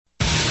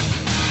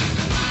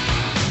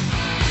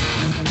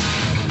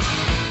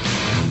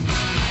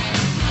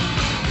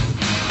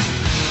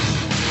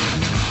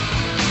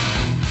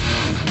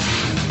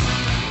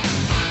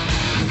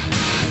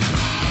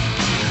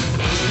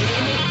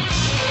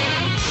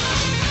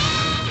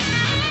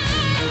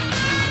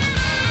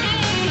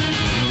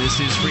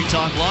This is Free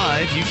Talk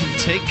Live. You can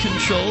take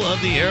control of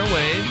the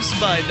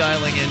airwaves by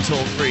dialing in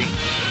toll-free.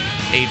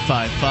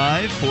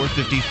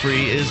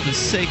 855-450-FREE is the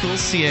SACL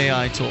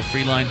CAI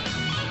toll-free line.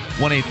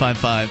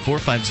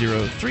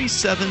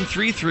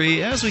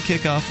 1-855-450-3733 as we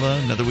kick off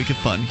another week of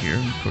fun here.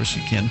 Of course,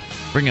 you can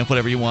bring up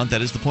whatever you want.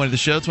 That is the point of the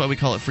show. That's why we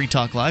call it Free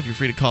Talk Live. You're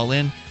free to call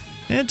in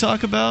and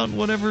talk about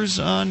whatever's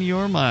on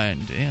your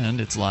mind.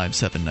 And it's live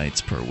 7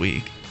 nights per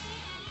week.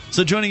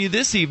 So joining you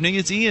this evening,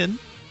 it's Ian.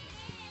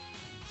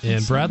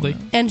 And Bradley.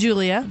 And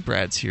Julia.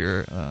 Brad's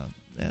here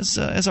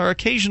as our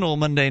occasional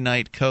Monday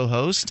night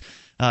co-host.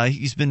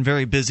 He's been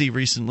very busy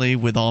recently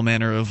with all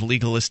manner of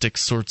legalistic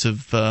sorts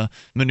of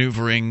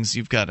maneuverings.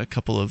 You've got a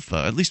couple of,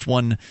 at least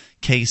one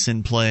case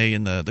in play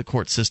in the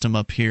court system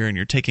up here, and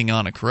you're taking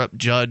on a corrupt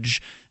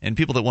judge. And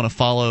people that want to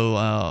follow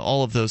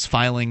all of those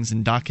filings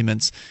and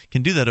documents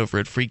can do that over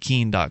at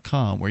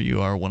freekeen.com, where you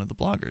are one of the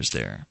bloggers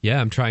there.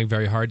 Yeah, I'm trying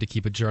very hard to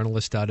keep a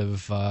journalist out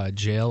of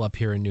jail up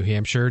here in New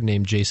Hampshire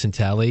named Jason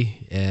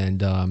Talley.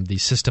 And the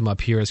system up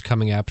here is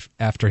coming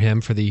after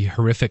him for the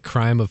horrific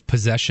crime of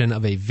possession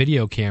of a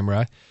video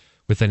camera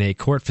within a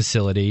court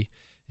facility.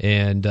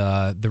 And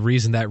the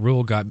reason that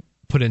rule got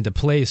put into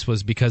place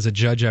was because a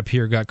judge up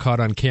here got caught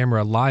on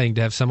camera lying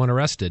to have someone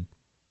arrested.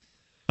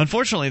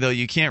 Unfortunately, though,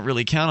 you can't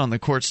really count on the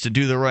courts to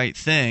do the right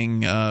thing,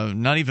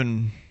 not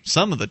even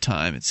some of the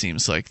time, it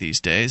seems like, these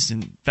days.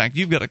 In fact,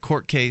 you've got a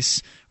court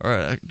case,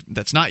 or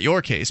that's not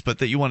your case, but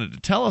that you wanted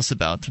to tell us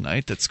about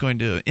tonight that's going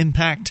to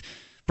impact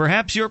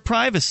perhaps your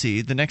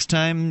privacy the next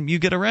time you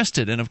get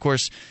arrested. And, of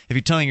course, if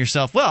you're telling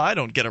yourself, well, I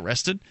don't get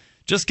arrested,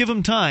 just give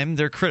them time.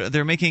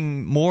 They're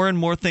making more and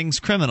more things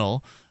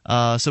criminal.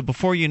 So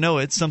before you know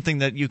it, something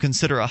that you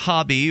consider a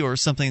hobby or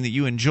something that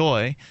you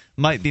enjoy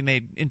might be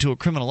made into a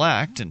criminal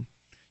act. And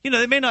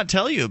they may not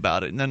tell you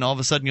about it, and then all of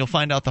a sudden you'll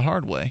find out the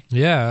hard way.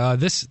 Yeah,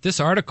 this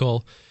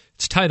article,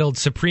 it's titled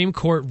 "Supreme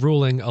Court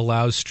Ruling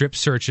Allows Strip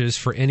Searches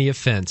for Any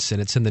Offense,"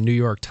 and it's in the New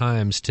York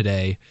Times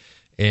today.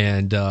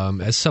 And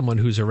as someone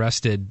who's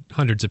arrested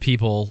hundreds of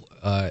people,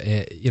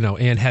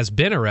 and has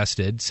been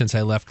arrested since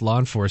I left law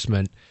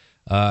enforcement,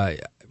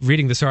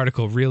 reading this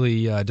article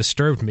really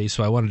disturbed me,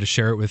 so I wanted to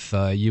share it with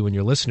you and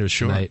your listeners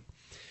tonight.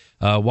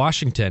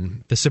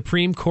 Washington. The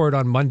Supreme Court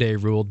on Monday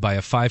ruled by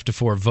a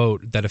 5-4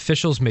 vote that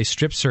officials may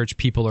strip search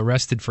people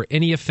arrested for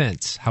any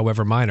offense,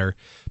 however minor,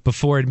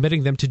 before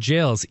admitting them to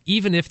jails,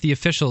 even if the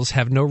officials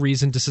have no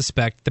reason to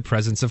suspect the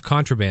presence of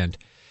contraband.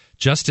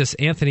 Justice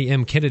Anthony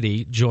M.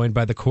 Kennedy, joined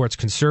by the court's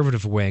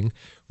conservative wing,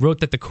 wrote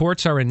that the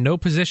courts are in no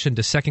position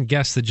to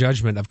second-guess the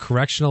judgment of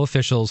correctional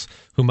officials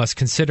who must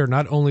consider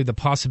not only the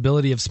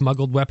possibility of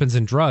smuggled weapons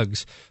and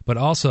drugs, but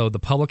also the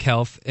public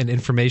health and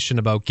information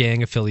about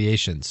gang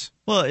affiliations.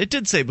 Well, it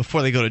did say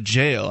before they go to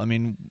jail. I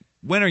mean,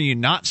 when are you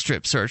not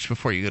strip searched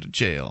before you go to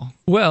jail?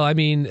 Well, I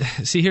mean,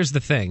 see, here's the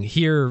thing.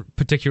 Here,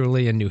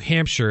 particularly in New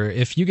Hampshire,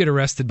 if you get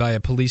arrested by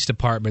a police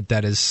department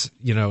that is,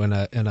 in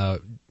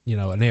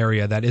an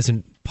area that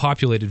isn't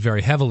populated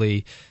very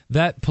heavily,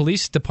 that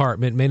police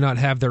department may not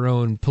have their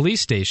own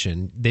police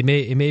station. It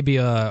may be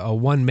a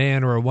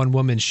one-man or a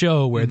one-woman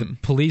show where the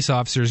police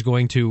officer is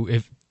going to,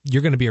 if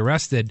you're going to be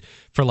arrested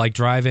for like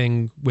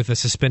driving with a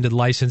suspended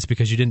license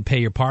because you didn't pay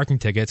your parking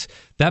tickets,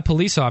 that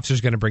police officer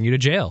is going to bring you to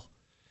jail.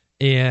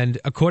 And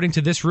according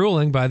to this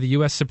ruling by the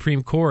U.S.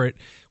 Supreme Court,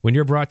 when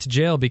you're brought to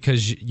jail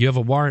because you have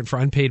a warrant for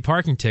unpaid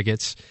parking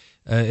tickets,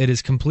 it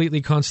is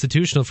completely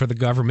constitutional for the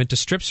government to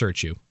strip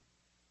search you.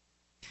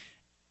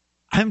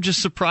 I'm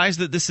just surprised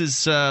that this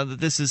is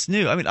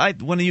new. I mean,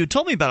 when you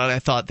told me about it, I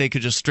thought they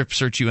could just strip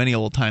search you any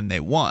old time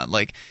they want.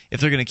 Like, if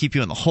they're going to keep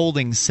you in the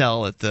holding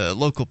cell at the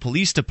local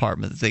police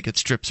department, that they could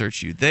strip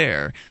search you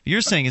there.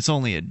 You're saying it's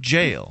only at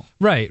jail.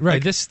 Right.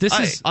 Like, This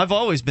I've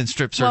always been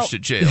strip searched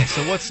at jail,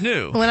 so what's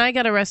new? When I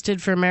got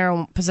arrested for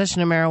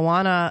possession of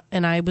marijuana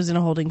and I was in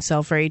a holding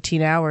cell for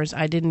 18 hours,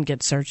 I didn't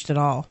get searched at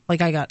all.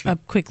 Like, I got a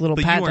quick little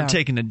pat down. But you weren't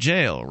taken to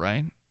jail,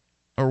 right?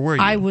 Or were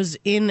you? I was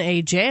in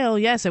a jail,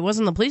 yes. It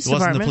wasn't the police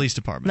department. It wasn't the police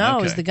department. No, okay.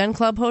 It was the Gun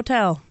Club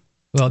Hotel.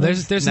 Well,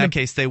 there's in that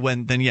case, they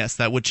went. Then yes,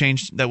 that would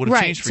change. That would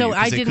have changed for you. Right. So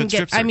I didn't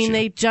get. I mean,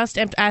 they just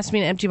asked me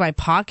to empty my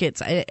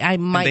pockets. I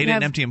might. And they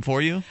didn't empty them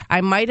for you.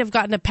 I might have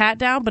gotten a pat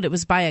down, but it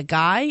was by a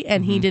guy,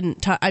 and he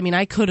didn't. I mean,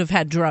 I could have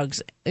had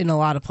drugs in a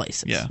lot of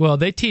places. Yeah. Well,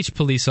 they teach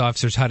police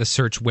officers how to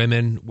search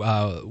women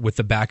with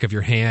the back of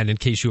your hand in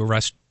case you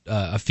arrest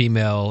a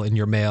female in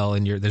your mail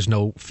and there's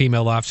no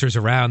female officers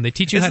around. They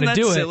teach you how to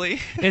do silly?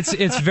 It.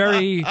 It's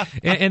very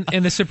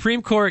and the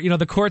Supreme Court,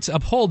 the courts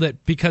uphold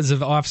it because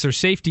of officer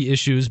safety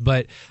issues.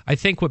 But I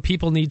think what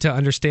people need to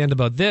understand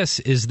about this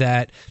is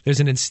that there's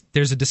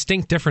a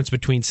distinct difference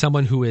between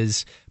someone who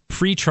is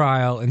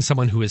pre-trial and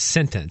someone who is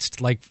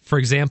sentenced. Like, for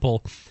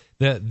example,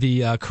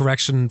 the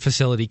correction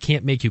facility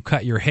can't make you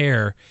cut your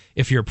hair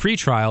if you're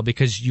pretrial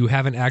because you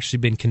haven't actually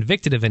been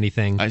convicted of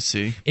anything. I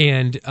see.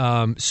 And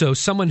so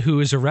someone who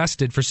is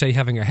arrested for, say,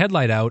 having a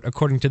headlight out,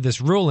 according to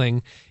this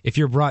ruling, if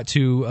you're brought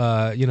to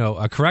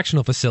a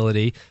correctional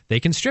facility, they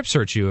can strip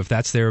search you if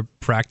that's their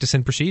practice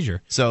and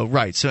procedure. So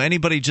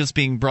anybody just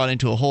being brought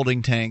into a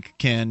holding tank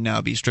can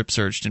now be strip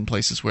searched in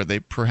places where they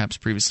perhaps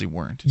previously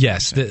weren't.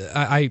 Yes.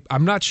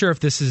 I'm not sure if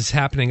this is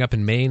happening up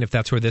in Maine, if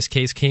that's where this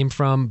case came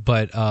from,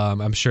 but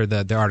I'm sure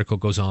that the article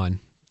goes on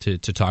to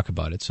talk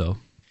about it. So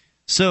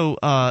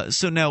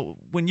now,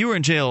 when you were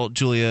in jail,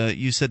 Julia,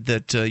 you said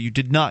that you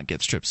did not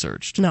get strip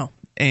searched. No.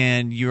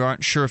 And you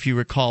aren't sure if you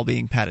recall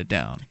being patted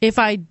down. If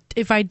I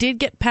did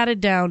get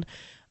patted down,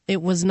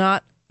 it was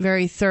not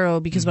very thorough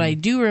because what I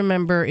do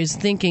remember is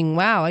thinking,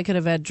 wow, I could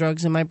have had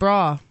drugs in my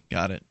bra.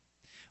 Got it.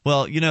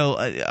 Well,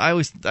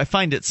 I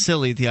find it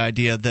silly, the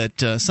idea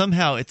that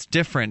somehow it's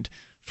different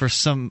for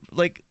some,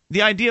 like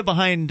the idea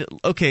behind,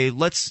 okay,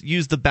 let's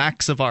use the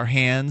backs of our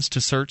hands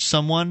to search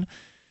someone.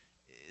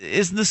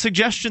 Is the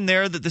suggestion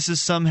there that this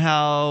is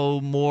somehow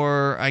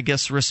more, I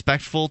guess,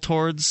 respectful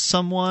towards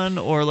someone?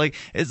 Or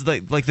is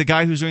like the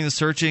guy who's doing the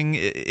searching,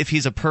 if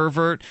he's a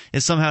pervert,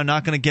 is somehow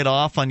not going to get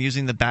off on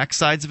using the back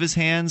sides of his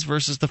hands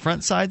versus the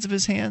front sides of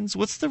his hands?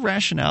 What's the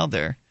rationale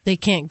there? They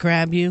can't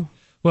grab you.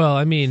 Well,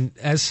 I mean,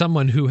 as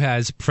someone who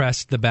has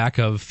pressed the back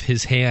of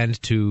his hand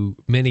to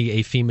many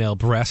a female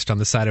breast on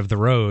the side of the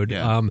road,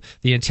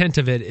 the intent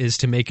of it is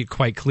to make it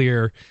quite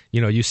clear.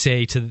 You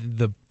say to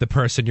the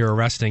person you're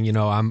arresting,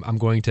 I'm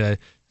going to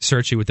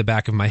search you with the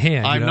back of my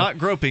hand. I'm not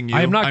groping you.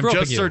 I'm not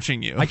groping just you.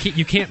 Searching you.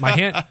 You can't.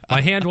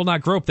 My hand will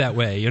not grope that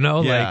way.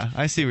 Yeah,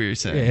 I see what you're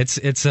saying.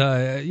 It's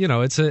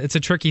a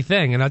tricky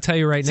thing, and I'll tell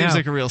you right now. Seems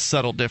like a real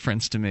subtle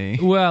difference to me.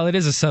 Well, it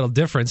is a subtle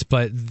difference,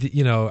 but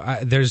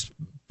there's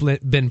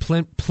been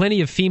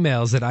plenty of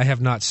females that I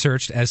have not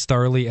searched as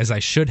thoroughly as I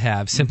should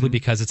have, simply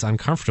because it's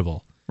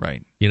uncomfortable.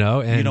 Right. And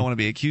you don't want to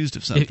be accused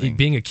of something.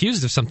 Being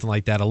accused of something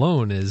like that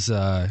alone is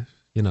damaging.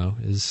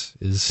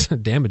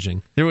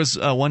 There was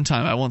one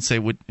time, I won't say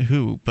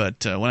who,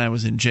 but when I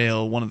was in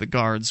jail, one of the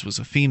guards was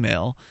a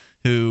female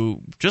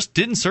who just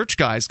didn't search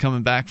guys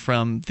coming back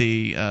from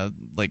the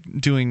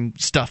doing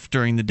stuff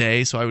during the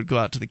day. So I would go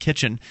out to the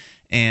kitchen,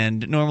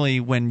 and normally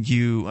when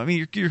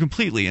you're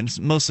completely in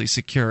mostly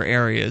secure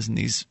areas,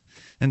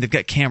 and they've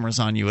got cameras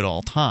on you at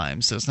all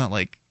times, so it's not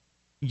like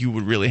you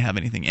would really have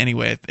anything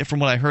anyway. From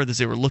what I heard, is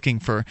they were looking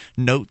for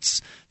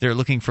notes. They're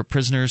looking for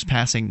prisoners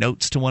passing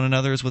notes to one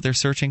another is what they're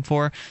searching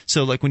for.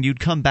 So like when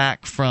you'd come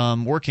back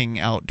from working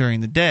out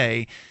during the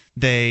day,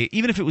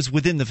 even if it was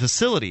within the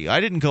facility, I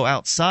didn't go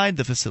outside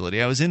the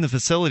facility. I was in the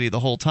facility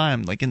the whole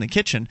time, like in the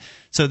kitchen.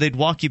 So they'd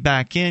walk you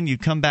back in.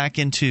 You'd come back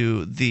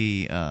into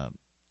the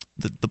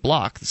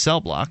block, the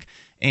cell block.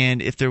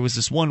 And if there was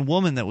this one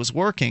woman that was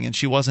working and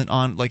she wasn't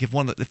on, like if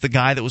the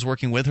guy that was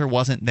working with her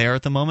wasn't there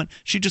at the moment,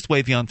 she'd just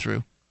wave you on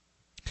through.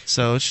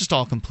 So it's just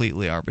all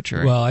completely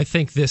arbitrary. Well, I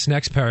think this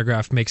next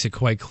paragraph makes it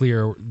quite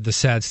clear the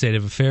sad state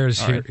of affairs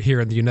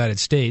here in the United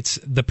States.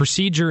 The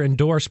procedure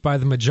endorsed by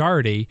the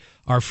majority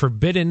are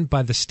forbidden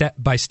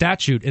by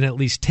statute in at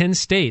least 10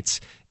 states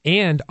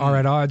and are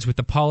at odds with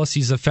the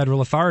policies of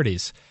federal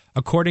authorities.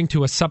 According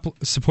to a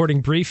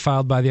supporting brief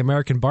filed by the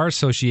American Bar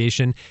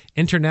Association,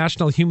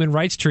 international human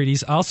rights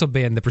treaties also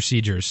ban the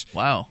procedures.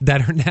 Wow.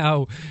 That are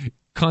now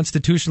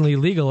constitutionally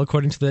legal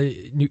according to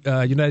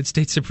the United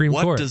States Supreme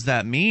Court. What does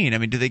that mean? I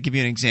mean, do they give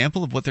you an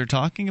example of what they're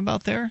talking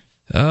about there?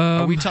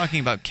 Are we talking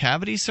about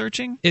cavity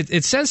searching?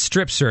 It says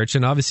strip search,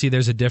 and obviously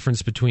there's a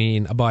difference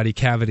between a body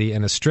cavity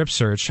and a strip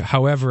search.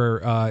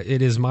 However,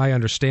 it is my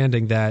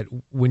understanding that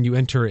when you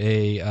enter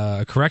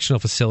a correctional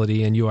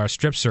facility and you are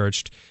strip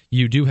searched,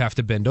 you do have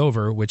to bend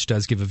over, which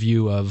does give a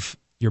view of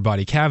your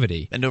body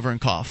cavity. Bend over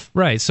and cough.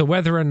 Right. So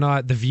whether or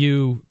not the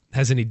view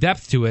has any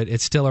depth to it,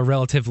 it's still a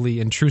relatively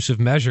intrusive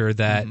measure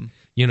that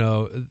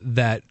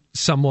that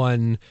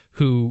someone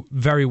who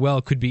very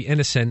well could be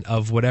innocent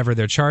of whatever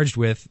they're charged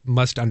with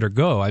must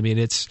undergo. I mean,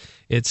 it's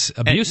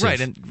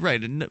abusive,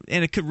 and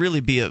it could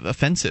really be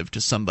offensive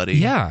to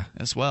somebody,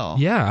 as well.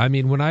 Yeah, I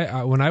mean, when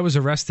I was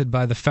arrested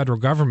by the federal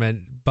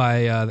government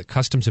by the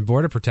Customs and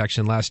Border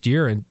Protection last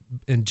year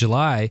in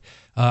July,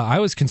 I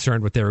was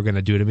concerned what they were going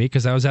to do to me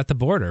because I was at the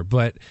border.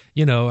 But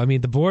I mean,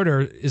 the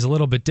border is a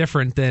little bit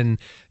different than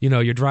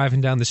you're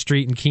driving down the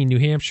street in Keene, New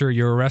Hampshire,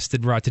 you're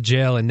arrested, brought to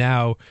jail, and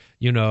now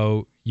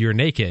you're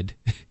naked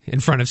in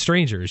front of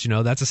strangers.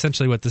 That's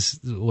essentially what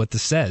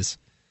this says.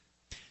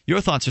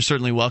 Your thoughts are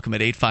certainly welcome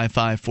at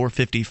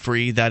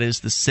 855-450-FREE. That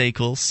is the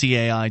SACL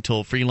CAI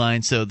toll-free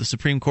line. So the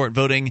Supreme Court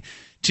voting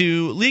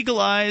to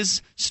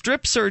legalize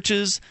strip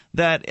searches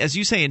that, as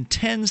you say, in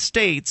 10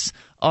 states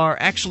are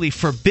actually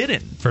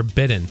forbidden.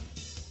 Forbidden.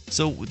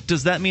 So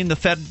does that mean the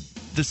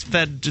this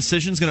Fed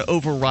decision is going to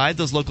override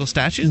those local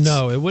statutes?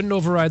 No, it wouldn't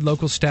override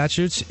local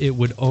statutes. It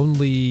would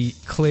only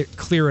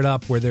clear it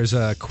up where there's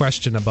a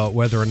question about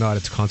whether or not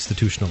it's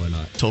constitutional or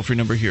not. Toll-free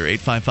number here,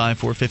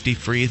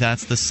 855-450-FREE.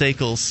 That's the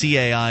SACL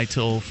CAI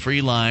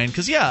toll-free line.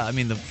 Because, yeah, I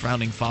mean, the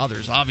Founding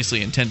Fathers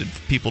obviously intended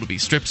people to be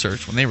strip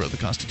searched when they wrote the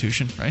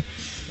Constitution, right?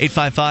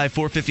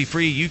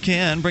 855-450-FREE. You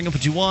can bring up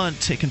what you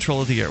want. Take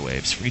control of the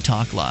airwaves. Free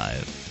Talk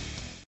Live.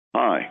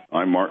 Hi,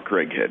 I'm Mark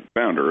Craighead,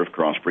 founder of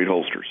Crossbreed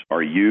Holsters.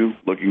 Are you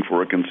looking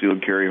for a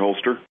concealed carry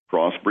holster?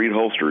 Crossbreed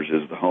Holsters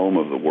is the home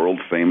of the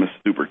world-famous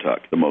Super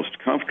Tuck, the most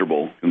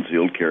comfortable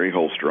concealed carry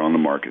holster on the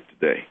market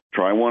today.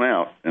 Try one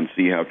out and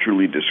see how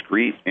truly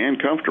discreet and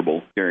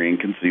comfortable carrying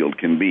concealed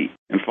can be,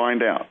 and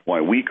find out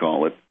why we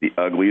call it the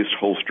ugliest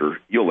holster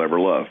you'll ever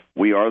love.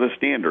 We are the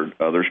standard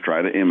others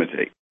try to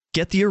imitate.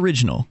 Get the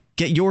original.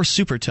 Get your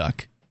Super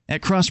Tuck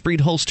at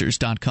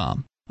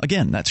crossbreedholsters.com.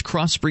 Again, that's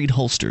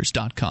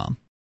crossbreedholsters.com.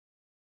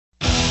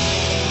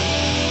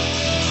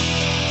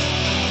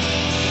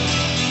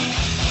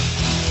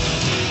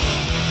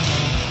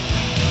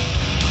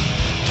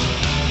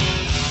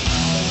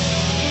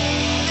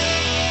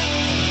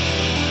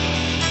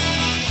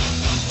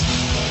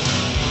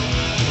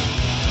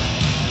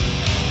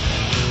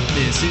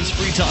 This is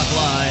Free Talk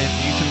Live.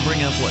 You can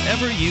bring up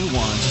whatever you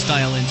want. Just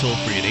dial in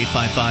toll-free at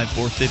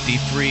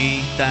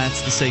 855-450-FREE.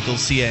 That's the SACL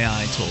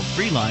CAI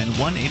toll-free line,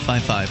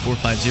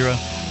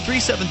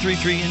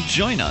 1-855-450-3733. And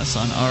join us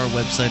on our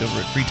website over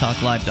at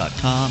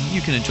freetalklive.com.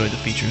 You can enjoy the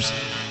features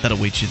that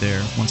await you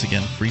there. Once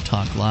again,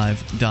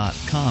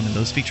 freetalklive.com. And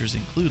those features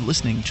include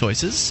listening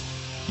choices.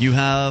 You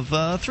have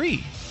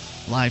 3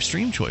 live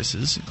stream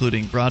choices,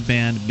 including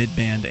broadband,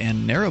 midband,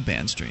 and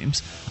narrowband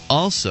streams.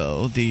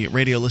 Also, the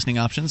radio listening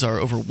options are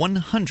over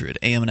 100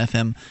 AM and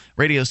FM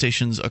radio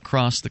stations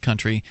across the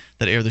country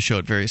that air the show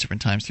at various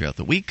different times throughout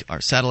the week. Our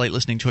satellite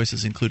listening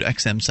choices include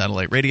XM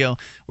satellite radio,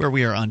 where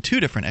we are on 2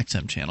 different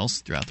XM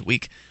channels throughout the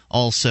week.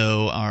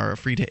 Also, our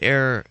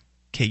free-to-air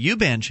KU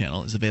band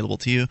channel is available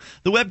to you,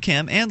 the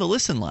webcam, and the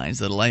listen lines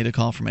that allow you to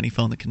call from any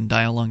phone that can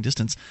dial long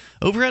distance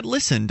over at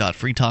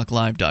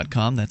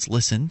listen.freetalklive.com. That's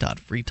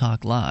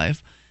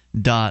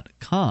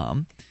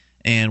listen.freetalklive.com.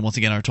 And once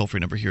again, our toll-free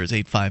number here is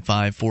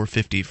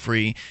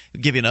 855-450-FREE.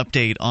 We'll give you an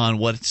update on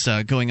what's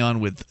going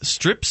on with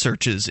strip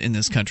searches in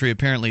this country.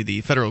 Apparently,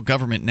 the federal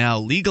government now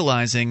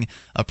legalizing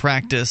a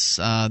practice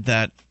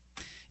that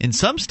in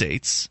some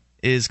states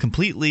is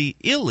completely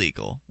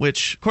illegal,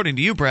 which, according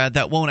to you, Brad,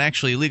 that won't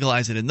actually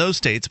legalize it in those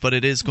states, but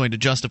it is going to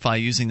justify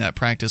using that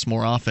practice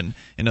more often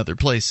in other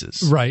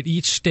places. Right.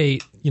 Each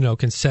state,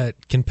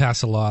 can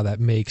pass a law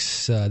that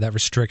makes that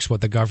restricts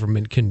what the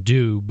government can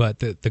do, but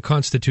the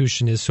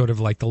Constitution is sort of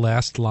like the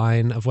last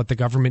line of what the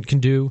government can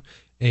do,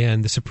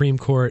 and the Supreme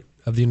Court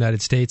of the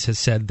United States has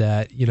said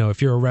that,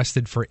 if you're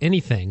arrested for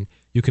anything,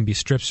 you can be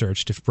strip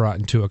searched if brought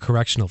into a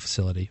correctional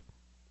facility.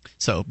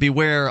 So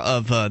beware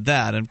of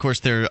that. And, of course,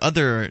 there's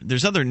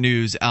other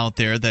news out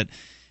there that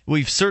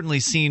we've certainly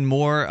seen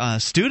more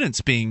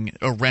students being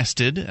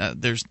arrested.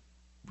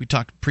 We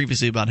talked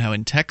previously about how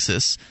in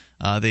Texas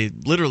they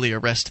literally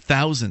arrest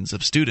thousands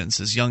of students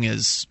as young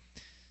as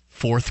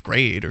 4th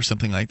grade or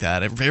something like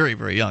that. Very,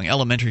 very young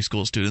elementary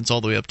school students,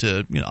 all the way up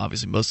to,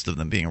 obviously most of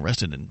them being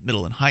arrested in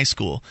middle and high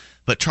school,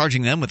 but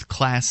charging them with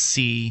Class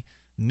C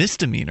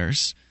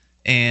misdemeanors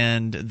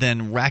and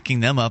then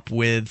racking them up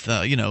with,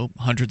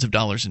 hundreds of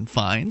dollars in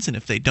fines. And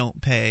if they don't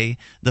pay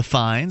the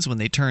fines when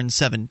they turn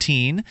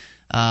 17,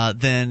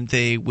 then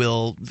they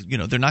will,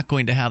 they're not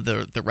going to have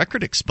the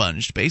record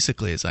expunged,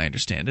 basically, as I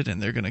understand it,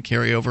 and they're going to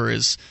carry over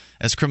as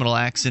criminal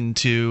acts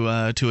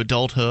into to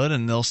adulthood,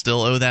 and they'll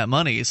still owe that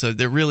money. So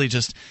they're really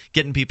just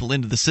getting people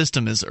into the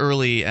system as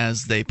early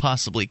as they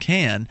possibly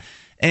can.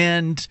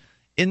 And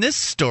in this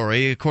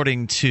story,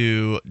 according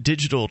to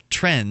Digital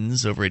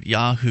Trends over at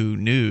Yahoo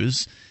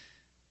News,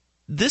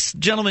 this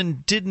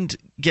gentleman didn't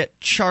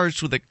get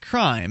charged with a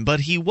crime,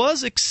 but he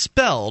was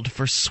expelled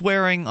for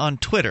swearing on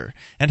Twitter.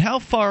 And how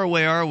far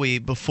away are we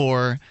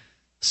before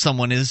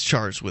someone is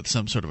charged with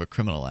some sort of a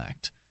criminal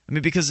act? I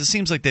mean, because it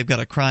seems like they've got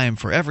a crime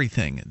for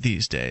everything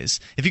these days.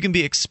 If you can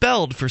be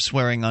expelled for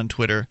swearing on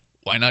Twitter,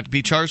 why not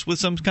be charged with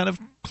some kind of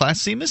Class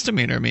C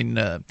misdemeanor? I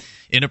mean,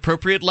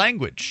 inappropriate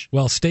language.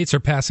 Well, states are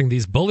passing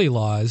these bully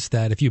laws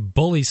that if you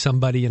bully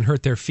somebody and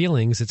hurt their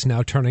feelings, it's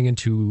now turning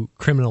into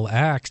criminal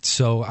acts.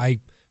 So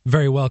I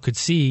very well could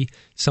see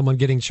someone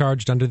getting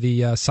charged under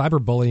the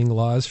cyberbullying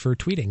laws for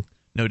tweeting.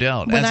 No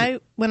doubt.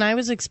 When I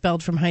was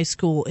expelled from high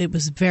school, it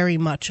was very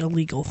much a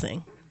legal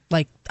thing.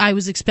 Like, I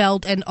was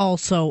expelled, and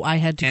also I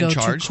had to go to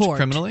court. And charged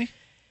criminally?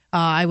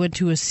 I went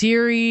to a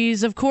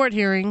series of court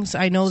hearings.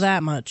 I know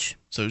that much.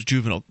 So it was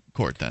juvenile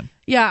court then?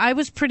 Yeah, I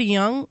was pretty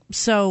young,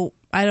 so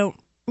I don't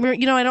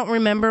I don't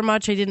remember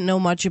much. I didn't know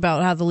much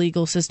about how the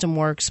legal system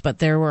works, but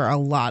there were a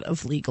lot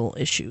of legal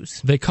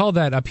issues. They call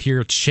that up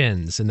here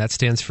CHINS, and that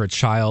stands for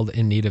Child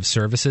in Need of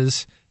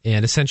Services.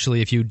 And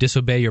essentially, if you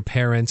disobey your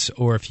parents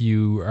or if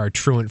you are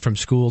truant from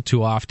school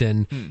too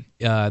often,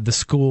 the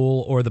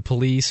school or the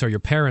police or your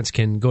parents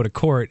can go to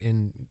court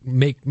and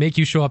make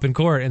you show up in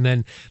court, and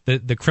then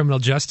the criminal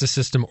justice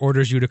system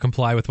orders you to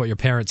comply with what your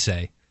parents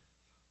say.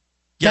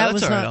 Yeah, that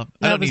was not,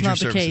 that was not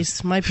the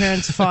case. My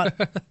parents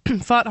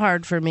fought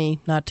hard for me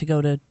not to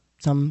go to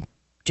some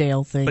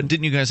jail thing. But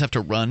didn't you guys have to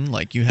run?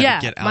 Like you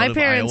had to get out of Iowa? My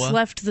parents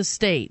left the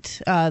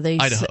state.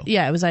 Idaho.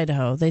 It was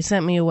Idaho. They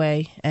sent me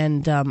away,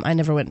 and I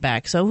never went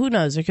back. So who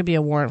knows? There could be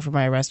a warrant for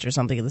my arrest or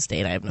something in the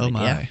state. I have no idea.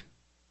 My.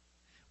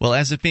 Well,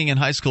 as if being in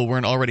high school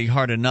weren't already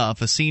hard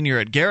enough, a senior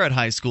at Garrett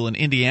High School in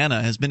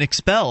Indiana has been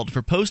expelled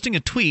for posting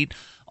a tweet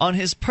on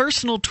his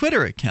personal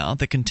Twitter account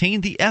that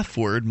contained the F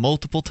word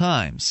multiple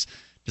times.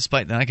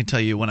 Despite that, I can tell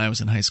you when I was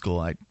in high school,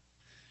 I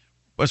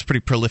was a pretty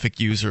prolific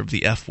user of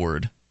the F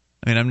word.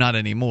 I mean, I'm not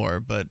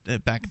anymore,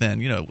 but back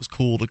then, it was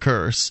cool to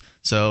curse.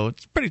 So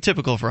it's pretty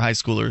typical for high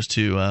schoolers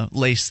to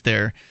lace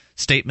their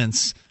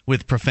statements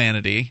with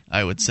profanity,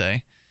 I would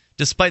say.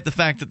 Despite the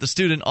fact that the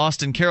student,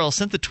 Austin Carroll,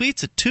 sent the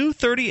tweets at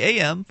 2:30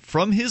 a.m.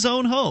 from his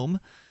own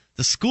home,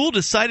 the school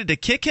decided to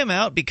kick him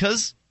out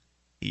because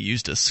he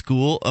used a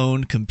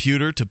school-owned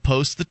computer to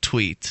post the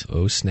tweet.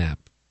 Oh, snap.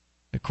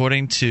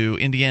 According to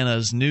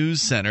Indiana's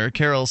News Center,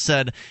 Carroll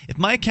said, "If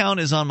my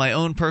account is on my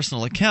own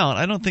personal account,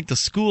 I don't think the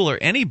school or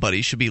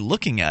anybody should be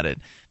looking at it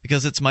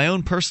because it's my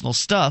own personal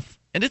stuff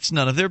and it's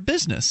none of their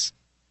business."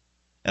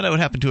 And I would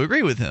happen to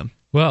agree with him.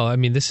 Well, I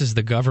mean, this is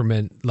the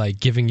government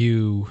giving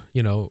you,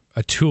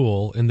 a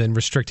tool and then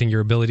restricting your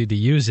ability to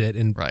use it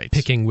and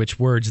picking which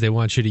words they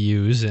want you to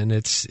use. And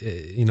it's,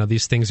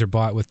 these things are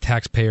bought with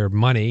taxpayer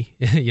money,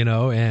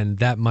 and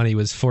that money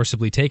was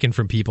forcibly taken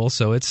from people.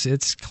 So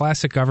it's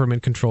classic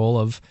government control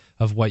of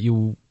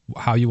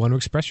how you want to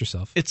express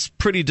yourself. It's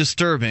pretty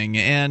disturbing.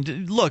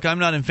 And look, I'm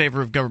not in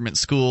favor of government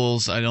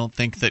schools. I don't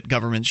think that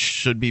government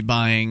should be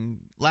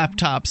buying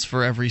laptops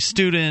for every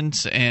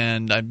student.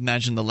 And I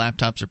imagine the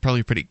laptops are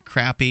probably pretty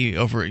crappy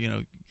over,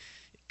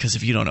 because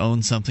if you don't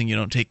own something, you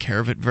don't take care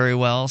of it very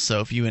well.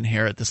 So if you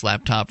inherit this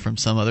laptop from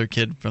some other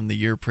kid from the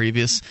year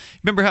previous,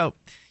 remember how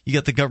you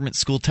get the government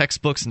school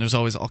textbooks and there's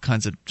always all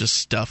kinds of just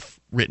stuff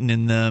written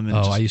in them? And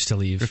I used to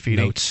leave graffiti.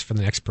 Notes for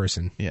the next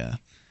person. Yeah.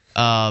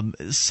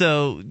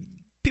 So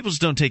people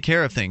just don't take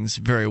care of things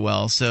very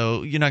well,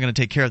 so you're not going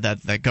to take care of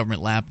that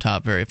government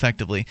laptop very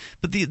effectively.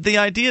 But the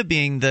idea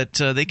being that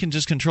they can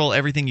just control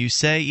everything you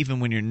say, even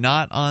when you're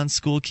not on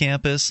school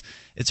campus,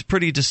 it's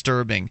pretty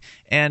disturbing.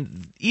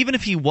 And even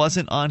if he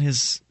wasn't on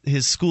his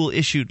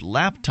school-issued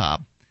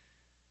laptop,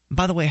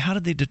 by the way, how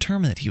did they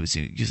determine that he was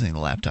using the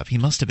laptop? He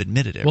must have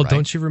admitted it, Well, right?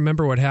 Don't you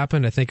remember what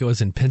happened? I think it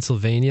was in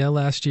Pennsylvania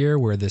last year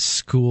where this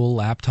school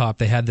laptop,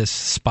 they had this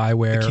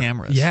spyware. The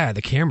cameras. Yeah,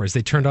 the cameras.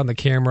 They turned on the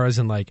cameras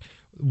and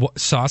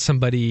saw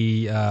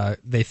somebody,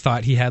 they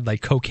thought he had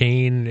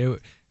cocaine.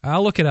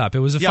 I'll look it up. It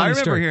was a funny story. Yeah, I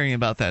remember hearing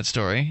about that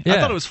story. Yeah.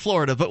 I thought it was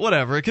Florida, but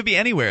whatever. It could be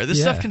anywhere.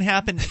 This stuff can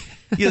happen.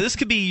 This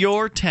could be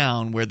your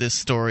town where this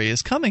story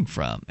is coming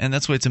from, and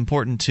that's why it's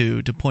important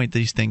to point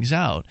these things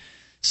out.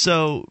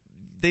 So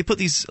they put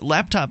these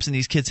laptops in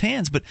these kids'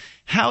 hands, but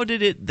how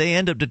did they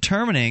end up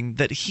determining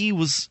that he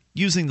was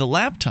using the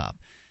laptop?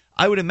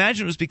 I would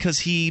imagine it was because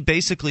he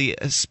basically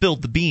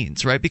spilled the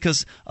beans, right?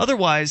 Because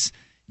otherwise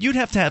you'd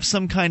have to have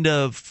some kind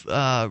of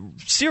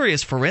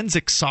serious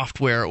forensic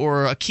software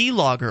or a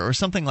keylogger or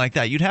something like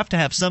that. You'd have to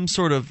have some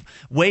sort of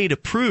way to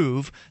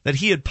prove that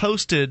he had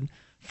posted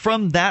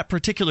from that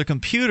particular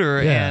computer,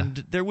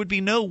 and there would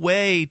be no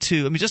way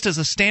to, just as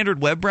a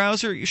standard web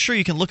browser, sure,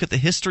 you can look at the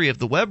history of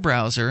the web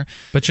browser.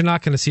 But you're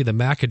not going to see the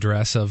MAC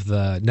address of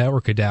the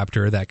network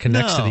adapter that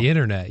connects to the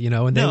internet,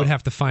 and they would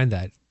have to find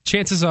that.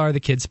 Chances are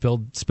the kid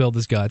spilled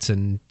his guts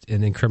and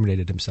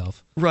incriminated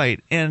himself. Right,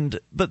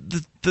 but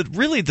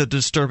the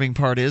disturbing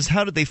part is,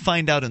 how did they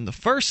find out in the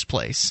first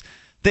place?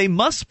 They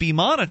must be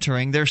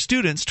monitoring their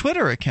students'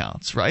 Twitter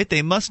accounts, right?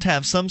 They must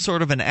have some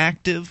sort of an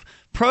active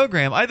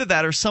program. Either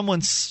that or someone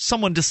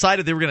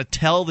decided they were going to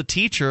tell the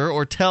teacher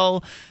or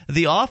tell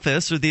the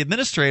office or the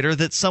administrator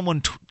that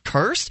someone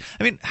cursed.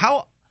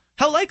 How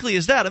likely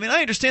is that?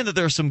 I understand that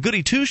there are some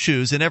goody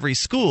two-shoes in every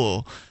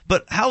school,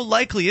 but how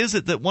likely is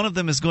it that one of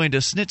them is going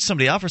to snitch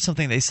somebody off for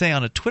something they say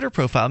on a Twitter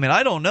profile?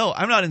 I don't know.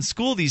 I'm not in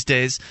school these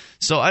days,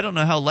 so I don't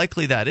know how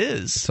likely that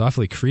is. It's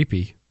awfully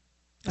creepy.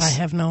 I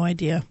have no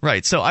idea.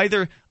 Right. So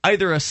either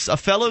a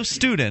fellow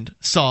student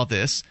saw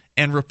this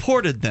and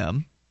reported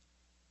them,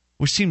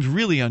 which seems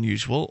really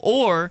unusual,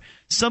 or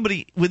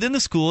somebody within the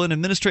school, an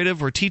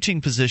administrative or teaching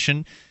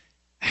position,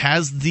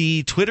 has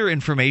the Twitter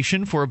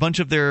information for a bunch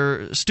of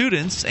their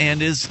students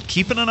and is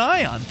keeping an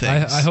eye on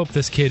things. I hope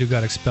this kid who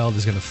got expelled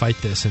is going to fight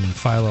this and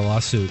file a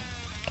lawsuit.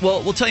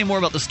 Well, we'll tell you more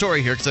about the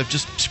story here because I've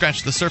just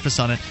scratched the surface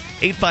on it.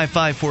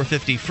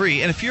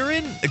 855-450-FREE. And if you're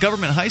in a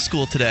government high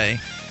school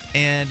today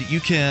And you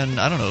can,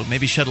 I don't know,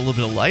 maybe shed a little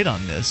bit of light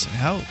on this.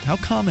 How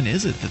common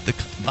is it that the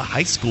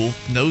high school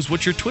knows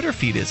what your Twitter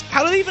feed is?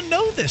 How do they even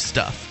know this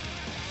stuff?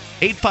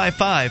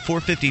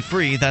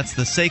 855-450-FREE. That's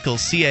the SACL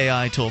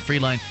CAI toll-free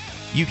line.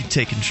 You can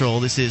take control.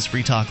 This is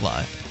Free Talk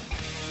Live.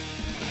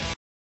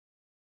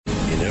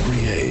 In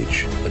every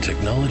age, a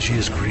technology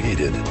is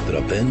created that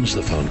upends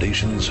the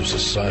foundations of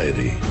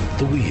society.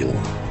 The wheel,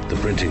 the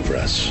printing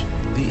press,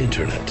 the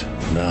internet.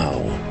 Now,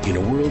 in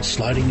a world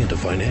sliding into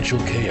financial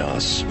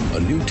chaos, a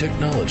new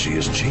technology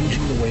is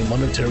changing the way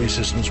monetary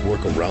systems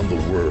work around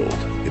the world.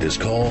 It is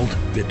called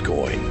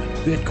Bitcoin.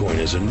 Bitcoin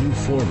is a new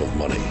form of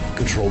money,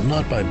 controlled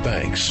not by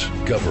banks,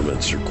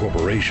 governments, or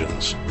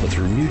corporations, but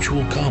through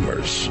mutual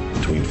commerce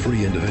between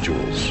free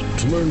individuals.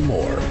 To learn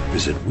more,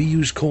 visit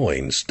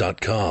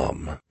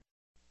WeUseCoins.com.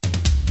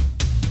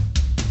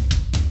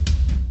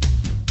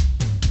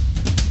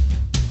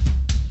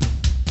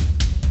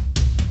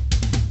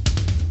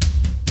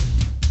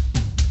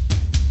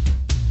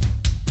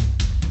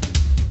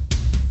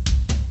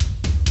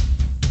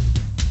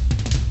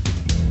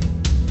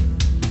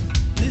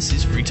 This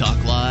is Free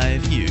Talk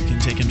Live. You can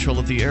take control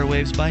of the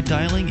airwaves by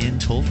dialing in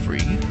toll-free.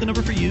 The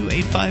number for you,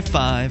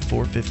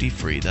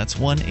 855-450-FREE. That's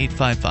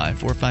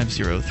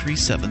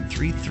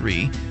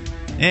 1-855-450-3733.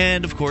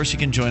 And, of course, you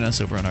can join us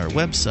over on our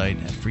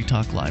website at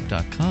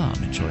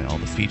freetalklive.com. Enjoy all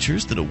the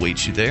features that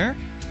await you there.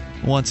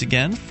 Once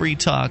again,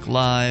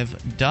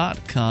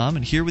 freetalklive.com.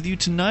 And here with you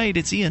tonight,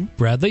 it's Ian.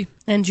 Bradley.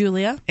 And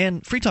Julia.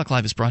 And Free Talk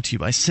Live is brought to you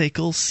by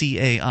SACL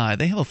CAI.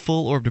 They have a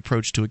full-orbed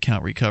approach to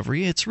account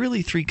recovery. It's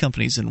really three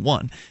companies in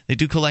one. They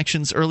do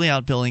collections, early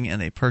outbilling,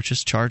 and they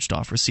purchase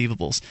charged-off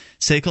receivables.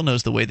 SACL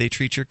knows the way they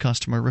treat your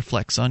customer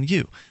reflects on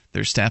you.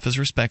 Their staff is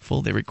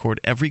respectful, they record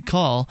every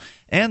call,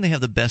 and they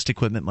have the best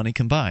equipment money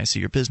can buy,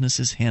 so your business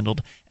is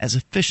handled as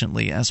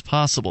efficiently as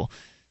possible.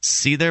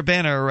 See their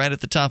banner right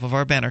at the top of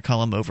our banner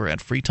column over at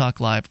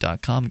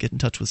freetalklive.com. Get in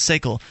touch with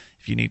SACL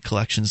if you need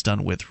collections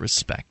done with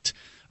respect.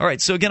 All right,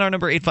 so again, our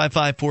number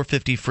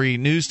 855-450-FREE.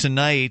 News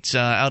tonight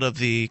out of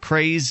the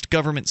crazed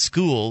government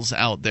schools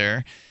out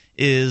there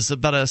is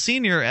about a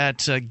senior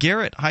at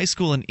Garrett High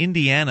School in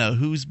Indiana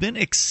who's been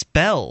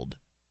expelled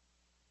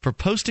for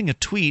posting a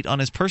tweet on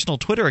his personal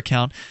Twitter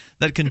account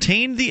that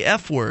contained the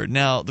F word.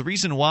 Now, the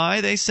reason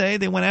why they say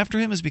they went after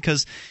him is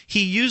because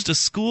he used a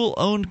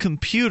school-owned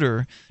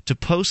computer to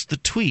post the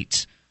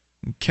tweet.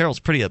 And Carol's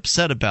pretty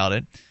upset about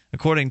it.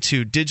 According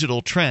to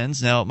Digital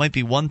Trends, now it might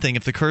be one thing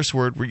if the curse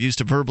word were used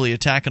to verbally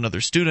attack another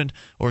student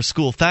or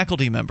school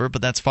faculty member,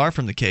 but that's far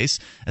from the case.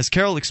 As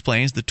Carol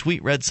explains, the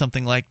tweet read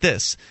something like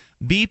this: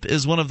 beep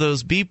is one of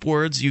those beep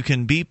words you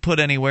can beep put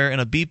anywhere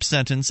in a beep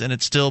sentence and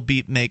it still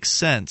beep makes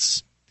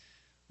sense.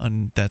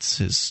 And that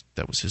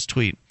was his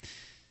tweet.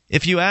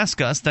 If you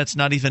ask us, that's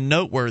not even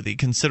noteworthy,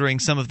 considering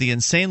some of the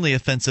insanely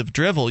offensive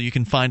drivel you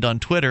can find on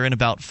Twitter in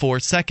about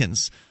 4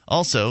 seconds.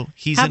 Also,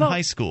 he's in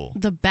high school.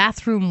 The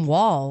bathroom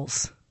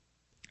walls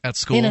at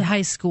school? In a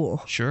high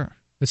school. Sure.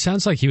 It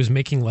sounds like he was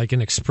making like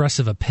an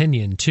expressive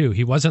opinion too.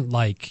 He wasn't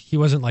like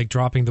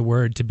dropping the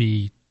word to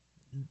be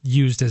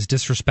used as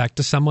disrespect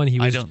to someone.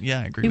 I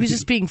agree. He was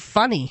just being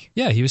funny.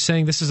 Yeah, he was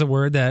saying this is a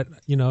word that,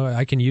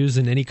 I can use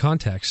in any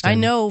context. I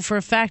know for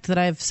a fact that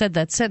I've said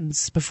that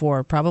sentence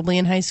before, probably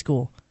in high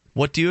school.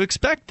 What do you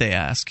expect, they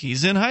ask.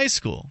 He's in high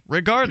school.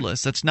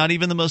 Regardless, that's not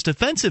even the most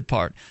offensive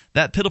part.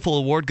 That pitiful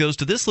award goes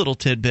to this little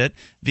tidbit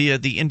via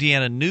the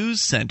Indiana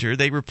News Center.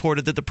 They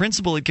reported that the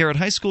principal at Garrett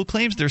High School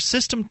claims their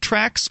system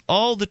tracks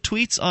all the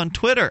tweets on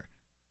Twitter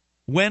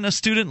when a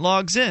student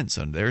logs in.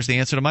 So there's the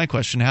answer to my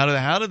question.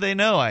 How do they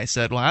know? I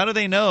said, well, how do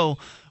they know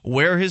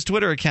where his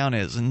Twitter account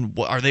is? And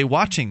are they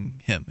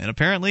watching him? And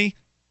apparently,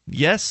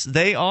 yes,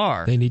 they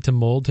are. They need to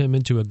mold him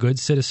into a good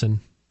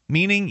citizen.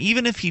 Meaning,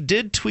 even if he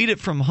did tweet it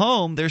from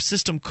home, their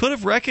system could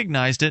have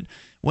recognized it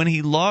when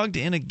he logged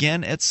in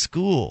again at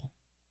school.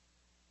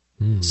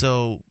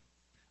 So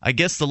I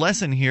guess the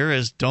lesson here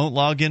is don't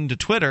log into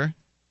Twitter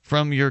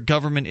from your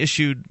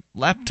government-issued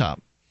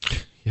laptop.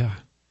 Yeah.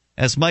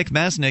 As Mike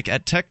Masnick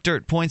at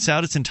TechDirt points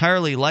out, it's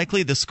entirely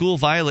likely the school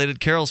violated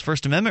Carroll's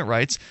First Amendment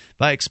rights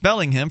by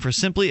expelling him for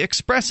simply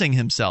expressing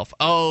himself.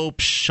 Oh,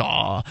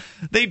 pshaw.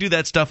 They do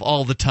that stuff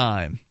all the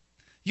time.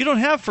 You don't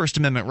have First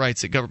Amendment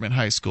rights at government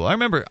high school.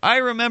 I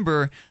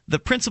remember the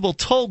principal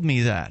told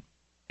me that,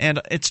 and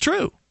it's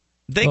true.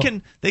 They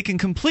can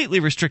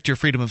completely restrict your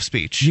freedom of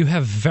speech. You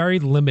have very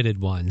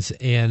limited ones,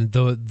 and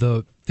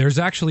there's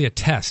actually a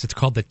test. It's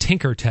called the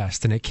Tinker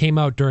test, and it came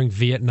out during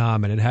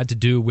Vietnam, and it had to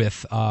do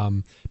with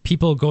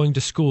people going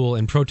to school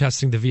and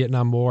protesting the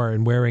Vietnam War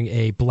and wearing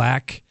a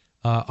black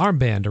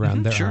armband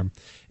around their arm.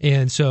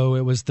 And so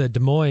it was the Des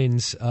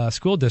Moines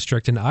school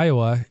district in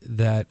Iowa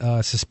that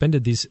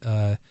suspended this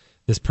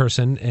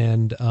person,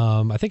 and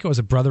I think it was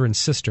a brother and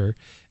sister,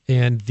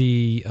 and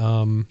the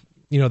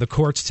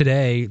courts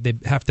today, they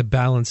have to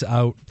balance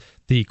out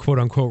the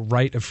quote-unquote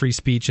right of free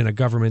speech in a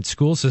government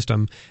school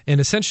system. And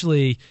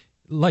essentially,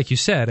 like you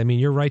said, I mean,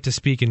 your right to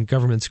speak in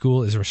government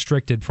school is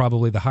restricted,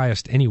 probably the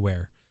highest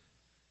anywhere.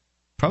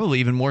 Probably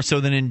even more so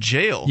than in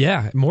jail.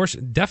 Yeah,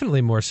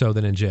 definitely more so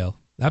than in jail.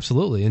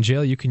 absolutely. In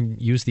jail, you can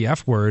use the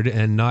F word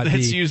and not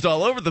It's be used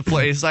all over the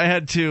place. I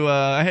had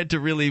to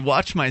really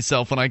watch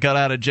myself when I got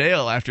out of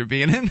jail after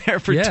being in there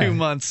for 2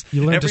 months.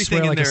 You learn Everything to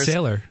swear like in a there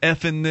sailor. is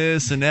F-ing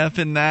this and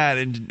F-ing that,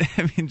 and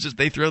I mean, just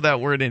they throw that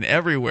word in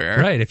everywhere.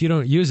 Right. If you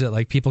don't use it,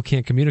 like, people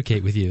can't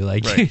communicate with you.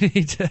 Like, right. You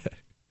need to.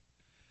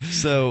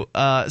 So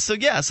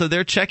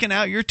they're checking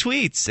out your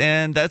tweets,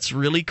 and that's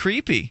really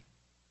creepy.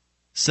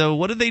 So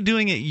what are they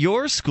doing at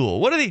your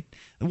school? What are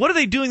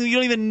they doing that you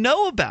don't even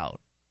know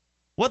about?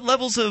 What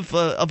levels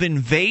of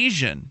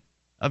invasion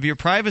of your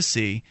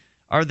privacy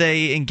are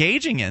they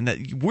engaging in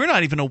that we're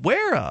not even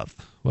aware of?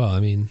 Well, I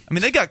mean,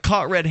 they got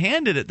caught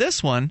red-handed at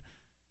this one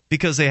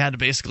because they had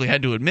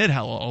to admit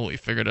how we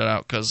figured it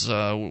out because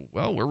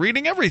we're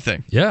reading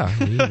everything. Yeah,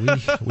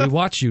 we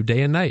watch you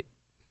day and night.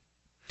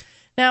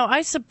 Now,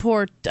 I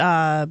support,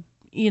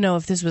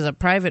 if this was a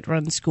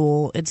private-run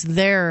school, it's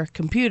their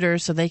computer,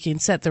 so they can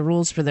set the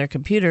rules for their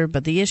computer.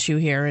 But the issue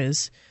here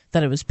is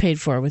that it was paid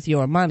for with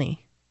your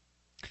money.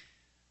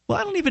 Well,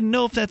 I don't even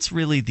know if that's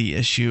really the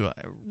issue.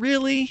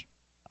 Really?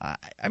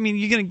 I mean,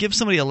 you're going to give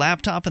somebody a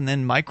laptop and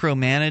then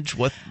micromanage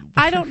what?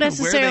 I don't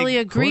necessarily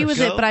agree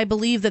with it, but I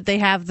believe that they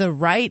have the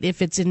right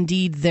if it's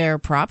indeed their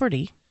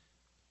property.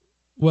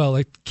 Well,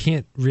 it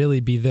can't really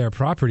be their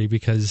property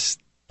because...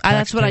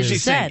 That's what I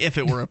just said. If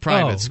it were a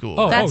private school.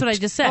 That's what I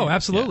just said. Oh,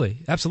 absolutely.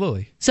 Yeah.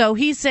 Absolutely. So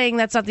he's saying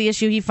that's not the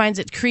issue. He finds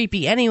it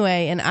creepy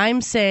anyway. And I'm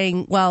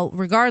saying, well,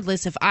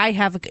 regardless, if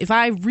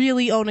I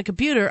really own a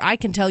computer, I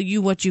can tell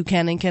you what you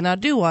can and cannot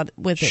do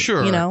with it.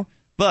 Sure.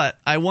 But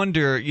I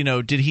wonder,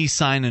 did he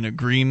sign an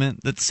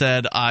agreement that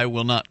said, I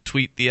will not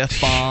tweet the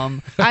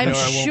F-bomb, I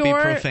won't be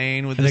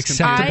profane with this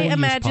computer? I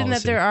imagine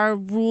that there are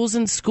rules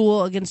in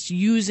school against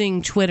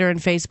using Twitter and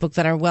Facebook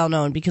that are well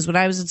known, because when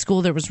I was in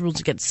school, there was rules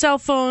against cell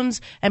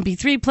phones,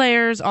 MP3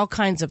 players, all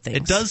kinds of things.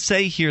 It does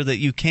say here that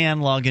you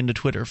can log into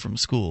Twitter from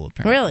school,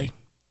 apparently. Really?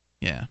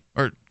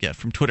 Yeah.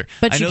 From Twitter.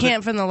 But you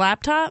can't from the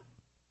laptop?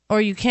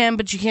 Or you can,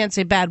 but you can't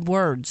say bad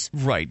words.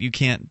 Right. You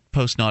can't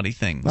post naughty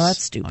things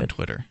that's stupid. on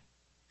Twitter.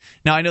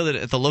 Now, I know that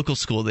at the local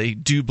school, they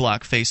do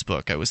block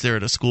Facebook. I was there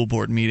at a school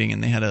board meeting,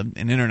 and they had an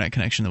internet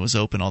connection that was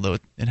open, although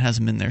it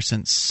hasn't been there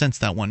since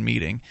that one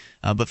meeting.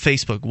 But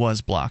Facebook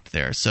was blocked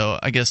there. So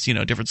I guess,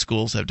 different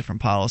schools have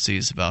different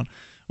policies about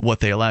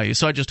what they allow you.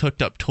 So I just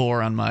hooked up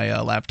Tor on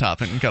my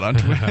laptop and got on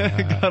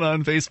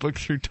Facebook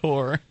through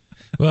Tor.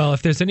 Well,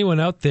 if there's anyone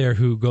out there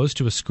who goes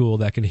to a school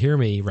that can hear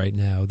me right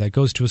now, that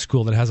goes to a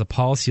school that has a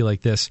policy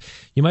like this,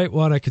 you might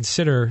want to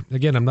consider,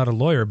 again, I'm not a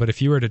lawyer, but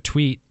if you were to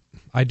tweet,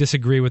 I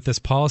disagree with this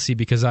policy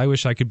because I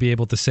wish I could be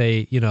able to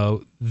say,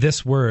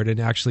 this word and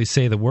actually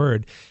say the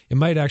word. It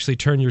might actually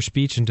turn your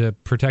speech into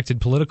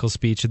protected political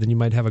speech, and then you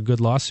might have a good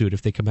lawsuit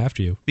if they come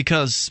after you.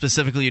 Because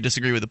specifically you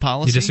disagree with the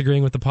policy? You're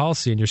disagreeing with the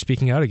policy and you're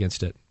speaking out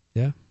against it.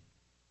 Yeah.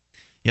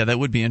 Yeah, that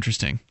would be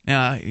interesting.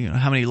 How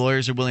many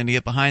lawyers are willing to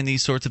get behind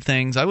these sorts of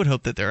things? I would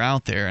hope that they're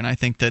out there, and I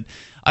think that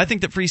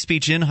free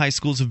speech in high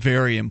school is a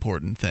very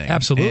important thing.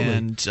 Absolutely.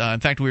 And in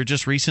fact, we were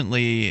just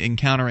recently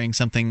encountering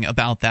something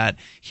about that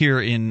here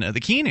in the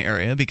Keene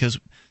area, because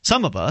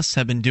some of us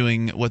have been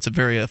doing what's a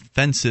very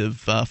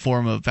offensive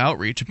form of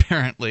outreach,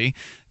 apparently,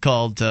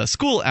 called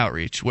school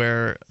outreach,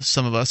 where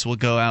some of us will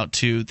go out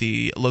to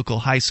the local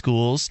high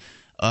schools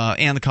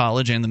and the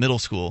college and the middle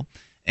school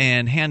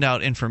and hand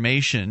out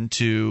information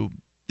to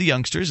the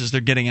youngsters as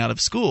they're getting out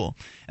of school.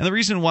 And the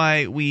reason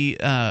why we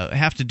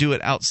have to do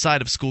it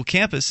outside of school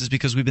campus is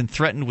because we've been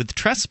threatened with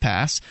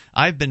trespass.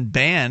 I've been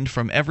banned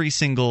from every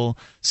single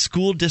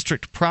school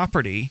district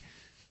property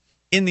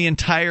in the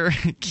entire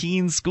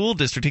Keene school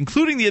district,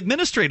 including the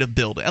administrative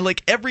building.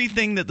 Like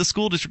everything that the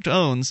school district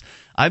owns,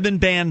 I've been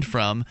banned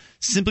from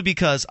simply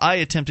because I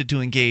attempted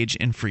to engage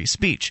in free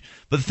speech.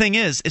 But the thing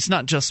is, it's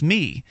not just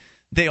me.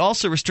 They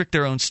also restrict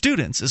their own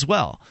students as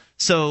well.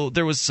 So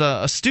there was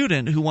a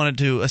student who wanted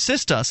to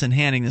assist us in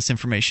handing this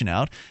information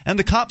out, and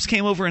the cops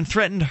came over and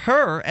threatened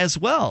her as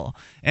well.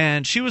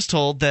 And she was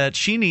told that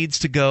she needs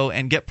to go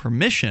and get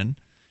permission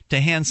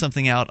to hand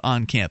something out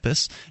on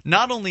campus.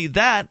 Not only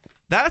that,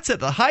 that's at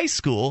the high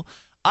school.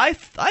 I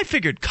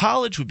figured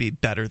college would be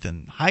better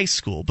than high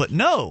school, but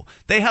no,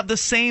 they have the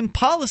same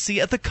policy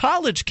at the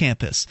college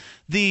campus.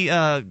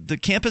 The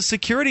campus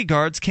security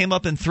guards came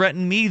up and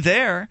threatened me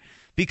there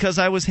because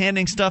I was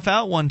handing stuff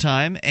out one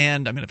time,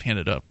 and I mean, I've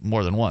handed out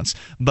more than once,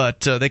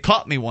 but they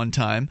caught me one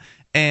time,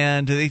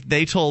 and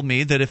they told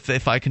me that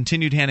if I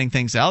continued handing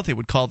things out, they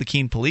would call the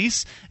Keene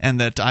police, and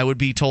that I would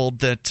be told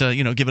that,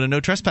 given a no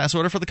trespass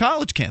order for the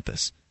college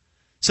campus.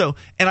 So,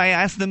 and I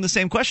asked them the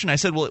same question. I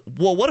said, well,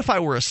 what if I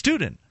were a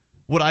student?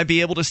 Would I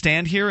be able to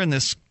stand here in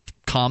this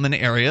common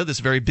area, this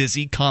very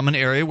busy common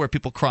area where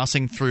people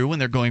crossing through when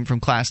they're going from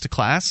class to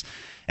class,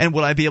 and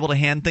would I be able to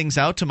hand things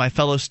out to my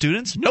fellow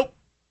students? Nope.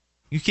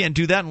 You can't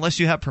do that unless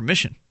you have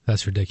permission.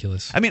 That's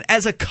ridiculous. I mean,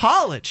 as a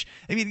college,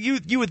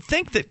 you would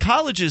think that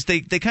colleges,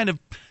 they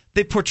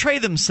portray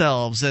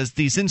themselves as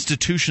these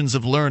institutions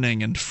of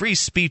learning, and free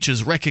speech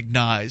is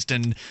recognized,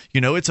 and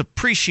it's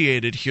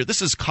appreciated here.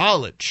 This is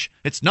college.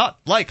 It's not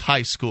like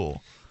high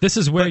school. This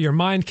is where your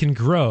mind can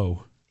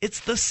grow. It's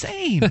the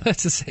same.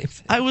 That's the same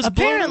thing. I was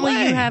Apparently, blown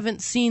away. you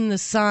haven't seen the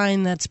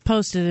sign that's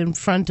posted in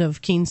front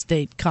of Keene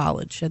State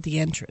College at the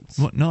entrance.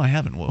 What? No, I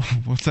haven't.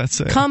 What's that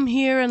say? Come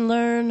here and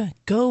learn.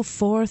 Go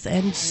forth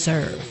and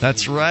serve.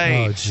 That's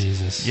right. Oh,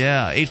 Jesus.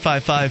 Yeah,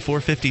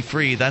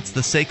 855-450-FREE. That's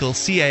the SACL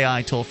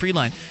CAI toll-free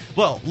line.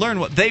 Well,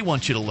 learn what they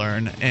want you to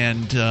learn,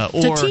 and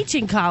It's a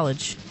teaching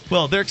college.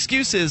 Well, their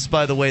excuse is,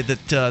 by the way,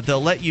 that they'll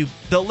let you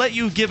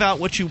give out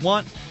what you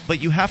want,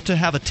 but you have to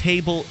have a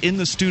table in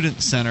the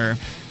student center,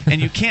 and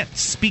you can't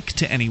speak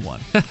to anyone.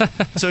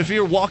 So if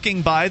you're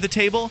walking by the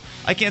table,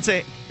 I can't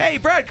say, "Hey,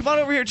 Brad, come on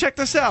over here, check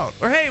this out,"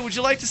 or "Hey, would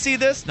you like to see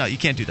this?" No, you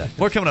can't do that.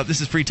 More coming up.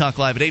 This is Free Talk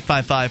Live at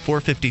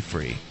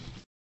 855-450-FREE.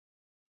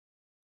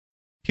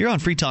 Here on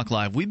Free Talk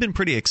Live, we've been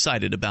pretty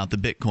excited about the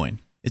Bitcoin.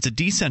 It's a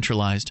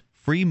decentralized,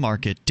 free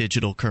market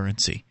digital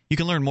currency. You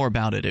can learn more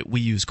about it at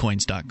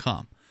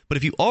weusecoins.com. But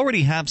if you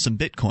already have some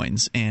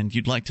Bitcoins and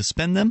you'd like to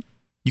spend them,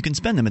 you can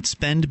spend them at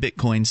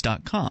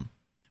spendbitcoins.com.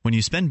 When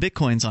you spend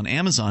Bitcoins on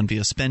Amazon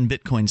via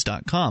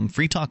spendbitcoins.com,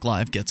 Free Talk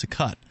Live gets a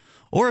cut.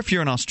 Or if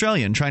you're an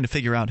Australian trying to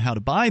figure out how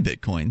to buy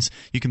Bitcoins,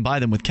 you can buy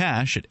them with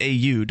cash at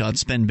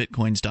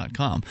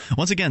au.spendbitcoins.com.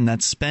 Once again,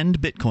 that's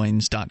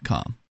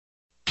spendbitcoins.com.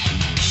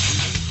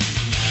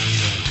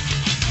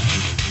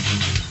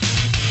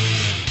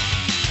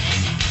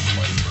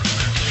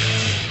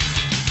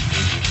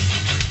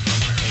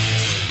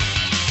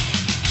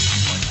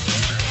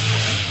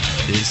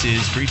 This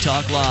is Free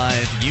Talk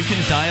Live. You can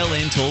dial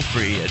in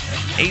toll-free at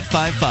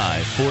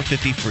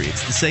 855-450-FREE.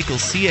 It's the SACL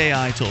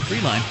CAI toll-free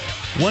line,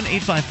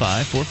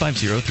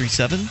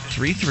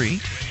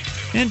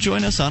 1-855-450-3733. And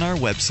join us on our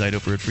website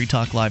over at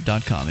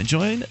freetalklive.com. And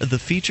join the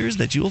features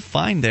that you will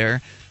find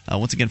there.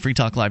 Once again,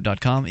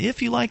 freetalklive.com.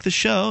 If you like the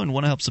show and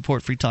want to help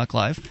support Free Talk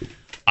Live,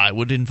 I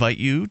would invite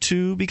you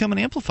to become an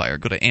amplifier.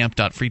 Go to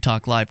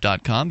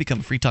amp.freetalklive.com,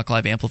 become a Free Talk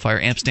Live amplifier.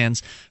 AMP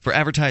stands for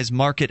Advertise,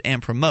 Market,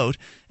 and Promote.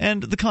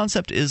 And the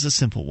concept is a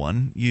simple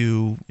one.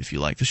 If you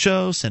like the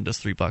show, send us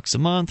 $3 a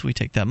month. We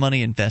take that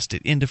money, invest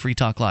it into Free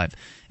Talk Live,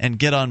 and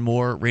get on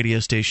more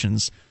radio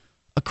stations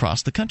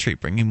across the country,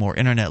 bringing more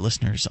internet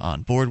listeners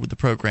on board with the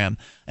program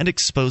and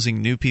exposing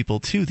new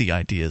people to the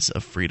ideas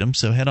of freedom.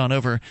 So head on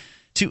over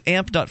to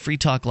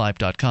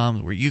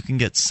amp.freetalklive.com where you can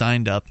get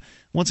signed up.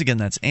 Once again,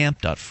 that's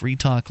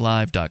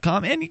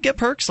amp.freetalklive.com, and you get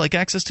perks like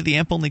access to the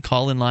AMP-only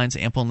call-in lines,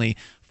 AMP-only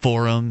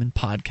forum and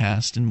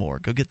podcast and more.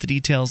 Go get the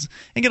details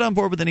and get on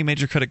board with any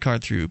major credit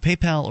card through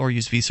PayPal or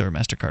use Visa or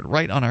MasterCard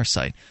right on our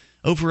site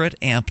over at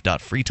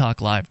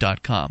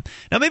amp.freetalklive.com.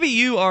 Now, maybe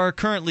you are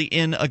currently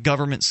in a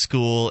government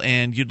school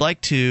and you'd like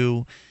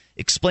to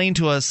explain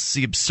to us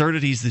the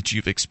absurdities that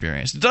you've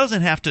experienced. It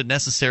doesn't have to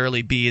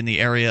necessarily be in the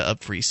area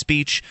of free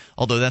speech,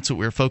 although that's what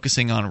we're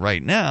focusing on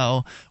right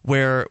now,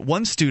 where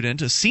one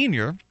student, a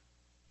senior,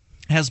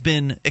 has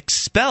been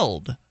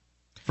expelled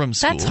from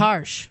school. That's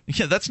harsh.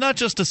 Yeah, that's not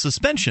just a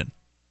suspension.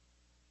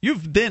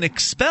 You've been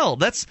expelled.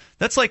 That's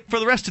like for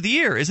the rest of the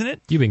year, isn't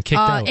it? You've been kicked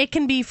out. It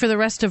can be for the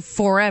rest of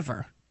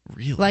forever.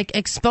 Really? Like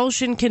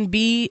expulsion can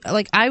be,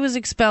 like I was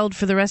expelled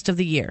for the rest of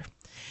the year.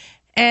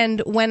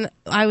 And when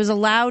I was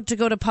allowed to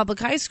go to public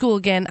high school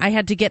again, I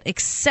had to get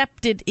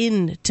accepted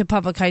into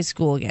public high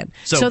school again.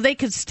 So they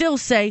could still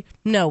say,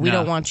 no, we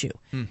don't want you.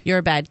 You're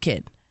a bad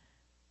kid.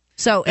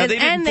 So now,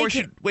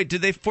 wait,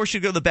 did they force you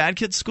to go to the bad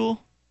kids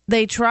school?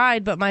 They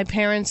tried, but my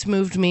parents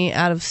moved me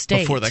out of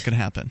state. Before that could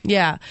happen.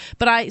 Yeah.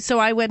 But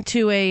I went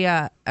to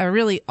a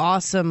really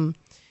awesome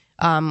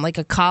like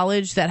a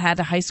college that had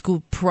a high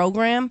school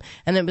program,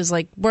 and it was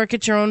like work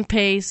at your own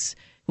pace.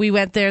 We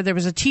went there. There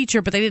was a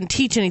teacher, but they didn't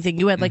teach anything.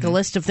 You had like a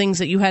list of things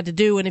that you had to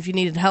do, and if you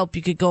needed help,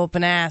 you could go up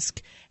and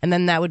ask, and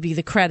then that would be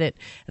the credit.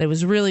 And it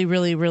was really,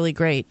 really, really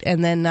great.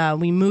 And then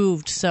we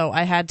moved, so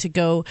I had to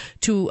go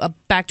to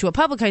back to a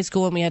public high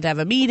school, and we had to have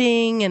a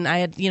meeting, and I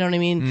had, you know what I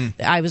mean?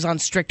 I was on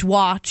strict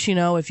watch. You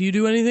know, if you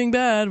do anything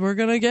bad, we're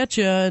gonna get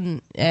you.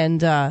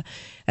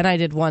 And I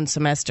did one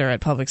semester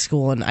at public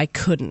school, and I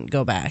couldn't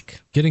go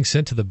back. Getting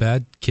sent to the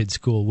bad kid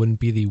school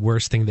wouldn't be the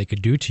worst thing they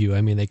could do to you.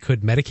 I mean, they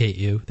could medicate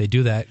you. They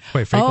do that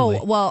quite frequently.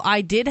 Oh, well,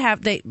 I did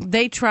have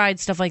they tried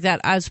stuff like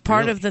that. As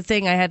part of the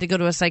thing, I had to go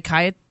to a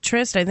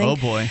psychiatrist, I think. Oh,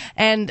 boy.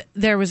 And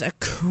there was a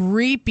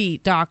creepy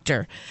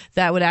doctor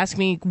that would ask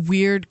me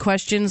weird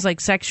questions, like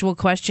sexual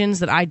questions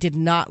that I did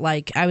not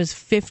like. I was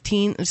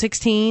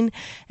 16,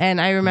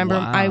 and I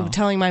remember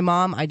telling my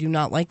mom, I do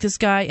not like this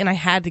guy, and I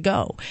had to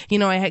go. You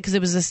know, because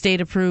it was a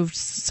state-approved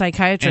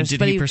psychiatrist. And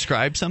did he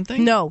prescribe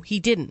something? No, he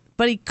didn't.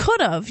 But he could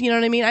have. You know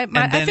what I mean? I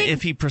think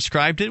if he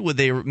prescribed it, would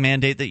they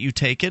mandate that you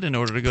take it in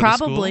order to go to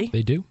school? Probably.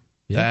 They do.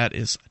 Yeah. That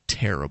is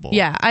terrible.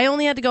 Yeah, I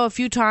only had to go a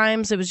few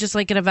times. It was just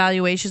like an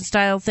evaluation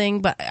style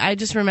thing, but I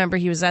just remember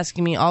he was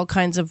asking me all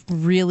kinds of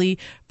really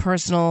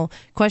personal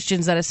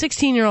questions that a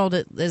 16-year-old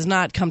is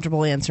not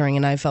comfortable answering,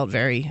 and I felt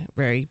very,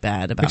 very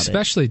bad about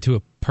Especially to a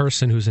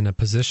person who's in a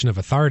position of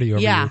authority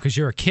over you, because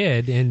you're a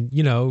kid, and,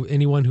 you know,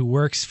 anyone who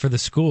works for the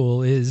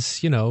school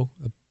is, you know,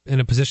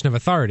 in a position of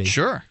authority.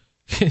 Sure.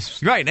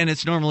 Right, and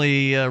it's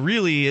normally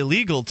really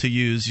illegal to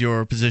use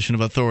your position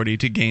of authority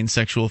to gain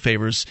sexual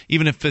favors,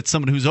 even if it's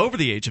someone who's over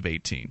the age of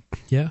 18.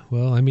 Yeah,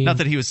 well, I mean... Not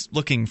that he was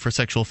looking for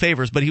sexual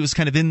favors, but he was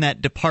kind of in that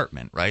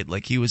department, right?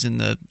 Like he was in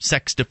the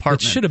sex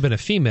department. It should have been a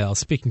female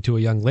speaking to a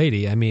young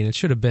lady. I mean, it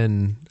should have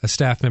been a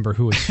staff member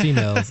who was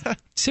female.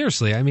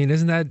 Seriously, I mean,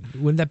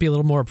 wouldn't that be a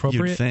little more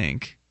appropriate? You'd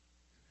think.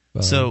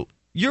 So...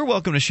 You're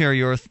welcome to share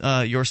your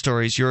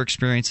stories, your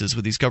experiences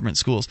with these government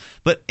schools.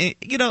 But, I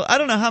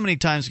don't know how many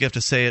times we have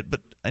to say it,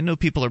 but I know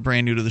people are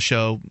brand new to the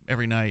show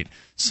every night,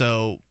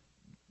 so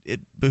it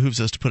behooves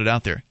us to put it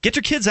out there. Get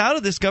your kids out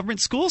of this government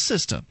school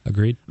system.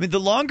 Agreed. I mean, the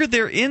longer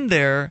they're in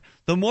there,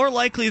 the more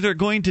likely they're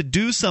going to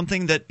do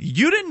something that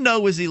you didn't know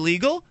was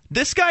illegal.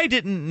 This guy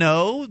didn't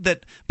know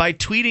that by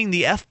tweeting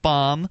the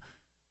F-bomb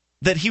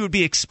that he would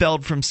be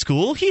expelled from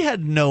school. He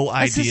had no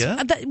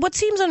idea. What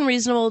seems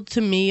unreasonable to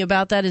me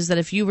about that is that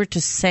if you were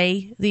to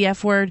say the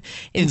F word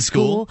in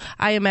school,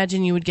 I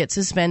imagine you would get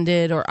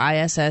suspended or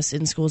ISS,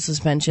 in school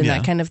suspension,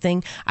 that kind of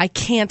thing. I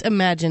can't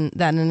imagine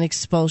that an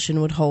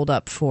expulsion would hold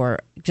up for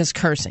just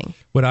cursing.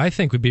 What I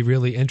think would be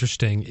really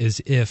interesting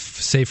is if,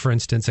 say, for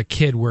instance, a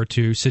kid were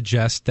to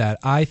suggest that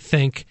I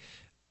think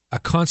a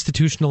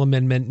constitutional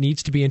amendment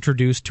needs to be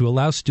introduced to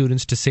allow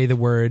students to say the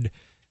word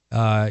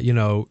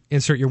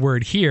insert your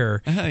word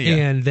here,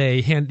 and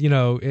they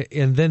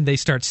and then they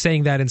start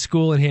saying that in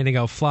school and handing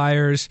out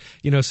flyers,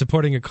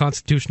 supporting a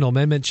constitutional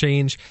amendment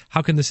change.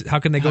 How can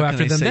they go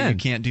after them then? You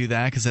can't do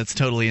that because that's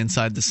totally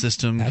inside the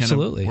system.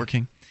 Absolutely. Kind of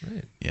working.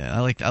 Right. Yeah,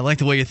 I like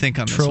the way you think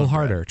on this. Troll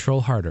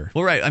harder.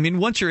 Well, right. I mean,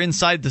 once you're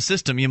inside the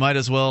system, you might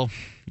as well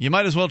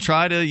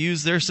try to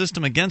use their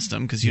system against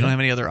them because you don't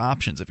have any other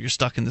options. If you're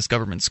stuck in this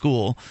government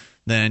school,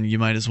 then you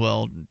might as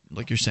well,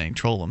 like you're saying,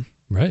 troll them.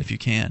 Right. If you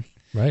can.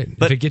 Right.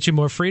 But if it gets you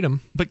more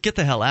freedom. But get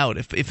the hell out,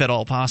 if at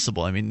all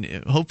possible. I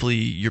mean, hopefully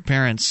your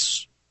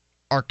parents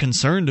are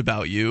concerned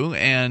about you,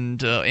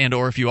 and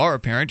or if you are a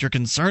parent, you're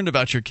concerned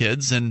about your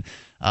kids. And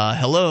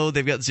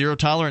they've got zero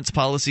tolerance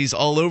policies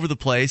all over the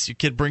place. Your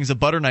kid brings a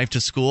butter knife to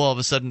school, all of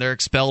a sudden they're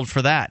expelled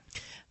for that.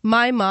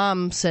 My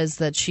mom says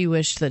that she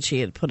wished that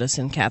she had put us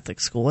in Catholic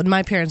school, and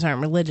my parents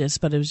aren't religious,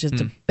 but it was just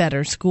a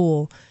better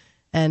school,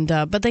 and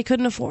but they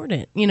couldn't afford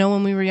it.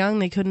 When we were young,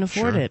 they couldn't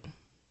afford it.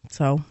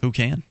 So who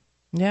can?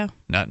 Yeah,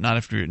 not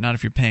if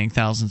you're paying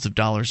thousands of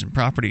dollars in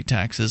property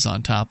taxes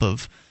on top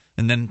of,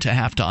 and then to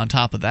have to on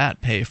top of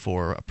that pay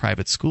for a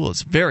private school.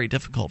 It's very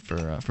difficult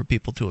for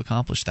people to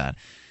accomplish that.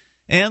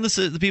 And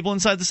the people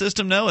inside the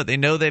system know it. They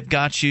know they've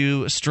got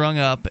you strung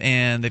up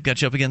and they've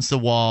got you up against the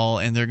wall,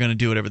 and they're going to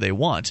do whatever they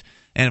want.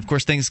 And of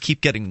course, things keep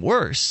getting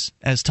worse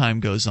as time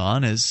goes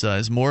on,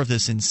 as more of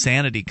this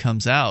insanity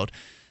comes out.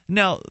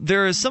 Now,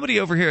 there is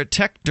somebody over here at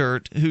Tech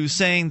Dirt who's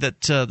saying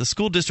that the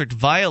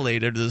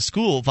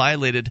school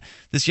violated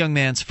this young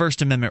man's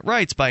First Amendment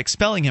rights by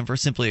expelling him for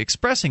simply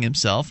expressing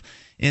himself.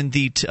 In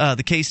the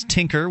case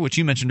Tinker, which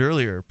you mentioned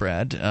earlier,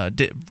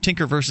 Brad,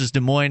 Tinker versus Des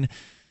Moines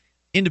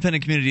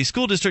Independent Community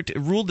School District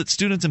ruled that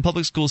students in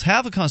public schools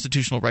have a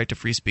constitutional right to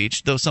free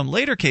speech, though some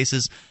later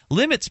cases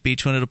limit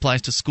speech when it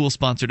applies to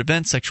school-sponsored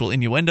events, sexual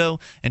innuendo,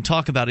 and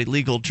talk about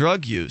illegal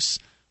drug use.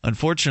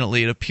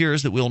 Unfortunately, it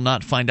appears that we will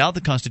not find out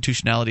the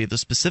constitutionality of the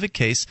specific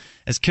case,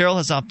 as Carroll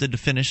has opted to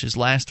finish his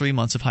last 3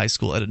 months of high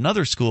school at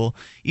another school,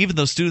 even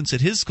though students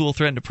at his school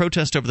threatened to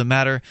protest over the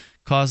matter,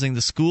 causing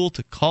the school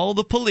to call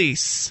the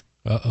police.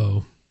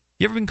 Uh-oh.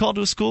 You ever been called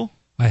to a school?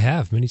 I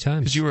have, many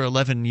times. Because you were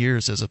 11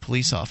 years as a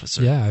police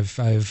officer. Yeah,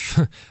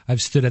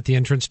 I've stood at the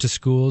entrance to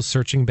schools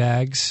searching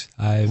bags.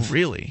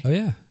 Really? Oh,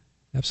 yeah.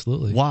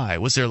 Absolutely. Why?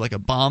 Was there like a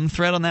bomb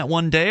threat on that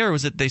one day, or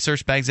was it they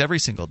searched bags every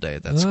single day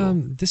at that school?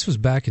 This was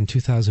back in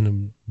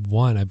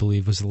 2001, I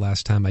believe, was the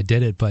last time I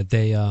did it. But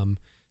they, and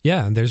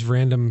there's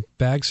random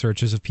bag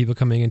searches of people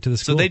coming into the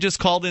school. So they just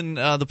called in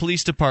the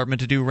police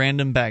department to do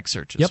random bag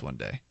searches one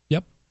day?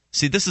 Yep.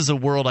 See, this is a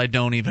world I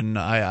don't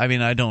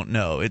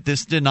know.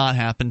 This did not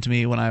happen to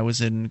me when I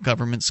was in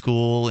government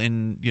school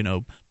in,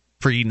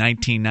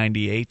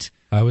 pre-1998.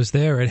 I was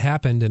there. It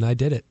happened, and I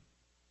did it.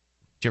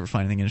 Did you ever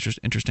find anything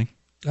interesting?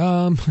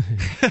 No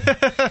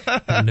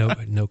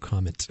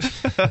comment.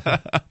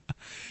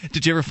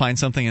 Did you ever find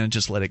something and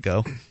just let it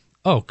go?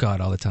 Oh, God,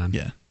 all the time.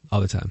 Yeah.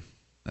 All the time.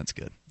 That's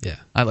good. Yeah.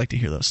 I like to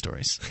hear those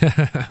stories.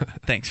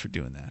 Thanks for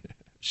doing that.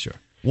 Sure.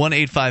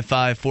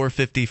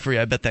 1-855-450-FREE.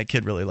 I bet that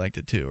kid really liked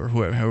it too, or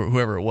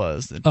whoever it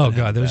was. Oh,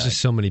 God, there was just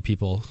so many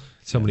people.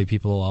 Many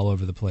people all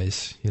over the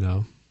place,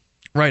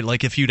 Right,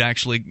 like if you'd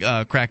actually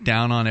cracked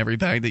down on every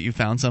bag that you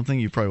found something,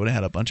 you probably would have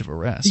had a bunch of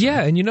arrests.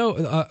 Yeah, right?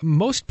 And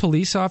most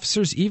police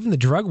officers, even the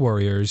drug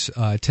warriors,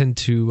 tend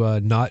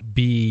to not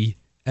be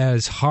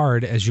as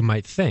hard as you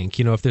might think.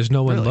 If there's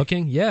no one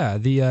looking. Yeah,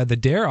 the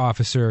DARE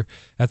officer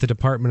at the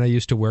department I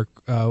used to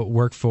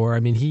work for. I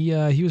mean,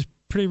 he was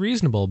pretty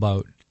reasonable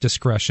about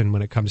discretion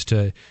when it comes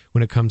to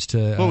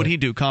what would he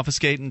do?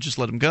 Confiscate and just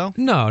let him go?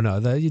 No.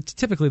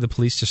 Typically the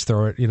police just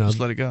throw it.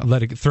 Just let it go.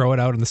 Throw it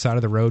out on the side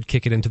of the road,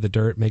 kick it into the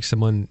dirt, make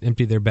someone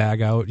empty their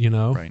bag out.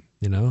 Right.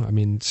 I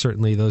mean,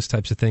 certainly those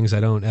types of things I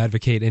don't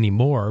advocate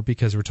anymore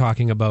because we're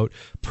talking about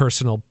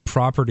personal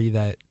property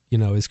that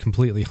is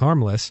completely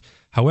harmless.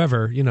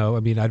 However,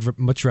 I'd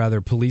much rather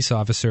a police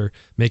officer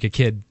make a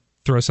kid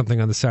throw something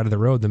on the side of the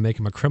road than make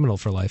him a criminal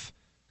for life.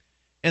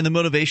 And the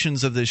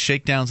motivations of the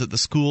shakedowns at the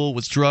school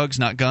was drugs,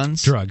 not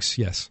guns? Drugs,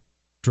 yes.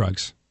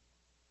 Drugs.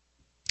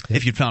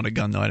 If you'd found a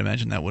gun, though, I'd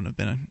imagine that wouldn't have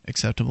been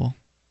acceptable.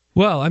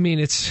 Well,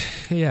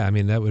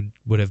 that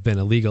would have been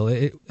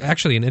illegal.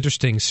 Actually, an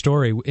interesting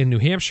story. In New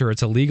Hampshire,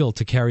 it's illegal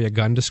to carry a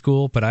gun to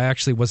school, but I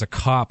actually was a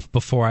cop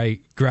before I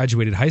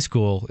graduated high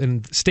school,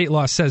 and state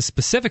law says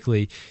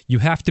specifically you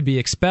have to be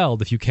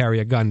expelled if you carry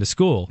a gun to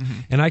school. Mm-hmm.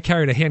 And I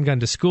carried a handgun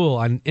to school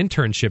on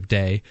internship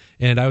day,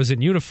 and I was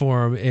in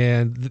uniform,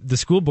 and the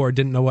school board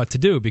didn't know what to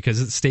do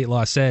because state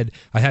law said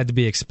I had to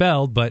be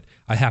expelled, but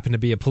I happened to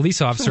be a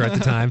police officer at the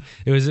time.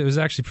 It was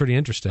actually pretty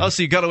interesting. Oh,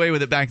 so you got away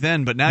with it back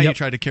then, but now you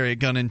tried to carry a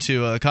gun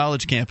into a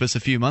college campus a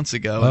few months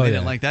ago, and they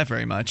didn't like that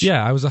very much.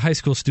 Yeah, I was a high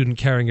school student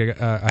carrying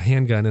a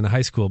handgun in a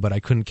high school, but I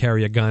couldn't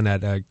carry a gun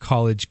at a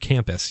college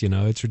campus.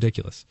 It's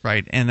ridiculous.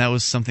 Right, and that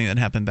was something that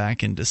happened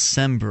back in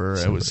December.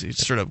 It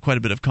stirred up quite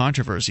a bit of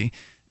controversy.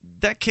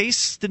 That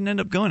case didn't end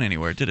up going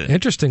anywhere, did it?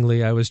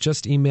 Interestingly, I was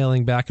just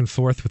emailing back and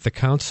forth with the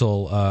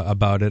council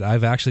about it.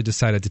 I've actually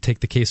decided to take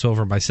the case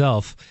over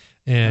myself,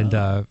 and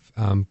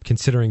I'm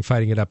considering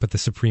fighting it up at the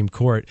Supreme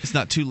Court. It's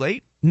not too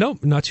late? No,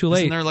 not too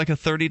late. Isn't there like a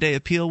 30-day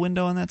appeal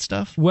window on that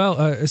stuff? Well,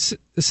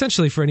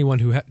 essentially, for anyone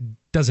who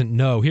doesn't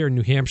know, here in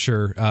New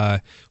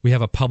Hampshire, we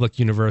have a public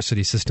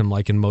university system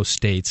like in most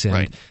states.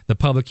 And the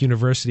public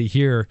university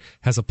here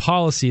has a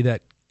policy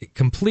that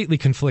completely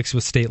conflicts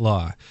with state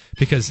law,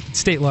 because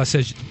state law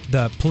says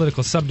the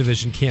political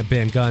subdivision can't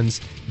ban guns.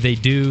 They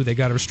do. They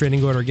got a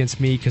restraining order against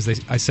me because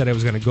I said I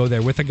was going to go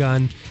there with a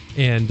gun,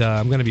 and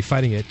I'm going to be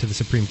fighting it to the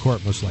Supreme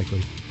Court most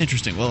likely.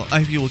 Interesting. Well, I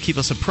hope you will keep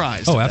us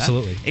apprised. Oh,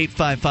 absolutely.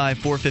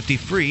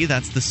 855-450-FREE.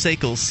 That's the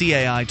SACL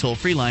CAI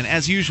toll-free line.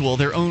 As usual,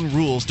 their own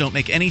rules don't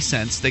make any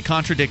sense. They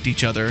contradict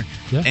each other,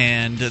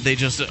 and they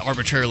just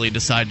arbitrarily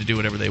decide to do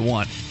whatever they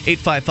want.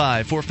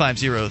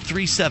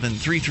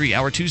 855-450-3733.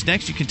 Hour 2's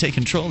next. You can take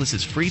control. This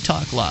is Free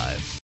Talk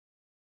Live.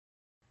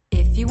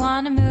 If you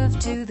want to move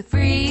to the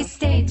Free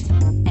State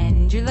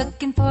and you're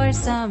looking for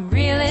some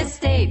real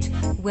estate,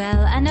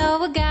 well, I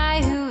know a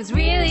guy who's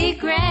really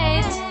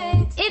great.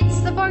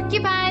 It's the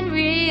Porcupine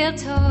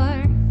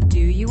Realtor. Do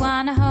you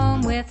want a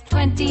home with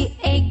 20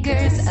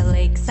 acres, a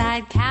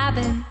lakeside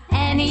cabin,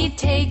 any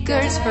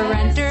takers for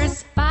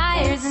renters,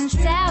 buyers, and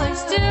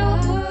sellers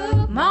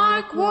too?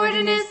 Mark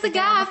Warden is the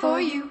guy for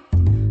you.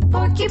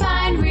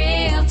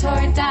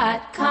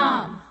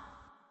 PorcupineRealtor.com.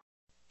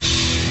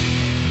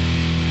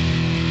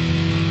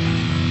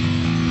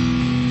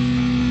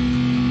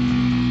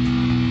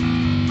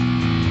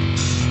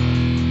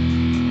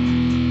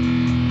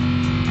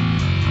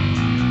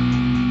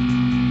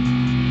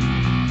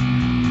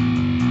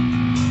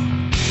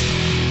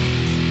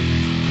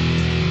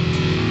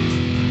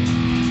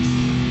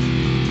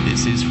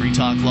 This is Free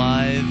Talk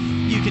Live.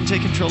 You can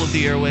take control of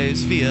the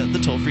airwaves via the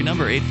toll-free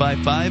number,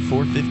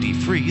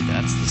 855-450-FREE.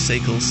 That's the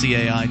SACL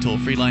CAI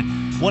toll-free line,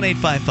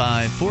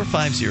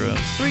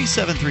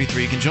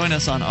 1-855-450-3733. You can join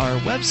us on our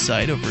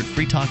website over at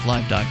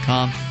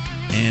freetalklive.com,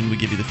 and we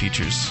give you the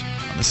features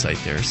on the site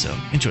there, so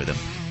enjoy them.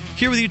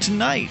 Here with you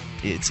tonight,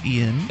 it's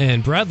Ian.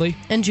 And Bradley.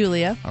 And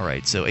Julia. All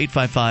right, so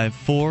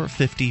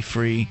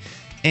 855-450-FREE.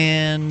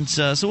 And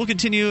so we'll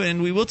continue,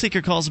 and we will take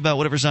your calls about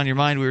whatever's on your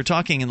mind. We were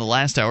talking in the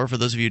last hour, for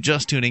those of you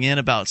just tuning in,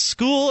 about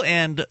school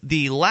and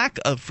the lack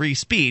of free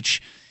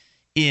speech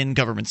in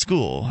government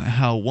school.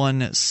 How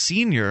one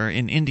senior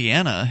in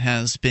Indiana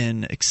has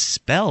been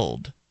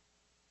expelled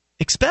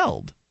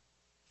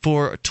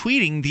for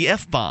tweeting the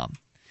F-bomb.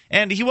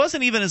 And he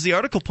wasn't even, as the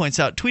article points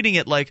out, tweeting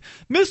it like,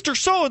 Mr.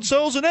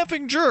 So-and-so's an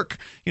effing jerk.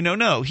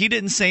 No, he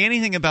didn't say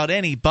anything about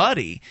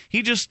anybody.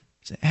 He just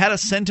had a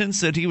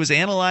sentence that he was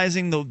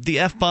analyzing the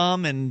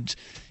F-bomb, and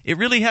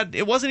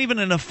it wasn't even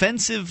an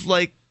offensive,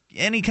 like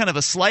any kind of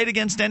a slight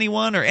against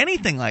anyone or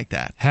anything like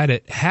that. Had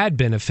it had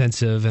been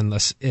offensive and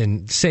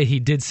say he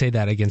did say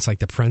that against like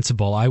the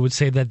principal, I would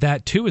say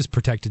that too is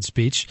protected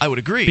speech. I would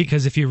agree.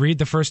 Because if you read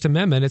the First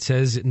Amendment, it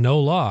says no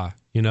law.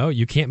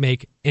 You can't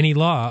make any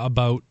law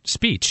about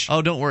speech.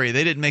 Oh, don't worry.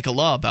 They didn't make a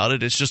law about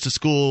it. It's just a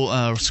school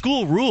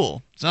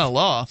rule. It's not a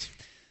law.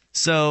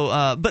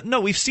 So, but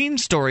no, we've seen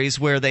stories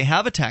where they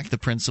have attacked the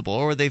principal,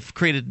 or they've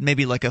created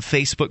maybe like a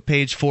Facebook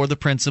page for the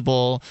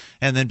principal,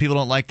 and then people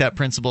don't like that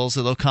principal,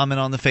 so they'll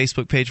comment on the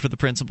Facebook page for the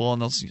principal, and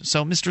they'll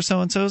so Mr.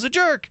 So-and-so is a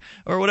jerk,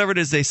 or whatever it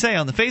is they say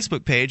on the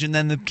Facebook page, and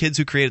then the kids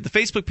who created the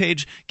Facebook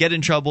page get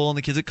in trouble, and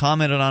the kids that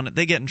commented on it,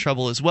 they get in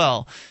trouble as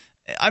well.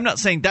 I'm not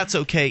saying that's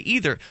okay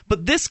either,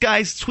 but this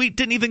guy's tweet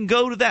didn't even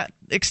go to that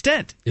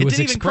extent. It didn't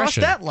even cross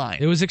that line.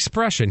 It was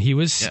expression. He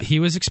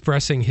was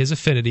expressing his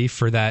affinity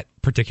for that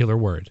particular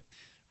word.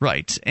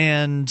 Right.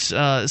 And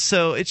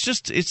so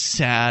it's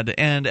sad.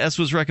 And as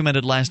was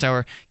recommended last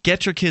hour,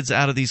 get your kids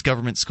out of these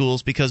government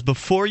schools, because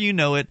before you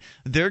know it,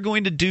 they're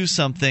going to do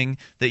something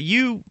that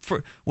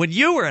when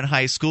you were in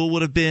high school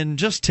would have been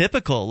just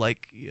typical,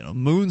 like,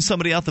 moon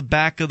somebody out the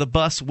back of the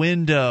bus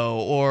window,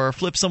 or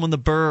flip someone the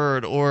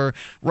bird, or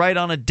write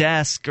on a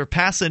desk, or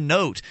pass a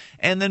note.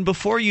 And then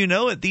before you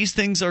know it, these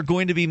things are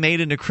going to be made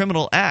into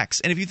criminal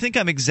acts. And if you think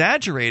I'm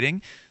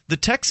exaggerating, the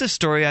Texas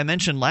story I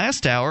mentioned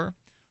last hour,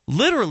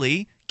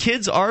 literally,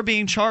 kids are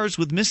being charged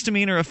with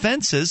misdemeanor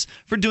offenses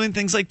for doing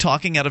things like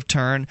talking out of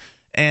turn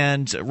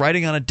and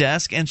writing on a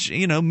desk and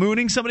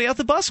mooning somebody out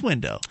the bus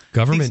window.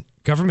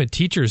 Government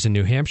teachers in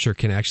New Hampshire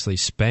can actually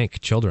spank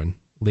children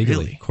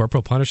legally. Really?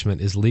 Corporal punishment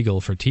is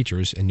legal for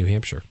teachers in New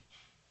Hampshire.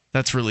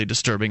 That's really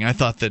disturbing. I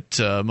thought that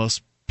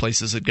most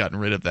places had gotten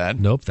rid of that.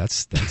 Nope,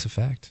 that's a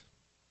fact.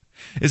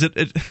 Is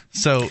it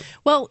so?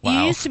 Well, wow.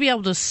 You used to be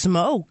able to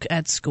smoke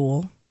at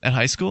school. At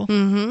high school?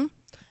 Mm-hmm.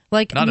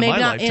 Like, not maybe in my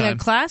not lifetime. in a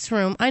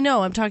classroom. I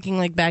know, I'm talking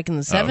like back in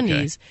the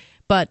 70s. Okay.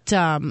 But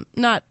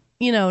not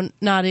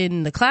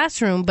in the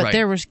classroom, but Right.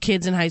 there was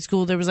kids in high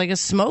school. There was like a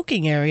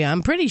smoking area,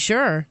 I'm pretty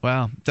sure.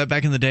 Wow. Is that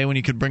back in the day when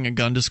you could bring a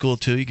gun to school,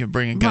 too? You could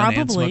bring a gun and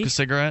Probably. smoke a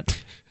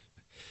cigarette?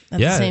 At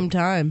the same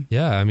time.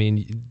 Yeah, I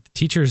mean,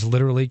 teachers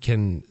literally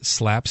can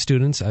slap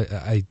students.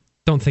 I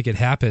don't think it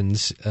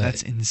happens.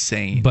 That's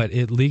insane. But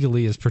it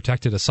legally is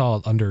protected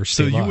assault under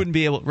state law. So you wouldn't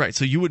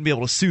be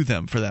able to sue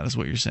them for that, is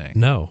what you're saying?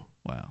 No.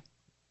 Wow.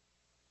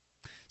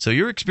 So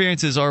your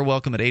experiences are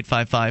welcome at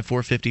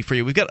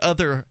 855-450-FREE. We've got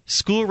other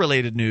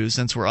school-related news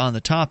since we're on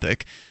the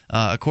topic.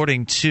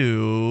 According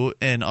to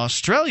an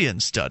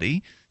Australian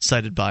study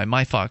cited by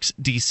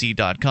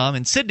myfoxdc.com,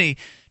 in Sydney,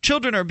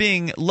 children are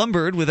being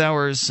lumbered with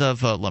hours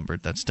of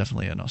lumbered. That's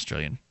definitely an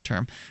Australian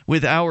term.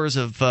 With hours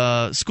of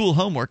school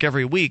homework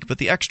every week, but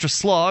the extra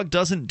slog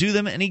doesn't do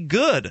them any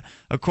good.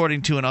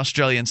 According to an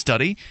Australian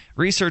study,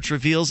 research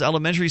reveals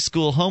elementary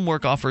school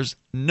homework offers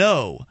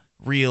no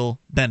real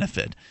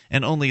benefit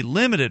and only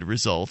limited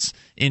results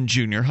in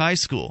junior high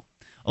school.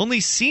 Only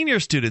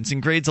senior students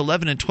in grades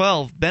 11 and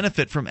 12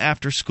 benefit from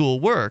after-school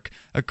work,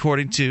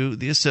 according to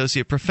the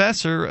associate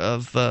professor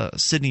of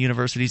Sydney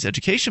University's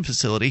education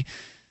facility,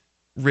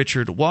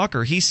 Richard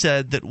Walker. He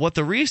said that what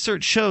the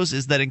research shows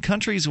is that in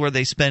countries where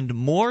they spend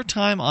more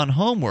time on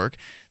homework,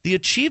 the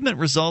achievement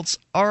results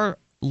are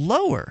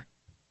lower.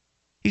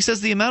 He says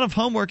the amount of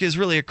homework is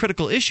really a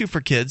critical issue for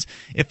kids.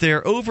 If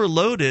they're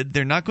overloaded,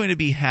 they're not going to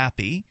be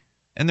happy,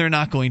 and they're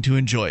not going to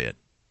enjoy it.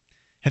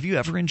 Have you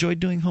ever enjoyed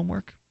doing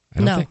homework?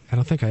 I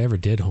don't think I ever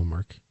did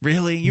homework.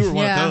 Really? You were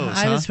one of those,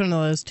 I was one of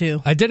those,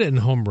 too. I did it in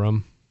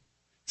homeroom.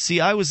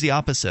 See, I was the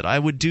opposite. I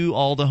would do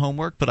all the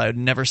homework, but I would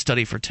never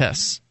study for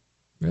tests.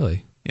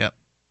 Really? Yep.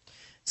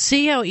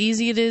 See how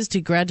easy it is to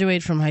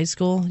graduate from high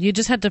school? You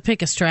just had to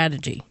pick a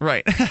strategy.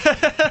 Right.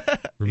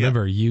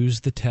 Remember,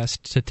 use the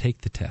test to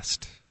take the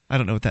test. I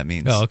don't know what that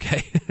means. Oh,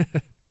 okay.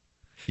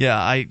 Yeah,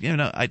 I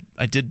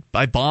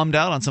bombed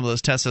out on some of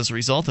those tests as a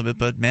result of it,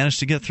 but managed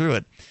to get through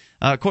it.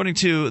 According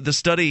to the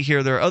study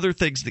here, there are other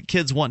things that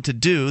kids want to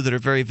do that are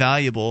very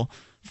valuable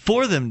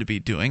for them to be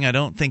doing. I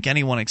don't think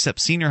anyone except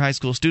senior high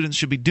school students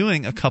should be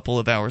doing a couple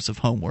of hours of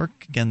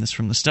homework. Again, this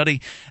from the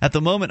study. At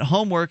the moment,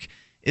 homework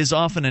is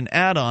often an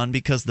add-on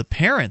because the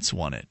parents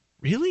want it.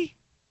 Really?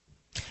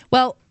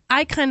 Well,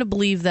 I kind of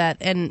believe that,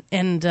 and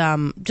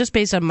just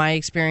based on my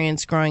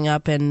experience growing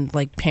up and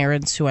like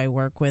parents who I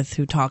work with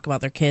who talk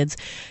about their kids,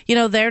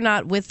 they're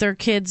not with their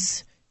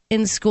kids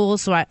in school,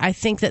 so I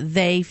think that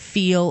they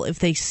feel if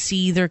they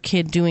see their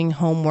kid doing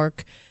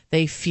homework,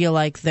 they feel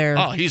like they're...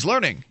 Oh, he's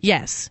learning.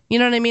 Yes. You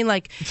know what I mean?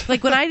 Like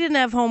when I didn't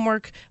have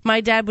homework, my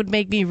dad would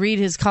make me read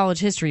his college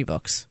history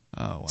books.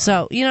 Oh, wow.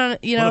 So, What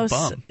a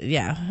bum.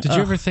 Yeah. Did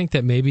you ever think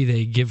that maybe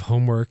they give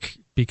homework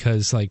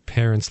because like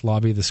parents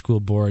lobby the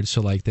school board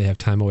so like they have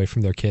time away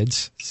from their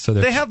kids? So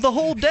they have the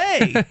whole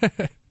day.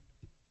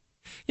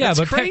 Yeah, That's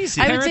but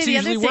crazy. I would parents say are the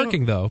usually other thing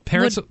working, though.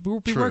 Parents will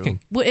be True. working.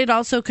 It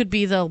also could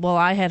be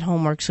I had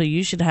homework, so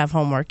you should have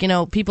homework.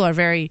 People are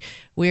very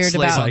weird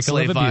Slave about... on Cycle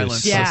of slave abuse.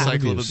 violence. Yeah.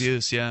 Cycle of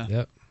abuse, yeah.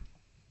 Yep.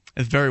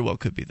 It very well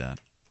could be that.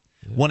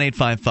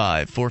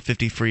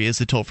 1-855-450-FREE is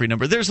the toll-free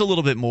number. There's a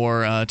little bit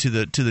more to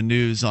the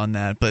news on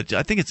that, but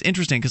I think it's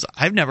interesting because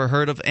I've never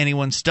heard of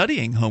anyone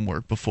studying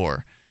homework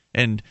before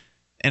and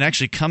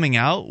actually coming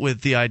out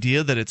with the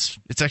idea that it's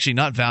actually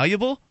not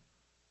valuable.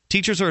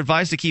 Teachers are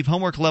advised to keep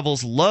homework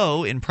levels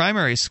low in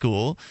primary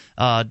school.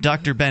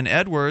 Dr. Ben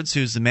Edwards,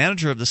 who's the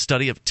manager of the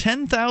study of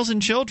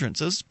 10,000 children,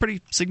 so it's a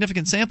pretty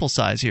significant sample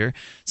size here,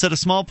 said a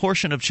small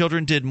portion of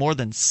children did more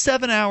than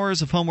 7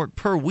 hours of homework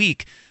per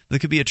week that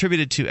could be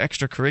attributed to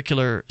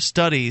extracurricular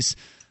studies.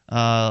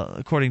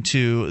 According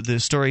to the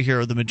story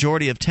here, the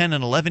majority of 10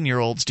 and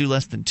 11-year-olds do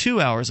less than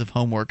 2 hours of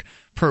homework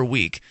per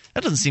week.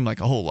 That doesn't seem like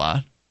a whole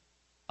lot.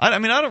 I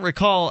mean, I don't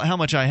recall how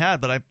much I had,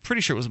 but I'm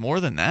pretty sure it was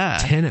more than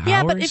that. 10 hours?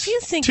 Yeah, but if you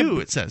think...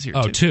 2, it says here.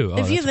 Oh, 2.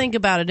 If you think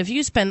about it, if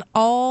you spend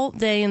all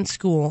day in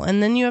school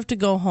and then you have to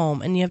go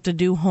home and you have to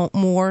do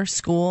more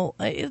school,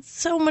 it's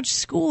so much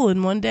school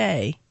in one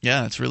day.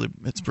 Yeah, it's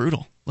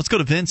brutal. Let's go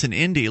to Vince in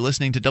Indy,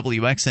 listening to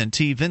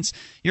WXNT. Vince,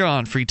 you're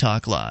on Free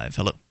Talk Live.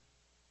 Hello.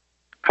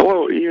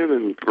 Hello, Ian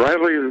and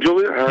Riley and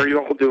Julia. How are you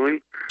all doing?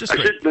 Just I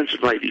great. should mention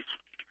ladies.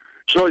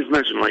 Should always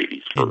mention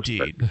ladies first.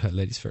 Indeed.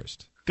 Ladies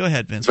first. Go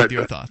ahead, Vince, with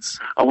your thoughts.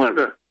 I wanted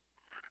to.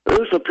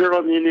 This appeared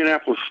on the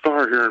Indianapolis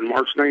Star here on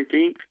March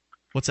 19th.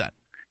 What's that?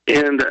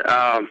 And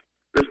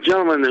this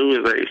gentleman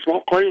who is a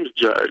small claims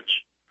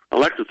judge,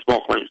 elected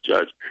small claims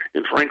judge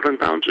in Franklin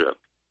Township.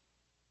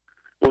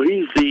 Well,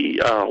 he's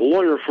the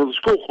lawyer for the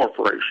school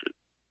corporation.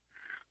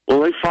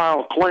 Well, they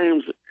file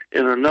claims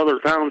in another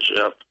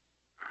township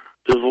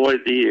to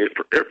avoid the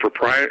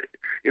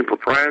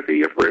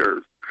impropriety of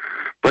errors.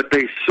 But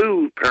they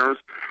sued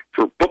parents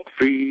for book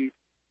fees.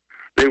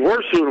 They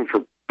were suing them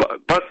for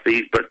bus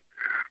fees, but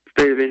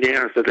the state of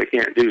Indiana said they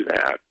can't do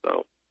that.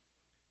 So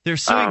they're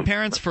suing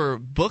parents for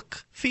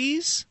book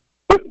fees?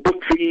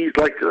 Book fees,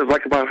 like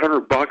about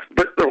 $100.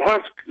 But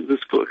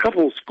a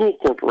couple of school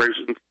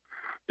corporations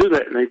do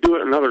that, and they do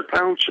it in other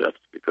townships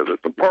because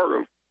it's a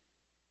part of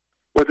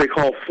what they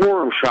call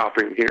forum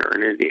shopping here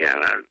in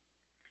Indiana.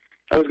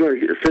 I was going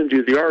to send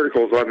you the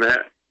articles on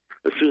that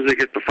as soon as they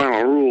get the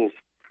final rules.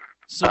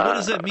 So what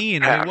does that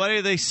mean? I mean, why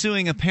are they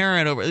suing a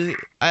parent over?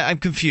 I'm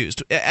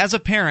confused. As a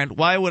parent,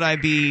 why would I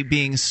be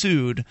being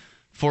sued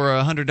for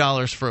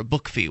 $100 for a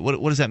book fee?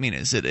 What does that mean?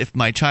 Is it if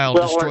my child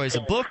destroys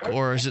a book,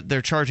 or is it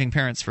they're charging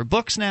parents for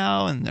books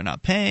now and they're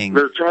not paying?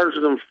 They're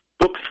charging them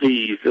book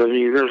fees. I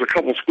mean, there's a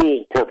couple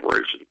school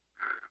corporations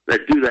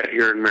that do that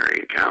here in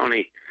Marion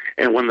County,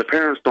 and when the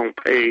parents don't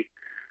pay,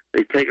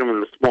 they take them in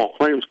the small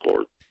claims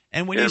court.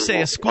 And when you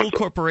say a school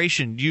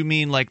corporation, do you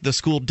mean like the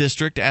school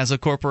district as a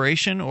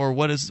corporation, or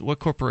what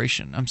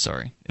corporation? I'm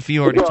sorry, if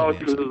you already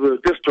told me. Well, the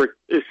district,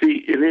 you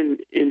see, in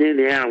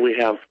Indiana, we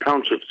have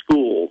township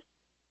schools.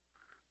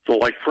 So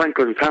like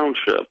Franklin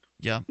Township,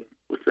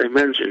 which they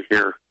mentioned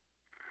here,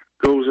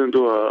 goes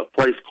into a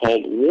place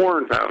called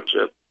Warren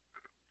Township,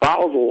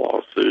 files a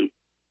lawsuit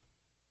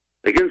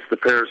against the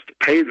parents to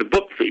pay the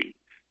book fees.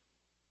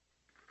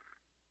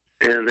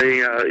 And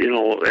they,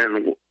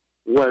 and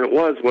what it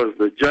was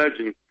the judge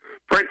in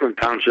Franklin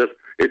Township,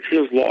 it's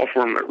his law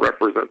firm that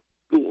represents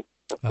school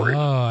corporations.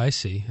 Oh, I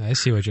see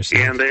what you're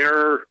saying. And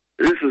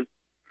this is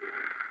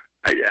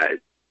I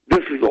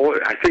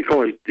think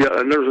only,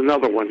 and there's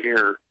another one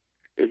here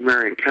in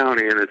Marion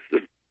County, and it's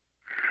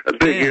a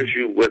big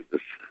issue with this.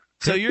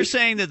 So you're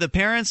saying that the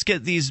parents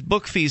get these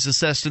book fees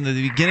assessed in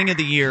the beginning of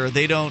the year,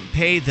 they don't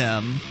pay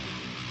them,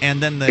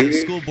 and then the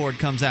school board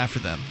comes after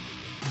them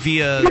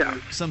via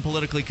some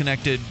politically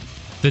connected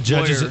The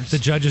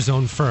judge's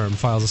own firm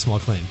files a small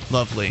claim.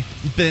 Lovely.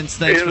 Vince,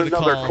 thanks for the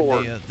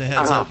call. The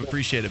heads up.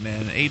 Appreciate it,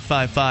 man.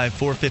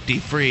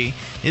 855-450-FREE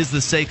is the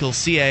SACL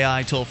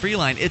CAI toll-free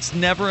line. It's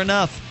never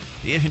enough.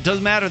 It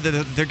doesn't matter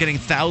that they're getting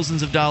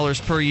thousands of dollars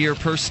per year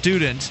per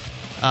student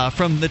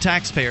from the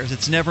taxpayers.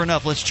 It's never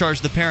enough. Let's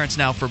charge the parents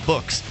now for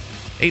books.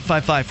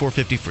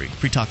 855-450-FREE.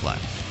 Free Talk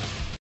Live.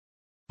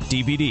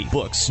 DVD,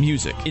 books,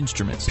 music,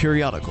 instruments,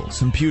 periodicals,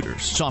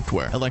 computers,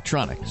 software,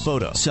 electronics,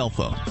 photo, cell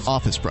phone,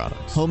 office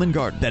products, home and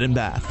garden, bed and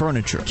bath,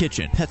 furniture,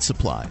 kitchen, pet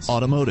supplies,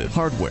 automotive,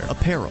 hardware,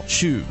 apparel,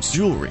 shoes,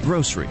 jewelry,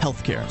 grocery,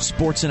 healthcare,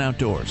 sports and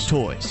outdoors,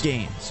 toys,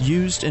 games,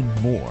 used,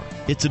 and more.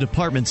 It's a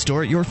department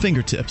store at your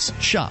fingertips.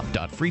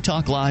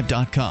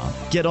 Shop.freetalklive.com.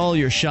 Get all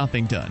your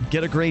shopping done,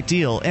 get a great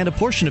deal, and a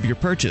portion of your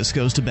purchase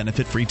goes to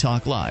benefit Free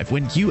Talk Live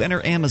when you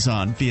enter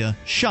Amazon via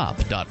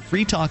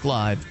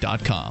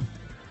shop.freetalklive.com.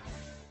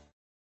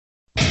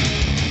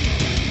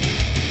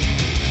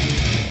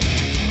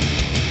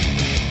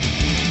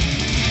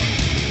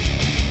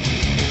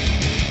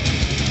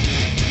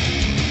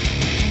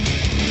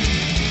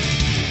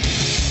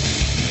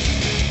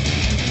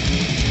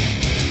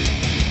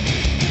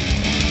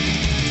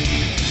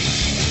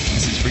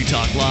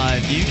 Talk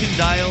Live. You can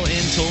dial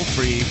in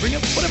toll-free. Bring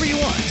up whatever you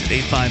want at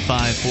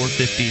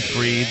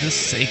 855-450-FREE, the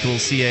SACL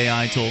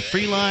CAI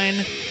toll-free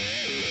line.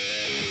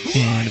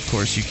 And, of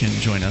course, you can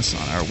join us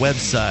on our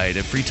website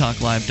at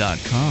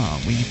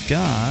freetalklive.com. We've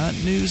got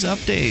news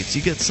updates.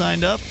 You get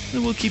signed up,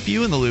 and we'll keep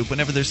you in the loop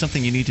whenever there's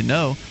something you need to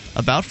know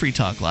about Free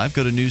Talk Live.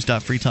 Go to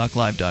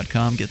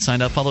news.freetalklive.com. Get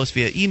signed up. Follow us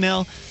via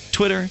email,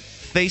 Twitter,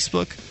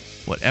 Facebook,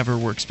 whatever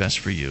works best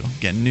for you.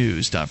 Again,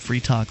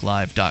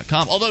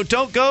 news.freetalklive.com. Although,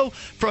 don't go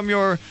from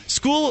your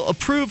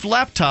school-approved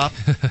laptop,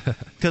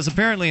 because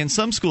apparently in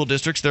some school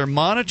districts they're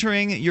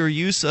monitoring your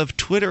use of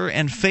Twitter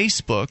and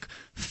Facebook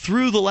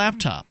through the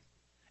laptop.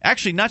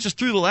 Actually, not just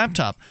through the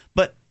laptop,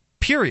 but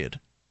period.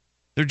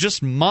 They're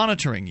just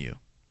monitoring you.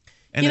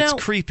 And it's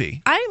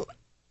creepy.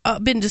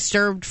 I've been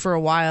disturbed for a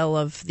while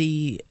of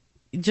the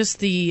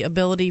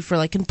ability for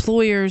like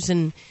employers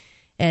and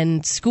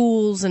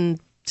schools and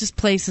just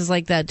places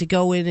like that to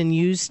go in and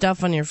use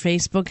stuff on your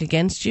Facebook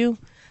against you.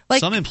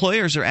 Like, some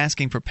employers are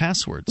asking for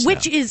passwords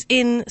which now. Is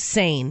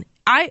insane.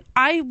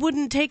 I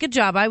wouldn't take a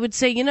job. I would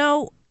say,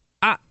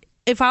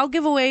 if I'll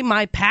give away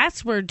my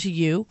password to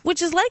you,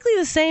 which is likely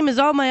the same as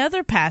all my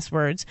other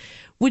passwords,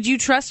 Would you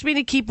trust me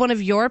to keep one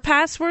of your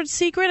passwords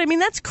secret? I mean,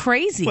 that's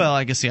crazy. Well,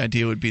 I guess the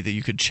idea would be that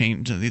you could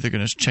change. Either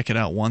going to check it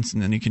out once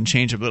and then you can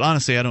change it. But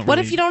honestly, I don't. What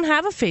if you don't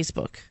have a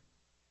Facebook?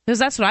 Because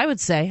that's what I would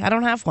say. I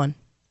don't have one.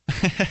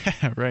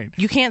 Right.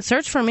 You can't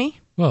search for me.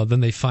 Well, then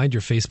they find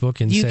your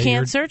Facebook and you say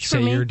can't search for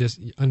me. You're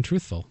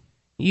untruthful.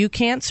 You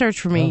can't search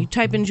for me. You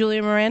type in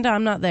Julia Miranda,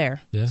 I'm not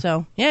there. Yeah.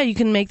 So, yeah, you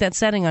can make that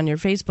setting on your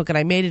Facebook, and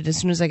I made it as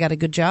soon as I got a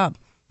good job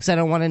because I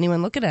don't want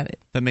anyone looking at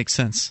it. That makes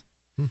sense.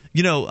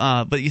 You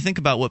know, but you think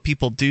about what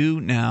people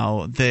do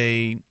now.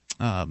 They,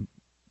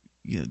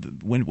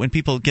 when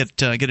people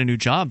get a new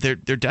job, they're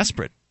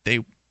desperate.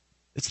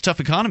 It's a tough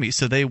economy,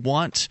 so they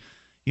want.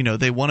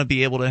 They want to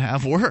be able to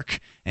have work.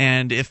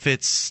 And if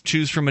it's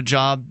choose from a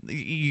job,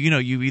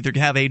 you either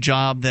have a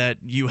job that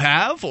you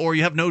have or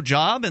you have no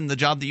job, and the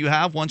job that you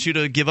have wants you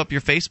to give up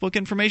your Facebook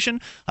information,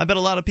 I bet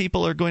a lot of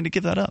people are going to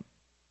give that up.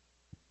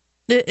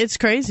 It's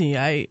crazy.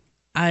 I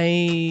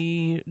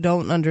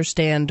don't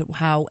understand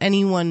how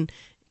anyone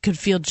could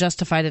feel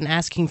justified in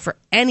asking for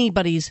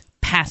anybody's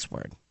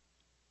password.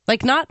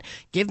 Like, not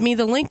give me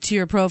the link to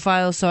your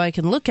profile so I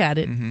can look at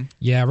it. Mm-hmm.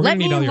 Yeah, we're going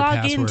to need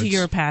all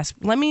your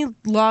passwords. Let me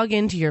log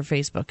into your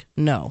Facebook.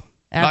 No,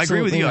 absolutely I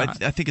agree with you.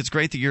 not. I think it's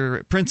great that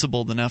you're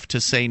principled enough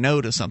to say no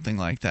to something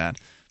like that.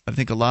 I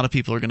think a lot of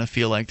people are going to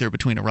feel like they're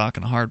between a rock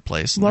and a hard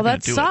place. Well,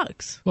 that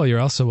sucks. Well, you're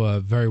also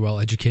a very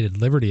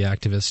well-educated liberty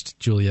activist,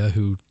 Julia,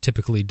 who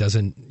typically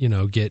doesn't,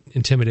 get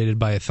intimidated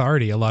by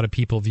authority. A lot of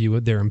people view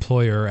their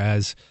employer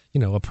as,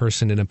 a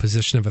person in a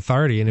position of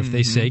authority. And if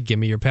they say, give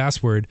me your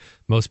password,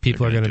 most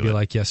people are going to be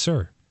like, yes,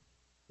 sir.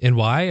 And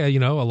why? A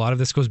lot of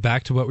this goes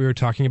back to what we were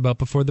talking about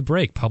before the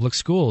break. Public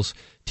schools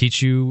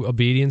teach you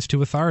obedience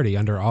to authority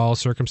under all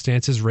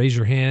circumstances. Raise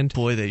your hand.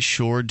 Boy, they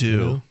sure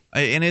do.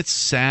 And it's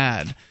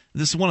sad.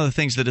 This is one of the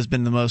things that has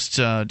been the most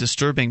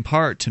disturbing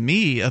part to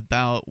me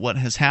about what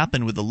has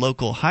happened with the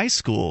local high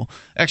school.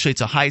 Actually,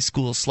 it's a high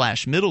school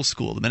 / middle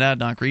school, the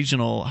Monadnock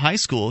Regional High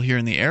School here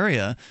in the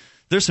area.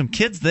 There's some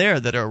kids there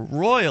that are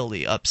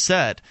royally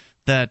upset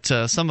that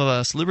some of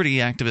us liberty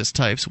activist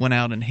types went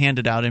out and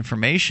handed out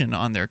information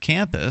on their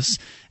campus,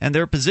 and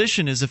their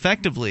position is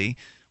effectively,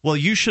 well,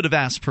 you should have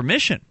asked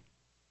permission.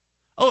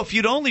 Oh, if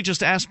you'd only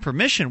just asked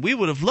permission, we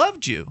would have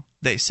loved you,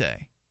 they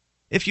say.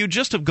 If you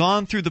just have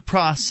gone through the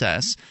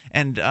process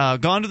and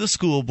gone to the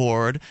school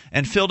board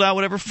and filled out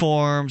whatever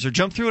forms or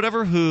jumped through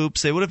whatever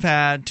hoops they would have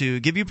had to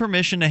give you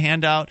permission to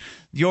hand out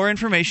your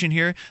information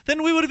here,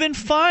 then we would have been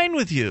fine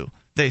with you,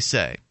 they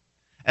say.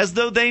 As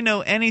though they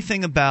know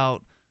anything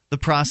about the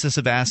process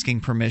of asking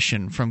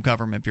permission from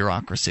government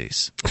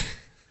bureaucracies.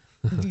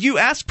 You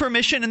ask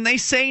permission and they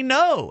say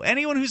no.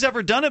 Anyone who's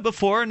ever done it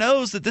before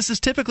knows that this is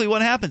typically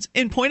what happens.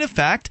 In point of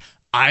fact,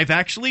 I've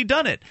actually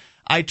done it.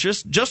 I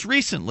just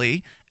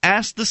recently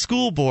asked the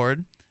school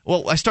board.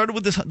 Well, I started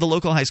with the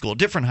local high school,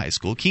 different high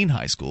school, Keene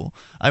High School.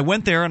 I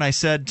went there and I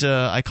said,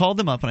 I called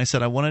them up and I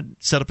said, I want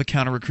to set up a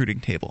counter-recruiting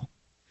table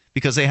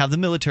because they have the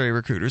military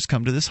recruiters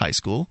come to this high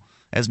school,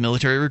 as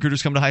military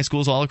recruiters come to high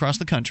schools all across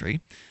the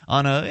country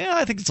on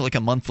I think it's like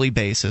a monthly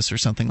basis or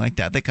something like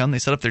that. They come, they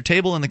set up their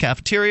table in the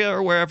cafeteria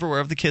or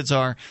wherever the kids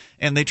are,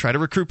 and they try to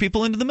recruit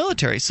people into the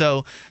military.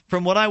 So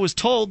from what I was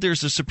told,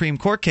 there's a Supreme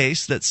Court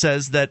case that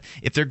says that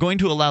if they're going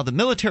to allow the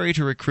military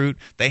to recruit,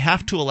 they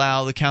have to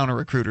allow the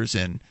counter-recruiters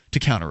in to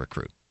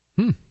counter-recruit.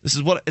 This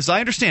is what, as I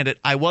understand it,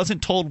 I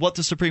wasn't told what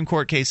the Supreme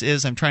Court case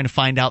is. I'm trying to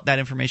find out that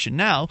information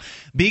now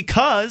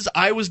because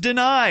I was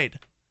denied.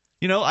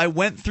 I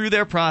went through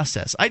their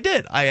process. I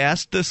did. I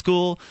asked the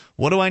school,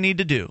 what do I need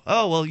to do?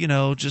 Oh,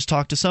 well, just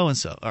talk to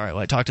so-and-so. All right,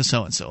 well, I talked to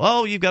so-and-so.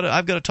 Oh, I've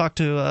got to talk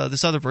to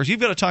this other person.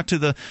 You've got to talk to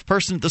the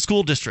person at the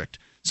school district.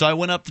 So I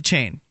went up the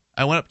chain.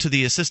 I went up to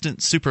the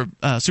assistant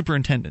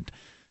superintendent,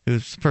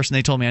 who's the person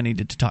they told me I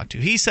needed to talk to.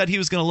 He said he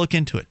was going to look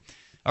into it.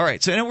 All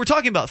right, so we're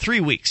talking about 3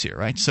 weeks here,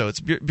 right? So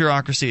it's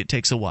bureaucracy. It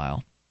takes a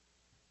while.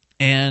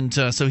 And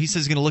so he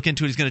says he's going to look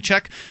into it. He's going to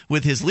check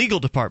with his legal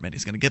department.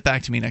 He's going to get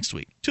back to me next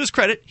week. To his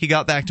credit, he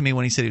got back to me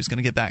when he said he was going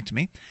to get back to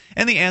me.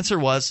 And the answer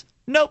was,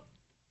 nope.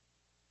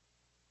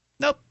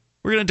 Nope.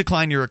 We're going to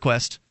decline your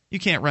request. You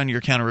can't run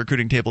your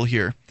counter-recruiting table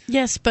here.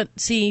 Yes, but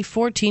see,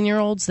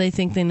 14-year-olds, they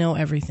think they know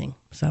everything.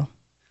 So.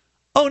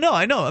 Oh, no,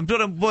 I know.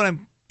 What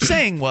I'm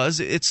saying was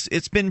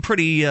it's been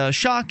pretty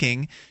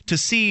shocking to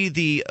see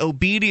the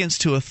obedience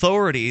to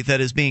authority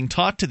that is being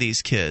taught to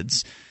these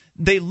kids.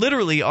 They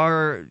literally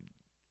are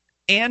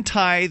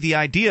anti the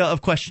idea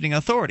of questioning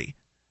authority.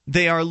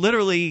 They are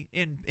literally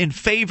in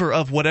favor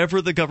of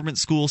whatever the government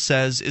school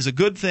says is a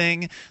good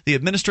thing. The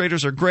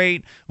administrators are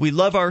great. We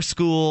love our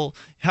school.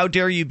 How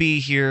dare you be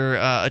here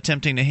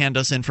attempting to hand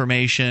us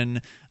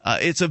information?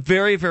 It's a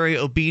very, very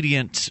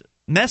obedient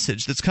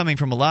message that's coming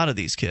from a lot of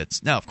these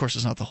kids. Now, of course,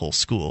 it's not the whole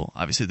school.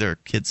 Obviously, there are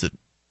kids that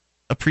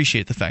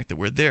appreciate the fact that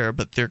we're there,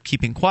 but they're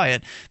keeping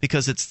quiet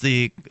because it's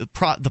the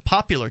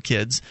popular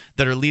kids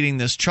that are leading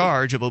this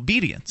charge of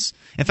obedience.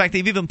 In fact,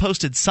 they've even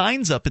posted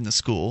signs up in the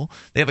school.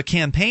 They have a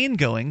campaign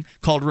going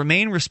called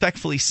Remain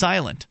Respectfully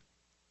Silent,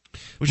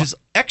 which is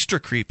extra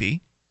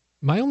creepy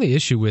My only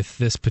issue with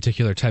this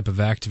particular type of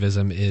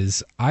activism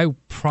is I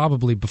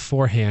probably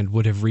beforehand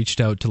would have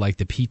reached out to like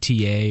the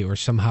PTA or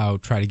somehow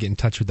try to get in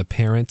touch with the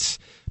parents,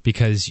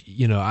 because,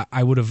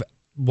 I would have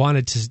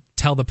wanted to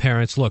tell the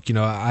parents, look,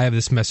 I have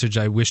this message.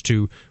 I wish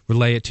to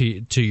relay it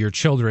to your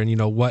children.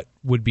 What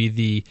would be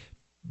the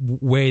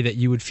way that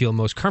you would feel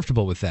most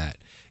comfortable with that?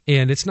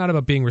 And it's not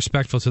about being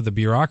respectful to the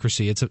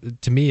bureaucracy.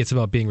 To me, it's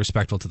about being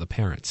respectful to the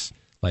parents.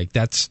 Like,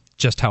 that's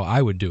just how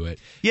I would do it.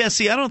 Yeah,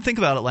 see, I don't think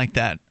about it like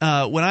that.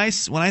 When I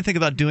think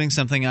about doing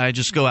something, I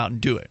just go out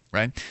and do it,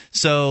 right?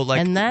 So,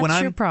 like, and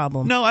that's your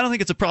problem. No, I don't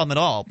think it's a problem at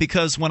all,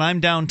 because when I'm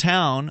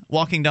downtown,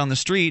 walking down the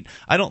street,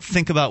 I don't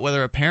think about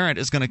whether a parent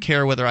is going to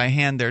care whether I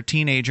hand their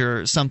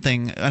teenager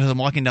something as I'm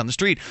walking down the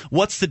street.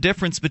 What's the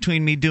difference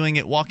between me doing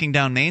it walking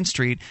down Main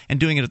Street and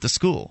doing it at the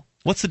school?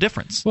 What's the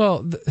difference?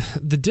 Well,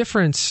 the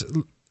difference...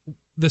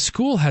 The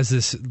school has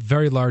this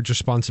very large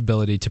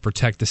responsibility to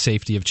protect the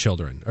safety of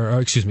children,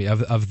 or excuse me,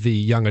 of the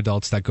young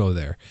adults that go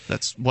there.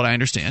 That's what I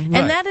understand.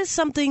 And that is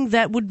something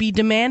that would be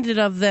demanded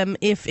of them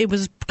if it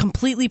was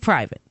completely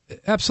private.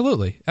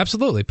 Absolutely.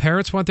 Absolutely.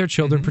 Parents want their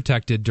children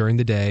protected during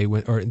the day,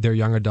 or their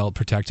young adult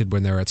protected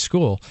when they're at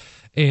school.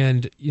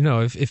 And,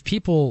 if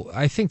people,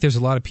 I think there's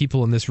a lot of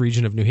people in this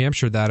region of New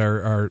Hampshire that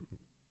are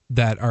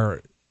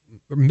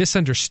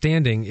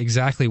misunderstanding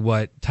exactly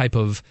what type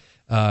of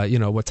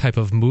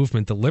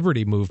movement the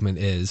liberty movement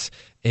is,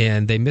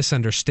 and they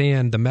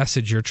misunderstand the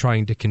message you're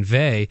trying to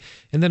convey.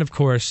 And then, of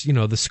course,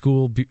 the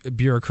school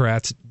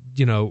bureaucrats,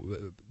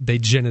 they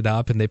gin it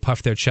up and they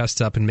puff their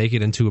chests up and make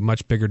it into a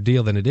much bigger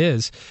deal than it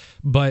is.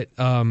 But,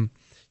 I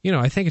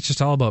think it's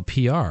just all about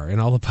PR and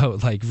all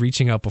about, like,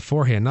 reaching out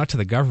beforehand, not to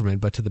the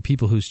government, but to the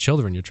people whose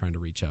children you're trying to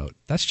reach out.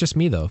 That's just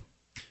me, though.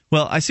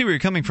 Well, I see where you're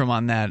coming from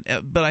on that,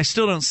 but I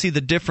still don't see the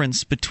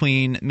difference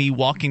between me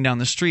walking down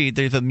the street.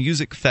 There's a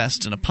music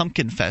fest and a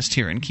pumpkin fest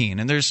here in Keene,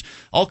 and there's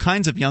all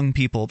kinds of young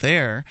people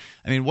there.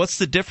 I mean, what's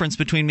the difference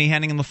between me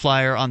handing them a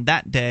flyer on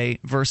that day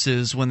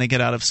versus when they get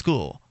out of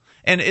school?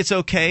 And it's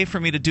okay for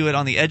me to do it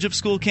on the edge of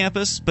school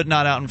campus, but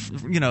not out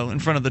in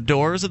front of the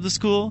doors of the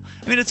school.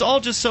 I mean, it's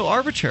all just so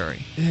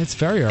arbitrary. It's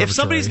very arbitrary. If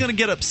somebody's going to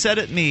get upset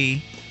at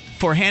me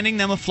for handing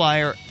them a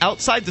flyer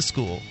outside the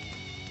school,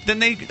 then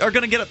they are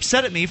going to get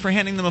upset at me for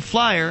handing them a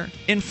flyer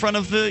in front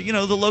of the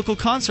local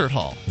concert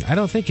hall. I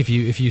don't think if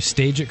you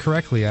stage it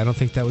correctly, I don't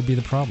think that would be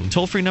the problem.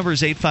 Toll-free number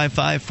is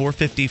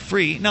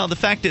 855-450-FREE. Now, the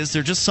fact is, there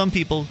are just some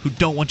people who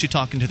don't want you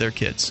talking to their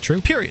kids. True.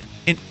 Period.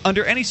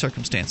 Under any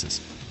circumstances.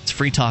 It's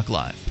Free Talk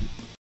Live.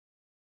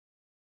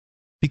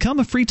 Become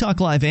a Free Talk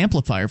Live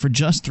amplifier for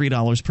just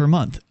 $3 per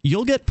month.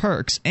 You'll get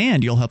perks,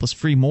 and you'll help us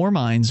free more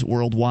minds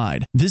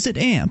worldwide. Visit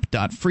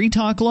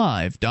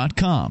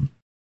amp.freetalklive.com.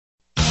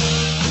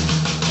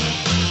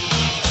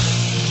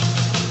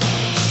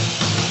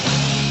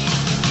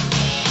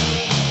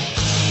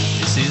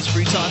 This is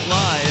Free Talk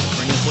Live.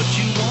 Bring up what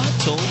you want.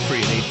 Toll free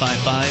at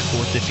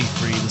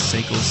 855-450-FREE, the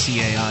SACL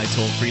CAI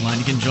toll-free line.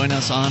 You can join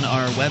us on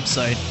our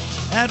website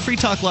at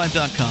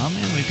freetalklive.com,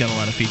 and we've got a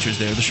lot of features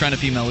there. The Shrine of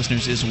Female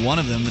Listeners is one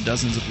of them, the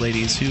dozens of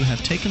ladies who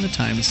have taken the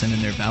time to send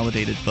in their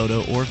validated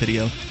photo or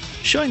video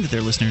showing that they're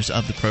listeners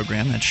of the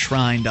program. That's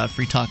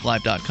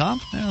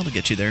shrine.freetalklive.com. That'll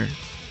get you there.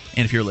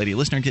 And if you're a lady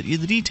listener, get you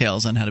the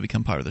details on how to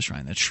become part of the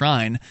Shrine. That's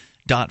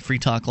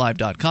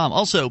shrine.freetalklive.com.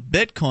 Also,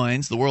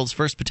 Bitcoins, the world's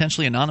first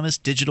potentially anonymous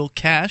digital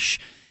cash.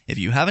 If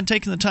you haven't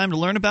taken the time to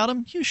learn about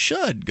them, you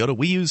should. Go to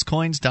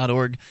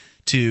weusecoins.org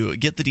to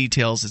get the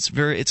details. It's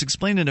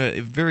explained in a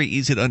very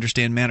easy to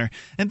understand manner.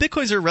 And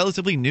Bitcoins are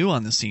relatively new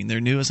on the scene.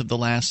 They're new as of the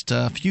last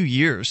few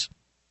years.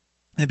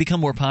 They've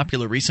become more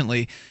popular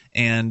recently,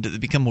 and they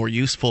become more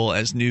useful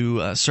as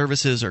new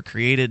services are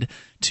created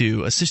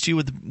to assist you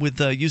with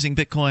using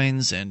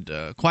Bitcoins and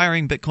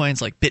acquiring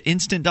Bitcoins, like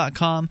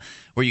BitInstant.com,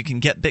 where you can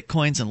get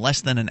Bitcoins in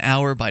less than an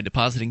hour by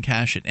depositing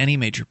cash at any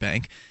major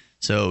bank.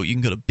 So you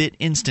can go to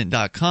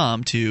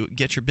BitInstant.com to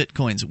get your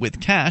Bitcoins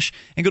with cash,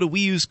 and go to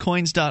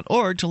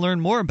weusecoins.org to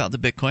learn more about the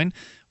Bitcoin,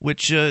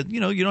 which, you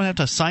don't have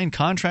to sign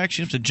contracts.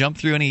 You don't have to jump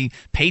through any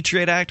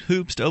Patriot Act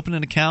hoops to open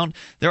an account.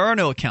 There are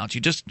no accounts.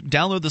 You just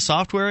download the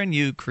software and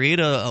you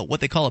create what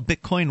they call a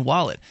Bitcoin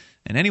wallet.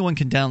 And anyone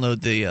can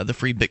download the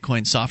free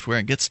Bitcoin software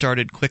and get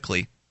started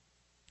quickly.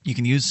 You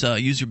can use your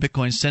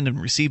Bitcoin, send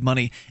and receive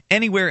money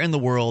anywhere in the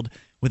world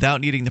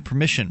without needing the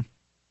permission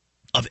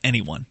of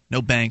anyone.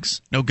 No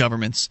banks, no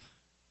governments.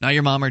 Not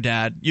your mom or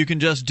dad. You can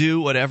just do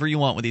whatever you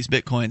want with these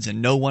Bitcoins,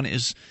 and no one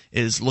is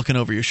looking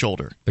over your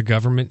shoulder. The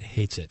government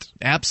hates it.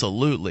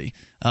 Absolutely.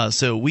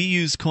 So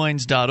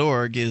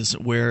weusecoins.org is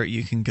where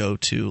you can go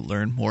to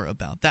learn more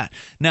about that.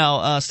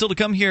 Now, still to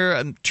come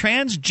here,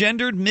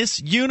 transgendered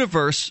Miss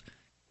Universe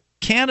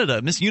Canada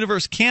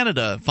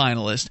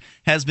finalist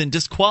has been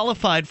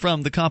disqualified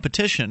from the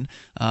competition.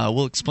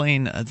 We'll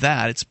explain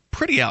that. It's a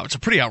pretty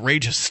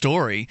outrageous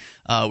story.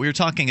 We were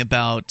talking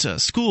about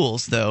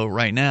schools, though,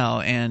 right now,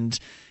 and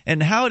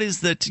how it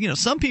is that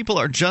some people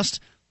are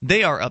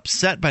they are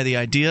upset by the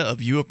idea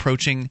of you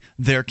approaching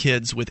their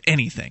kids with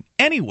anything,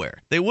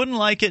 anywhere. They wouldn't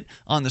like it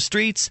on the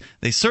streets.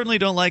 They certainly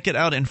don't like it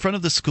out in front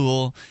of the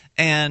school.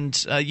 And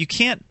you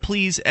can't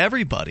please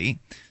everybody.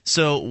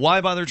 So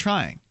why bother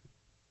trying?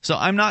 So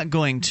I'm not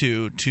going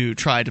to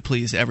try to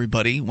please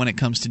everybody when it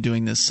comes to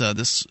doing this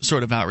this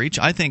sort of outreach.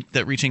 I think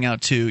that reaching out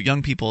to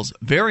young people is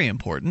very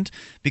important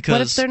because...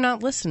 What if they're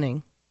not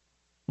listening?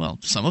 Well,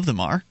 some of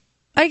them are.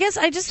 I guess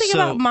I just think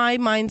about my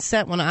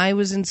mindset when I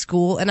was in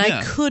school, and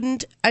I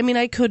couldn't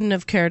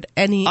have cared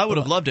any... I would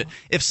have loved it.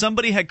 If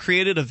somebody had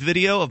created a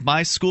video of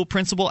my school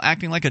principal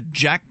acting like a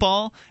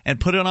jackball and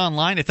put it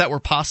online, if that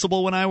were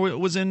possible when I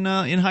was in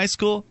high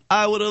school,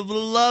 I would have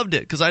loved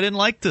it because I didn't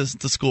like the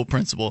school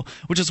principal,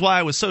 which is why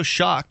I was so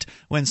shocked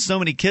when so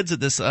many kids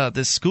at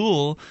this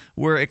school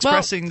were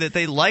expressing that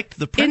they liked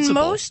the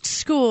principal. In most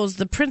schools,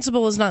 the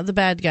principal is not the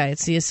bad guy.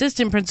 It's the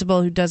assistant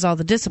principal who does all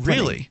the disciplining.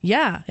 Really?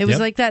 Yeah. It was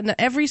like that in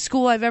every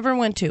school I've ever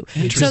went to.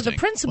 So the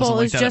principal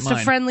is just a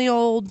friendly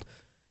old,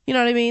 you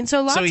know what I mean?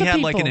 So lots of people. So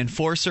he had like an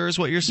enforcer is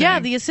what you're saying? Yeah,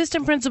 the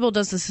assistant principal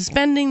does the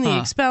suspending, the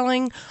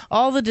expelling,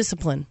 all the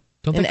discipline.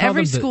 In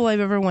every school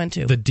I've ever went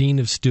to. The dean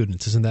of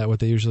students, isn't that what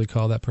they usually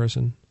call that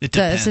person? It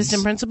depends. The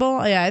assistant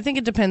principal? Yeah, I think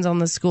it depends on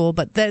the school,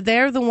 but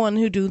they're the one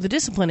who do the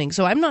disciplining.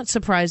 So I'm not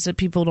surprised that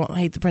people don't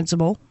hate the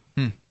principal.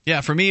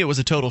 Yeah, for me, it was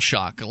a total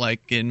shock.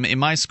 Like, in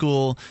my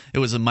school, it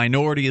was a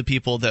minority of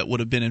people that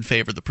would have been in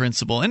favor of the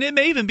principal. And it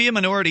may even be a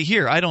minority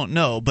here. I don't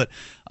know. But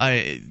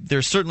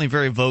they're certainly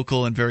very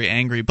vocal and very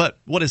angry. But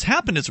what has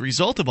happened as a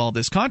result of all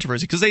this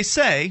controversy, because they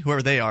say,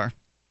 whoever they are,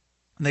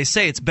 they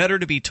say it's better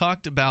to be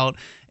talked about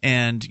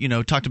and,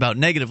 talked about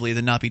negatively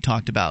than not be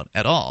talked about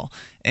at all.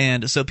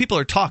 And so people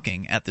are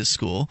talking at this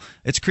school.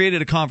 It's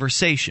created a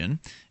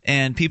conversation.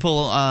 And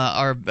people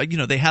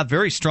they have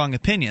very strong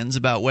opinions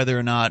about whether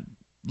or not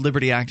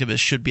liberty activists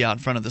should be out in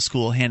front of the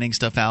school handing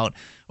stuff out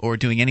or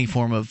doing any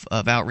form of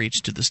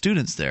outreach to the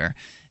students there.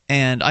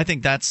 And I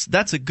think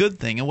that's a good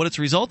thing. And what it's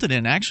resulted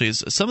in actually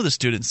is some of the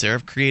students there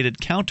have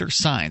created counter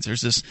signs.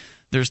 There's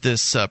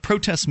this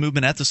protest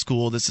movement at the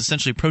school that's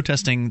essentially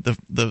protesting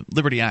the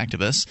liberty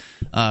activists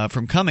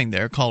from coming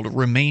there called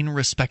Remain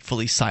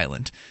Respectfully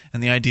Silent.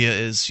 And the idea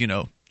is,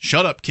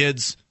 shut up,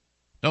 kids.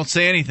 Don't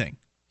say anything.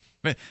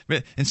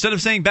 Instead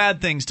of saying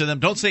bad things to them,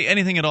 don't say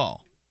anything at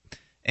all.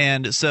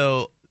 And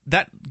so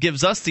that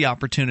gives us the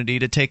opportunity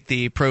to take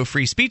the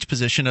pro-free speech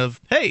position of,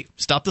 hey,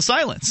 stop the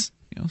silence.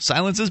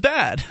 Silence is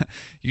bad.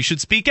 You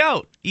should speak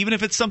out. Even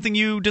if it's something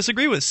you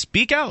disagree with,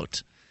 speak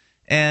out.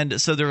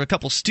 And so there are a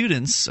couple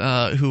students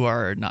who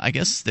are, I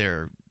guess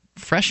they're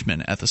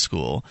freshmen at the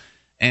school,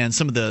 and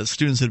some of the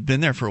students that have been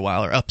there for a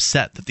while are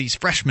upset that these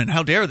freshmen,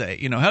 how dare they?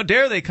 How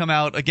dare they come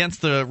out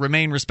against the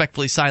Remain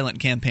Respectfully Silent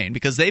campaign?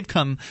 Because they've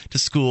come to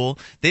school,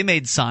 they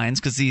made signs,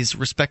 because these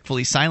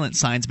Respectfully Silent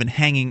signs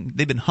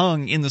they've been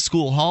hung in the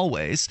school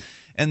hallways.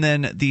 And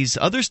then these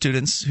other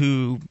students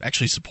who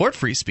actually support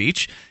free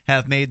speech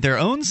have made their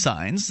own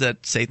signs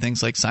that say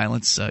things like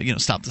silence,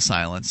 stop the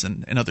silence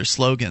and other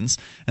slogans.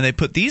 And they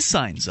put these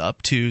signs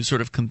up to sort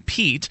of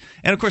compete.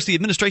 And, of course, the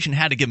administration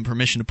had to give them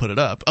permission to put it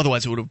up.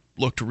 Otherwise, it would have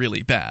looked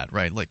really bad,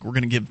 right? Like, we're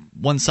going to give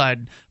one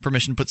side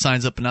permission to put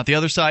signs up and not the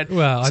other side.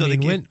 Well,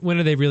 when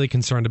are they really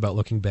concerned about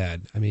looking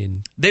bad?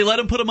 They let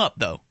them put them up,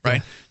 though,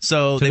 right? Yeah.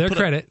 So to their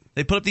credit.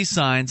 They put up these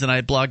signs, and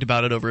I blogged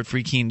about it over at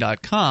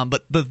freekeen.com,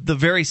 but the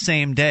very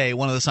same day,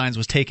 one of the signs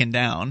was taken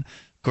down.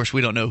 Of course,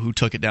 we don't know who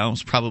took it down. It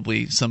was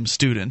probably some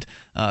student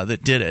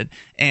that did it.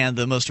 And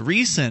the most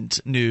recent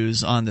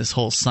news on this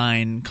whole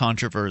sign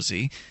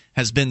controversy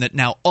has been that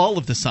now all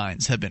of the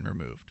signs have been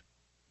removed.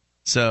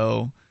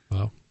 So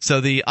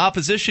the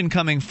opposition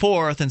coming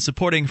forth and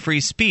supporting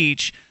free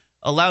speech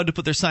allowed to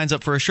put their signs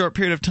up for a short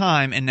period of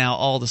time, and now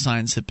all the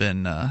signs have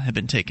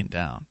been taken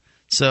down.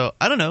 So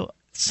I don't know.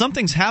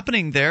 Something's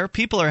happening there.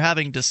 People are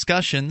having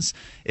discussions.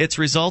 It's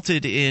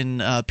resulted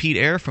in Pete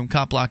Eyre from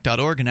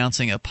copblock.org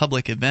announcing a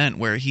public event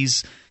where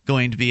he's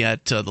going to be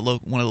at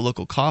one of the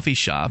local coffee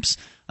shops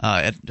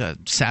at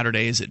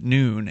Saturdays at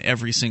noon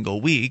every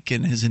single week,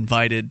 and has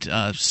invited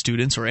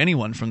students or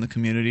anyone from the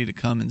community to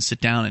come and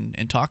sit down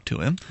and talk to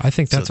him. I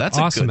think that's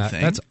awesome. A good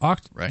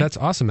thing, that's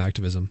awesome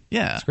activism.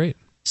 Yeah, it's great.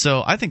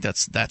 So I think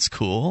that's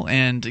cool,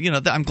 and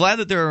I'm glad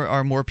that there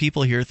are more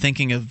people here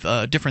thinking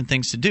of different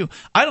things to do.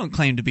 I don't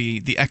claim to be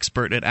the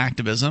expert at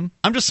activism.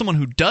 I'm just someone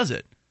who does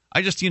it.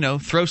 I just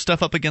throw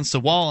stuff up against the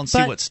wall and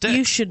see what sticks.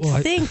 You should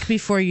think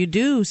before you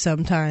do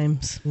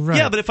sometimes. Right.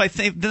 Yeah, but if I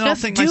think, then I'll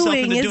think myself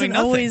into doing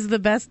nothing. Always the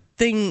best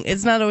thing.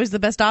 It's not always the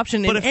best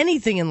option in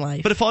anything in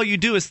life. But if all you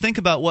do is think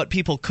about what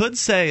people could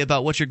say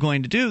about what you're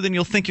going to do, then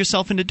you'll think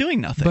yourself into doing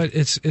nothing. But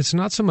it's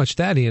not so much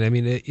that,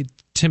 Ian.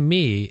 To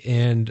me,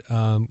 and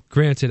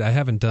granted, I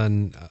haven't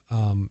done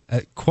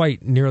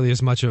quite nearly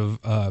as much of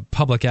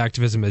public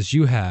activism as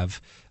you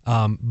have.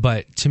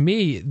 But to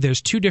me,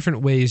 there's two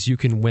different ways you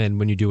can win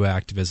when you do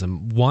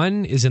activism.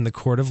 One is in the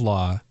court of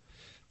law.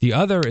 The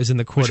other is in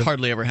the court which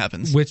hardly ever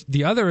happens.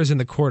 The other is in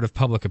the court of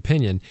public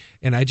opinion.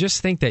 And I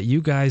just think that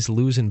you guys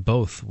lose in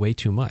both way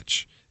too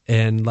much.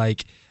 And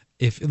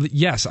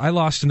Yes, I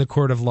lost in the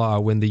court of law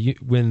when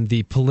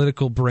the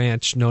political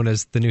branch known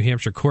as the New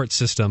Hampshire court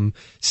system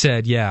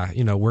said,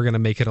 we're going to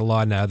make it a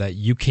law now that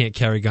you can't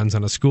carry guns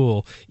on a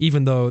school,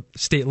 even though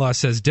state law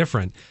says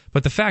different.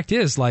 But the fact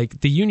is,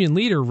 like, the union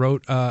leader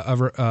wrote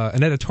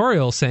an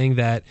editorial saying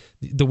that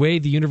the way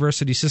the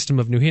university system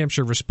of New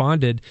Hampshire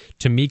responded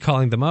to me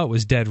calling them out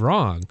was dead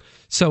wrong.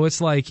 So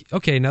it's like,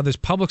 okay, now there's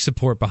public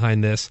support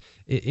behind this,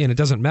 and it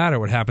doesn't matter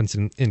what happens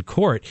in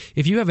court.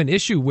 If you have an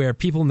issue where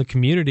people in the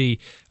community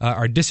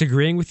are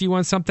disagreeing with you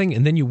on something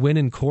and then you win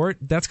in court,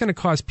 that's going to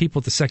cause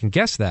people to second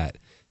guess that.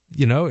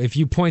 If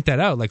you point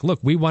that out, like, look,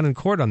 we won in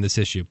court on this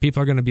issue,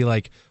 people are going to be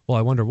like, well,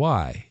 I wonder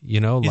why.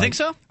 You think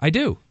so? I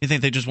do. You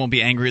think they just won't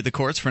be angry at the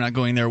courts for not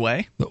going their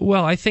way?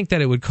 Well, I think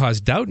that it would cause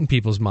doubt in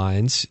people's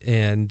minds,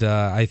 and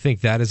I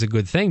think that is a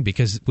good thing,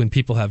 because when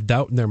people have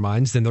doubt in their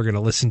minds, then they're going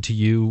to listen to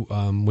you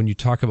when you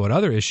talk about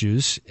other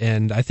issues,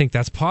 and I think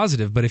that's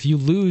positive. But if you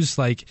lose,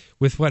 like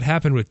with what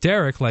happened with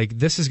Derek, like,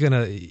 this is going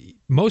to...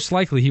 Most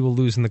likely he will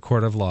lose in the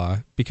court of law,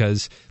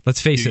 because let's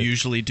face it. You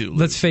usually do.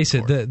 Let's face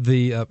it.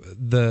 The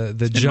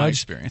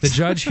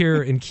judge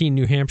here in Keene,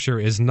 New Hampshire,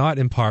 is not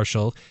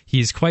impartial.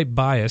 He's quite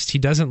biased. He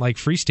doesn't like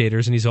Free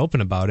Staters, and he's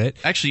open about it.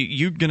 Actually,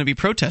 you're going to be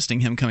protesting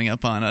him coming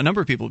up on. A number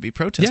of people will be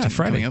protesting him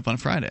coming up on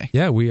Friday.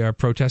 Yeah, we are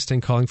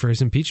protesting, calling for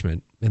his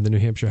impeachment in the New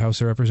Hampshire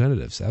House of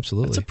Representatives.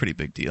 Absolutely, that's a pretty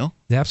big deal.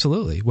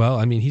 Absolutely. Well,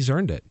 I mean, he's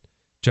earned it.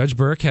 Judge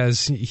Burke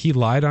he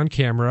lied on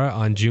camera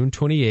on June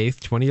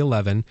 28th,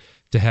 2011.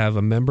 To have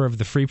a member of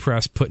the Free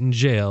Press put in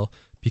jail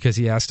because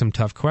he asked him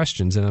tough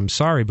questions. And I'm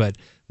sorry, but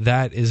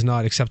that is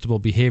not acceptable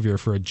behavior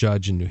for a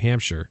judge in New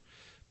Hampshire.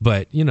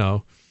 But,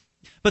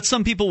 But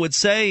some people would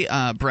say,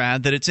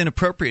 Brad, that it's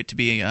inappropriate to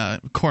be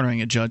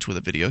cornering a judge with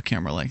a video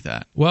camera like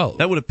that. Well,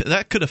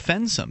 that could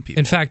offend some people.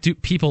 In fact,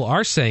 people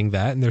are saying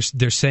that, and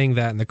they're saying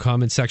that in the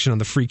comment section on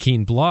the Free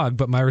Keene blog.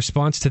 But my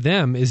response to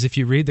them is, if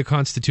you read the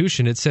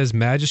Constitution, it says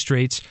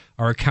magistrates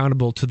are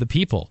accountable to the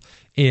people.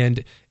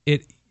 And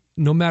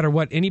no matter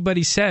what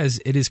anybody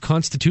says, it is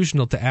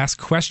constitutional to ask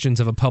questions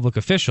of a public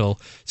official.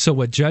 So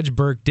what Judge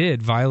Burke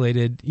did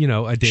violated,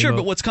 a day. Sure,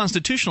 but what's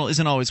constitutional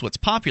isn't always what's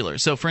popular.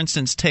 So, for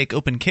instance, take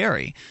open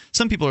carry.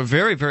 Some people are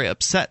very, very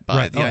upset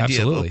by the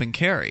idea of open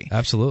carry.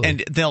 Absolutely.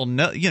 And they'll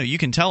know, you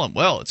can tell them,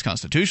 well, it's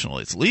constitutional,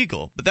 it's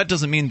legal, but that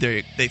doesn't mean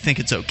they think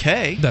it's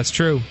okay. That's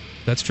true.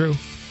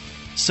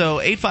 So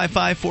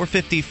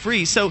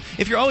 855-450-FREE. So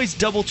if you're always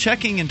double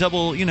checking and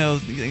double,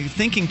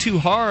 thinking too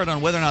hard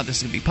on whether or not this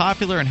is going to be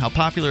popular and how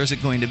popular is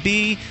it going to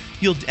be,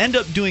 you'll end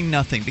up doing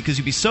nothing, because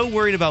you'll be so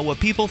worried about what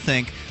people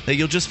think that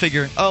you'll just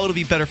figure, it'll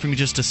be better for me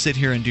just to sit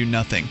here and do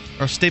nothing,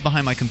 or stay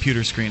behind my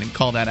computer screen and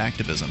call that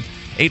activism.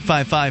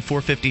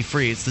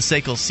 855-450-FREE. It's the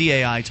SACL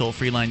CAI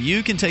toll-free line.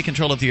 You can take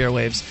control of the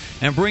airwaves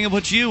and bring up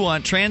what you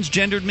want.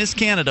 Transgendered Miss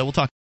Canada. We'll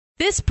talk.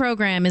 This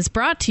program is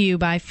brought to you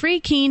by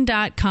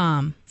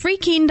FreeKeene.com.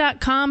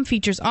 FreeKeene.com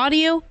features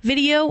audio,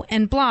 video,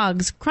 and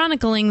blogs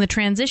chronicling the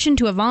transition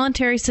to a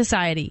voluntary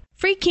society.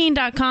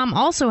 FreeKeene.com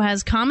also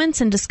has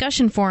comments and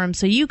discussion forums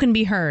so you can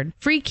be heard.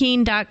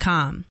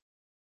 FreeKeene.com.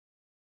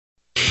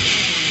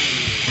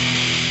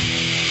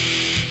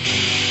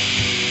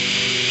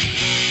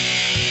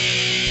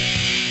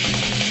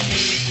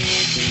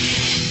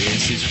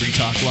 This is Free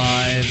Talk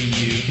Live, and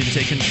you can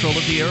take control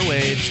of the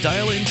airwaves.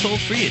 Dial in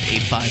toll-free at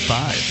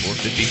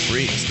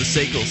 855-450-FREE. It's the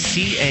SACL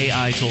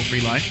CAI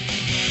toll-free line.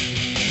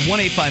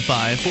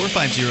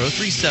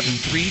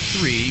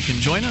 1-855-450-3733. You can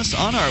join us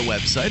on our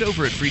website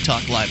over at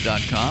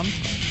freetalklive.com.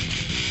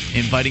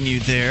 Inviting you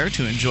there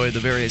to enjoy the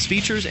various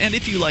features, and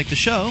if you like the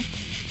show,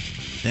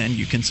 then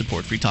you can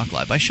support Free Talk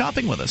Live by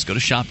shopping with us. Go to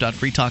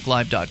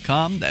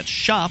shop.freetalklive.com. That's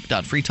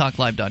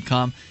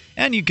shop.freetalklive.com.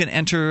 And you can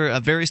enter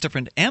various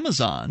different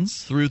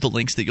Amazons through the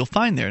links that you'll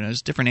find there. And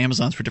there's different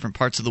Amazons for different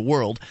parts of the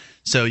world.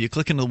 So you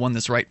click into the one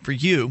that's right for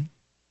you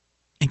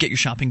and get your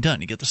shopping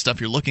done. You get the stuff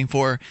you're looking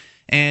for,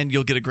 and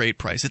you'll get a great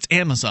price. It's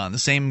Amazon, the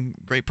same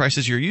great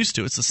prices you're used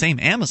to. It's the same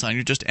Amazon.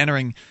 You're just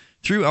entering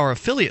through our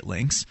affiliate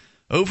links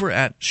over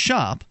at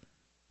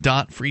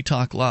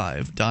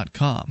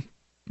shop.freetalklive.com.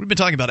 We've been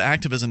talking about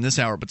activism this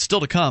hour, but still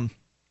to come.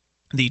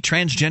 The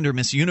Transgender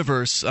Miss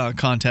Universe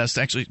contest,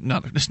 actually,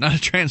 it's not a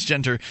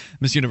Transgender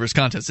Miss Universe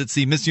contest. It's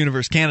the Miss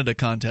Universe Canada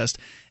contest,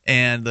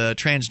 and the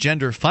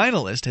transgender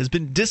finalist has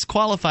been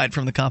disqualified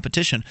from the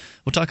competition.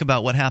 We'll talk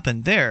about what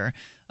happened there,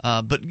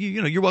 but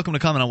you're welcome to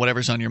comment on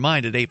whatever's on your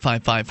mind at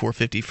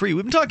 855-450-FREE.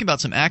 We've been talking about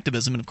some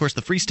activism, and of course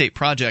the Free State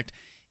Project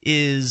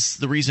is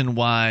the reason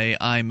why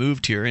I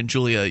moved here, and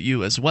Julia,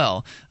 you as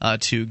well,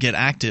 to get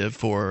active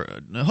for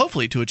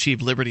hopefully to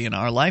achieve liberty in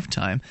our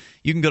lifetime.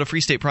 You can go to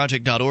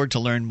freestateproject.org to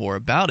learn more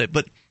about it.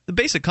 But the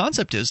basic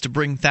concept is to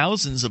bring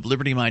thousands of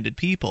liberty-minded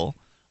people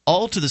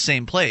all to the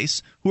same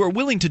place who are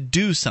willing to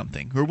do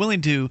something, who are willing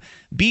to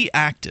be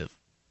active,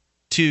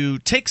 to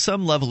take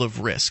some level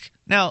of risk.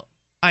 Now,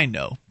 I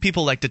know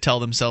people like to tell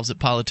themselves that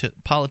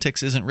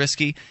politics isn't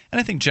risky, and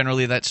I think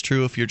generally that's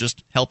true if you're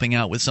just helping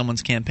out with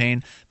someone's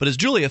campaign. But as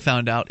Julia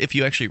found out, if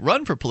you actually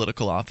run for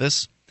political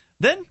office,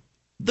 then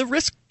the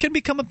risk can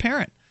become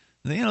apparent.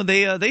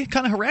 they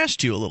kind of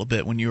harassed you a little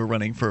bit when you were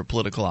running for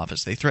political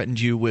office. They threatened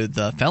you with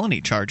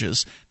felony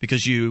charges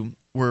because you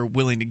were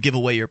willing to give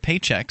away your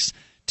paychecks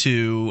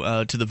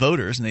to the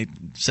voters, and they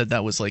said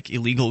that was like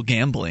illegal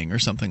gambling or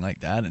something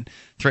like that, and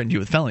threatened you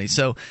with felonies.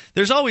 So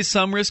there's always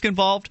some risk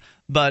involved,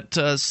 but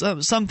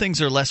some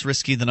things are less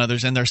risky than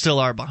others, and there still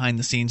are behind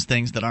the scenes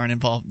things that aren't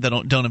involved, that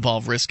don't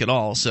involve risk at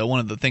all. So one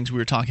of the things we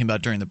were talking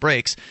about during the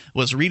breaks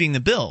was reading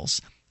the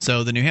bills.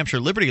 So the New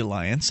Hampshire Liberty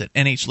Alliance at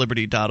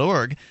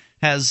nhliberty.org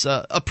has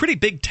a pretty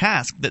big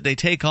task that they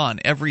take on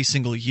every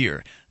single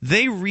year.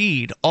 They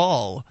read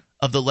all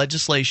of the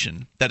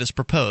legislation that is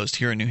proposed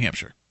here in New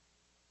Hampshire.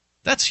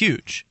 That's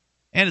huge.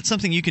 And it's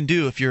something you can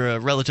do if you're a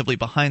relatively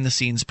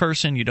behind-the-scenes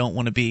person. You don't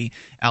want to be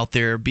out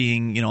there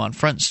being, on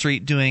Front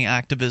Street doing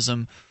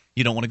activism.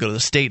 You don't want to go to the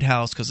State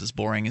House because it's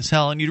boring as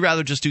hell. And you'd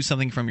rather just do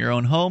something from your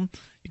own home.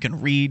 You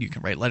can read. You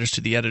can write letters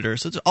to the editor.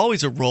 So it's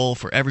always a role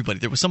for everybody.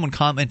 There was someone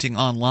commenting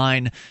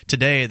online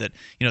today that,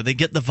 they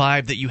get the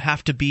vibe that you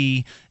have to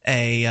be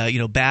a,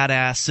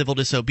 badass civil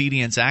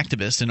disobedience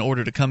activist in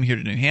order to come here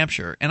to New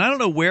Hampshire. And I don't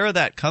know where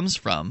that comes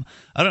from.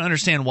 I don't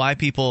understand why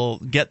people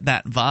get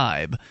that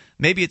vibe.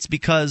 Maybe it's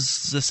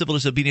because the civil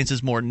disobedience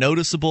is more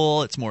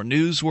noticeable, it's more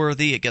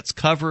newsworthy, it gets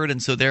covered,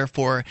 and so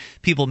therefore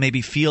people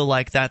maybe feel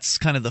like that's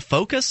kind of the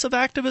focus of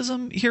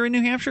activism here in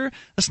New Hampshire.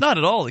 That's not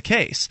at all the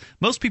case.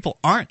 Most people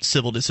aren't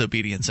civil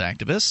disobedience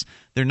activists.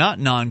 They're not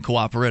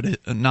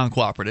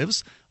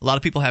non-cooperatives. A lot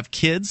of people have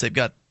kids. They've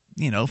got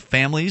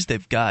families,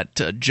 they've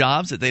got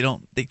jobs that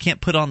they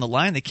can't put on the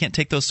line. They can't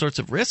take those sorts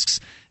of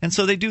risks, and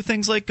so they do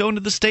things like going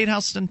to the State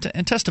House and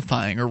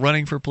testifying, or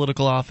running for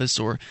political office,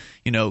 or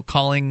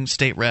calling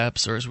state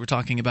reps, or as we're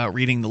talking about,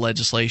 reading the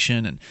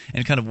legislation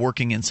and kind of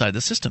working inside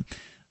the system.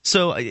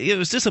 So it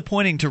was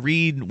disappointing to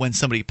read when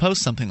somebody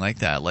posts something like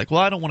that, like,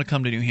 well, I don't want to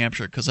come to New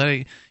Hampshire because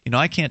I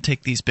can't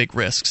take these big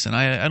risks, and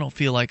I don't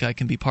feel like I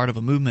can be part of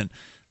a movement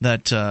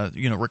that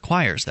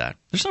requires that.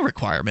 There's no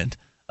requirement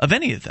of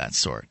any of that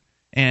sort.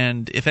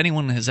 And if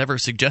anyone has ever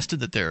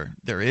suggested that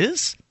there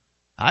is,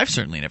 I've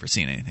certainly never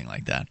seen anything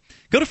like that.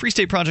 Go to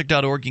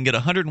freestateproject.org. You can get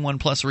 101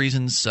 plus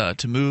reasons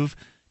to move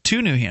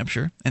to New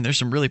Hampshire, and there's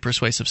some really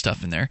persuasive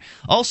stuff in there.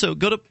 Also,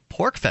 go to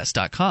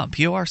porcfest.com,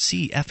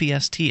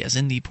 P-O-R-C-F-E-S-T, as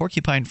in the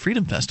Porcupine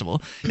Freedom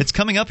Festival. It's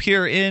coming up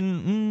here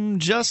in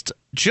just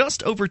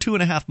over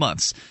 2.5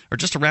 months, or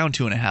just around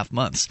 2.5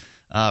 months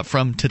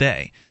from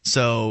today.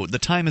 So the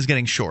time is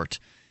getting short.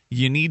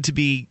 You need to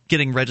be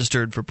getting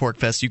registered for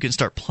PorcFest. You can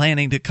start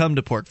planning to come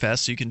to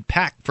PorcFest, so you can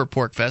pack for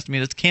PorcFest. I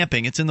mean, it's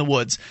camping. It's in the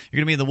woods. You're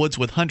going to be in the woods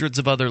with hundreds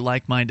of other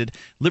like-minded,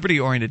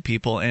 liberty-oriented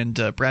people. And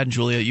Brad and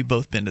Julia, you've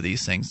both been to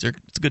these things.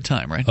 It's a good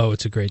time, right? Oh,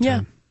 it's a great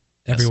time.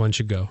 Yeah. Everyone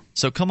should go.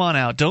 So come on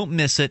out. Don't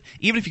miss it.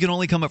 Even if you can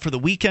only come up for the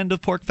weekend of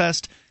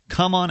PorcFest,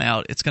 come on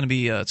out. It's going to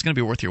be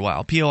worth your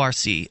while.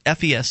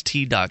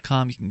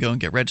 PORCFEST.com. You can go and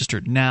get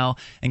registered now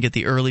and get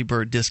the early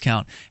bird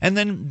discount. And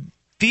then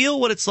feel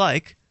what it's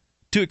like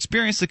to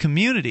experience the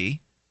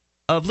community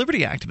of liberty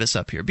activists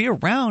up here. Be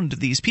around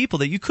these people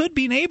that you could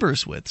be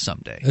neighbors with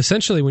someday.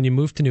 Essentially, when you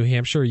move to New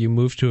Hampshire, you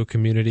move to a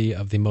community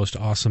of the most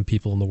awesome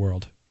people in the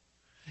world.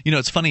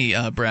 It's funny,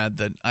 Brad,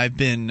 that I've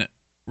been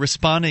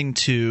responding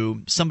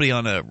to somebody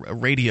on a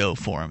radio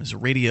forum. It's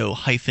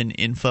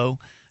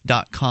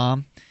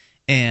radio-info.com.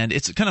 And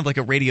it's kind of like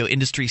a radio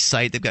industry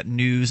site. They've got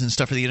news and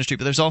stuff for the industry,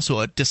 but there's also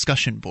a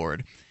discussion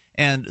board.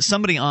 And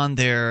somebody on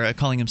there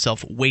calling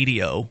himself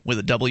Wadio with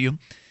a W,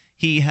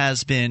 he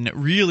has been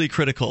really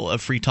critical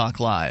of Free Talk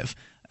Live.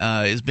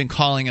 Has been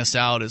calling us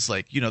out as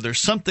like, there's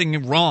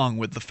something wrong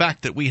with the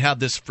fact that we have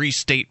this Free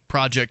State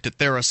Project, that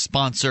they're a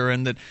sponsor,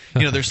 and that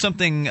there's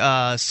something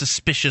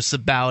suspicious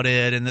about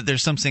it, and that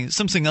there's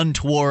something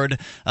untoward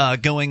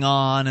going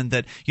on, and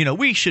that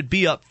we should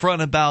be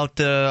upfront about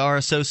our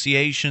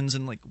associations.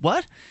 And like,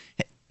 what?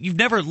 You've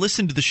never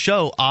listened to the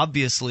show,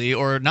 obviously,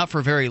 or not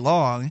for very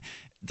long.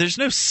 There's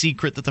no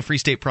secret that the Free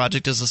State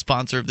Project is a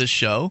sponsor of this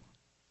show.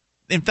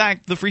 In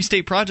fact, the Free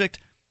State Project,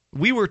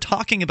 we were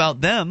talking about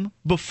them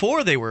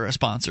before they were a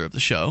sponsor of the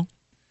show.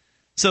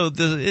 So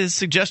his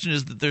suggestion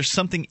is that there's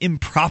something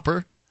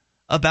improper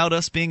about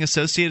us being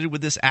associated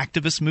with this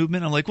activist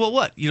movement. I'm like, well,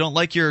 what? You don't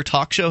like your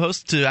talk show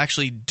hosts to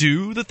actually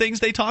do the things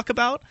they talk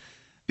about?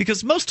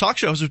 Because most talk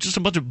shows are just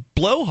a bunch of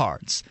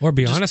blowhards. Or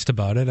be honest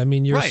about it. I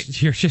mean,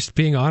 you're just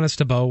being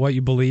honest about what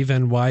you believe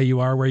and why you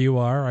are where you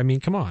are. I mean,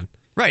 come on.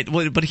 Right,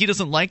 but he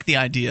doesn't like the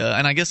idea,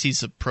 and I guess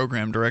he's a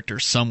program director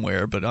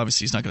somewhere, but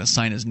obviously he's not going to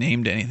sign his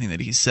name to anything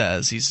that he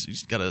says.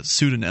 He's got a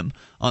pseudonym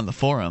on the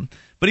forum.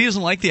 But he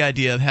doesn't like the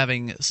idea of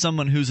having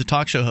someone who's a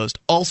talk show host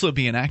also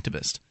be an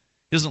activist.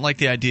 He doesn't like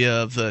the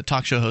idea of the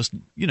talk show host,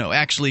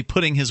 actually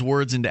putting his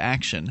words into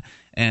action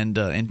and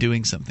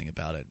doing something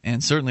about it.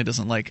 And certainly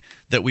doesn't like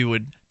that we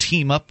would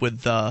team up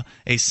with a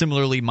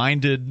similarly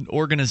minded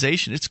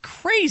organization. It's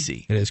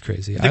crazy. It is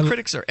crazy. The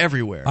critics are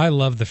everywhere. I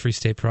love the Free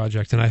State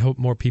Project, and I hope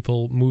more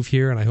people move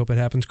here, and I hope it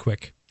happens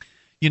quick.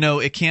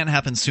 it can't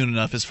happen soon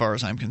enough as far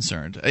as I'm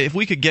concerned. If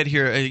we could get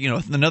here,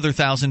 another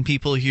 1,000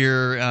 people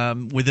here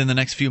within the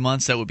next few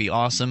months, that would be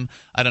awesome.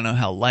 I don't know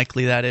how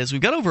likely that is. We've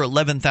got over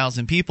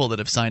 11,000 people that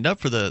have signed up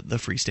for the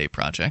Free State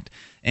Project,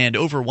 and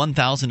over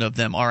 1,000 of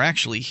them are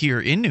actually here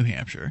in New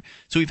Hampshire.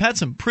 So we've had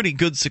some pretty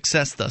good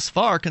success thus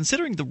far,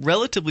 considering the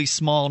relatively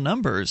small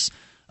numbers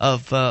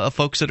of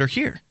folks that are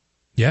here.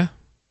 Yeah.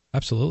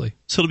 Absolutely.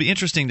 So it'll be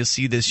interesting to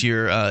see this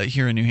year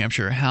here in New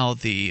Hampshire how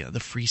the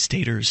Free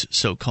Staters,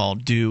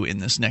 so-called, do in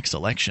this next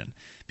election,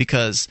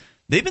 because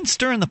they've been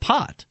stirring the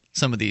pot,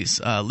 some of these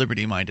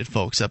liberty-minded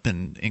folks up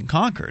in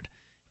Concord.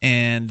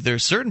 And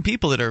there's certain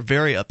people that are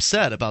very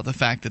upset about the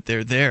fact that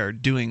they're there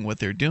doing what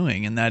they're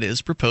doing, and that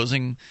is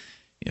proposing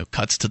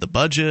cuts to the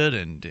budget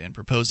and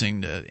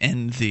proposing to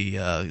end the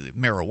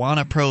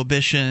marijuana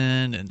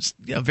prohibition and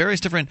various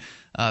different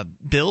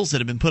bills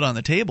that have been put on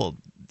the table.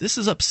 This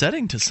is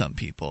upsetting to some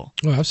people.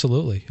 Oh,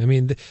 absolutely. I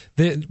mean,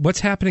 what's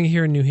happening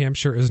here in New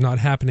Hampshire is not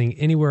happening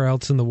anywhere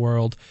else in the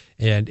world,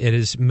 and it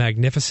is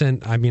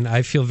magnificent. I mean,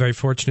 I feel very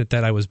fortunate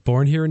that I was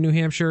born here in New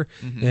Hampshire,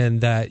 and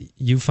that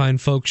you fine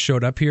folks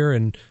showed up here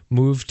and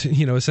moved.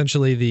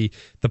 Essentially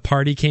the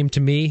party came to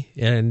me,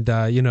 and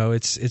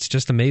it's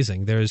just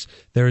amazing. There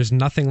is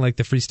nothing like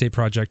the Free State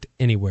Project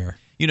anywhere.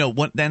 And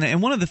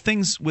one of the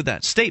things with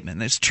that statement,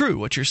 and it's true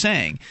what you're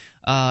saying,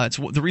 it's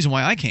the reason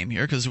why I came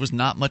here, because there was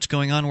not much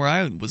going on where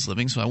I was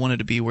living, so I wanted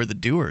to be where the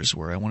doers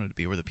were. I wanted to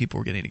be where the people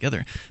were getting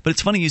together. But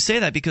it's funny you say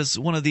that, because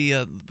one of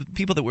the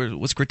people that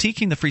was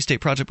critiquing the Free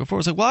State Project before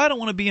was like, well, I don't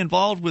want to be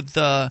involved with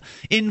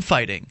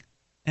infighting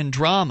and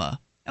drama.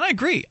 And I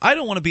agree. I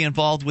don't want to be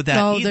involved with that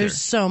either. Oh, there's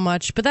so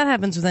much, but that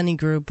happens with any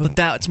group. But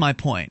that's my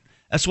point.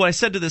 That's what I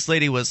said to this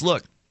lady was,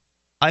 look,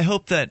 I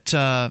hope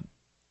that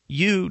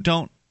you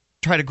don't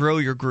try to grow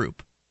your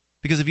group,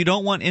 because if you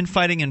don't want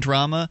infighting and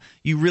drama,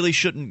 you really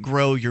shouldn't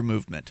grow your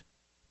movement.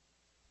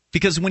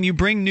 Because when you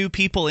bring new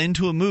people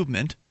into a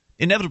movement,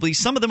 inevitably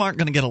some of them aren't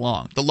going to get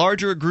along. The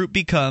larger a group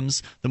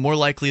becomes, the more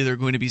likely there are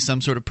going to be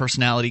some sort of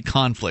personality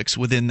conflicts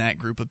within that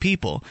group of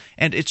people.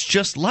 And it's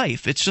just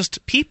life. It's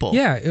just people.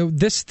 Yeah,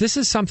 this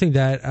is something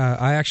that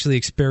I actually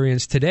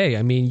experienced today.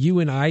 I mean, you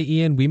and I,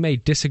 Ian, we may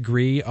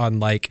disagree on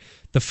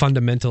the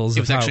fundamentals. It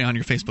was actually on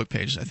your Facebook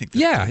page, I think.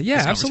 Yeah,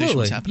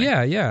 absolutely.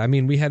 Yeah. I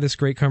mean, we had this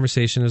great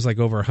conversation. There's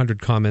over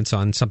 100 comments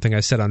on something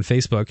I said on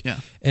Facebook. Yeah.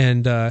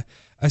 And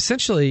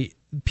essentially,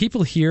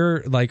 people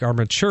here are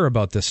mature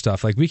about this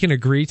stuff. We can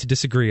agree to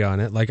disagree on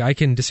it. I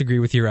can disagree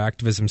with your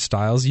activism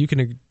styles. You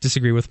can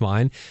disagree with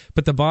mine.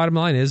 But the bottom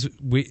line is,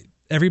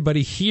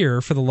 everybody here,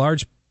 for the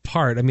large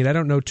part, I mean, I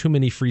don't know too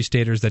many Free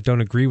Staters that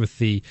don't agree with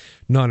the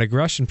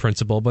non-aggression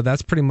principle, but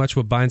that's pretty much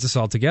what binds us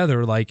all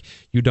together.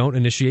 You don't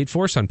initiate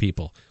force on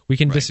people. We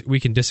can we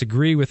can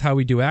disagree with how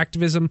we do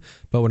activism,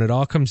 but when it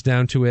all comes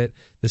down to it,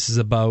 this is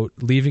about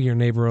leaving your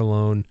neighbor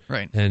alone.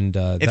 Right. And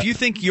if you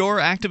think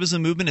your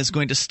activism movement is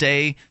going to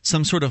stay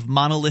some sort of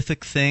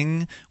monolithic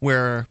thing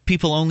where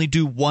people only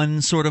do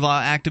one sort of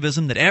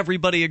activism that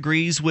everybody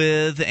agrees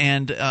with,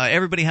 and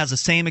everybody has the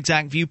same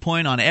exact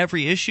viewpoint on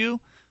every issue,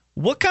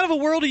 what kind of a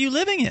world are you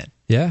living in?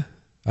 Yeah.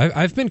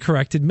 I've been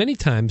corrected many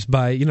times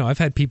by, I've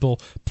had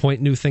people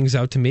point new things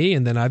out to me,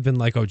 and then I've been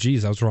like, oh,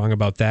 geez, I was wrong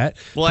about that.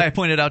 Well, I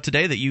pointed out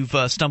today that you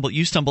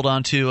stumbled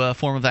onto a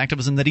form of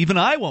activism that even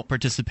I won't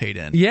participate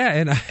in.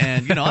 Yeah.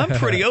 And I'm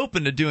pretty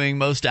open to doing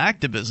most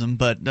activism,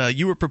 but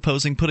you were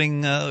proposing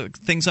putting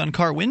things on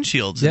car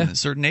windshields in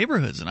certain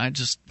neighborhoods, and I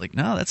just,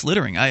 no, that's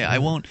littering. I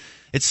won't.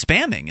 It's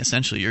spamming,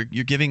 essentially. You're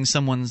giving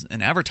someone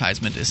an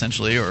advertisement,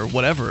 essentially, or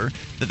whatever,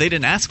 that they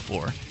didn't ask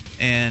for.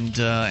 And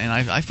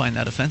I find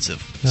that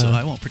offensive, so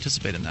I won't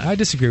participate in that. I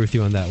disagree with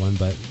you on that one,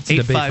 but it's a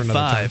debate for another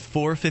time.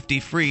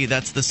 855-450-FREE,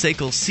 that's the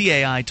SACL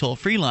CAI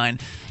toll-free line.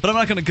 But I'm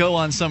not going to go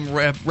on some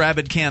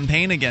rabid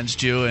campaign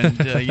against you and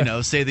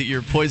say that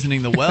you're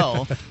poisoning the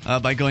well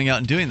by going out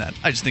and doing that.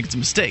 I just think it's a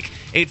mistake.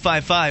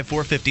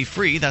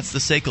 855-450-FREE, that's the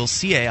SACL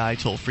CAI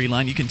toll-free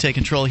line. You can take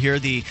control here.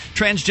 The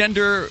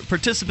transgender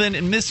participant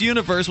in Miss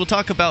Universe, we'll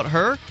talk about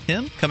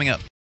him, coming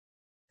up.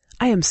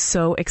 I am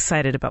so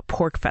excited about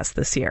PorcFest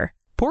this year.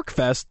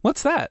 PorcFest?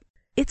 What's that?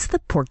 It's the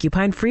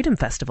Porcupine Freedom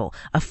Festival,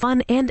 a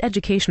fun and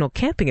educational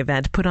camping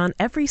event put on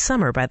every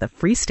summer by the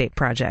Free State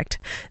Project.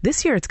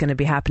 This year it's going to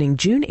be happening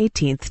June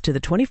 18th to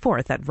the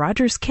 24th at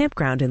Rogers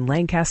Campground in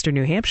Lancaster,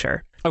 New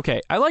Hampshire. Okay,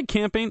 I like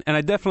camping and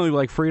I definitely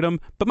like freedom,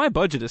 but my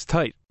budget is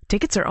tight.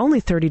 Tickets are only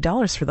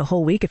 $30 for the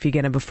whole week if you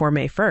get them before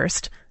May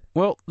 1st.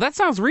 Well, that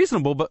sounds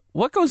reasonable, but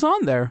what goes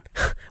on there?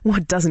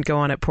 What doesn't go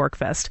on at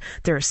PorcFest?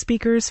 There are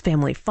speakers,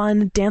 family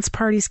fun, dance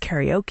parties,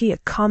 karaoke, a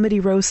comedy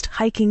roast,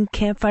 hiking,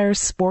 campfires,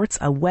 sports,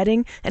 a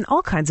wedding, and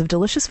all kinds of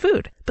delicious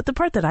food. But the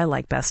part that I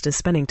like best is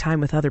spending time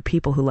with other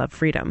people who love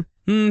freedom.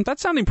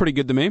 That's sounding pretty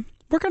good to me.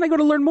 Where can I go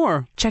to learn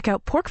more? Check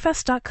out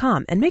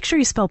porcfest.com and make sure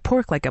you spell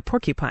pork like a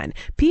porcupine.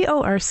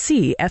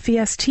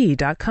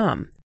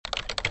 PORCFEST.com.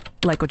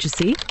 Like what you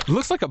see?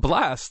 Looks like a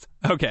blast.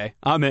 Okay,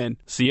 I'm in.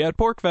 See you at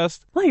PorcFest.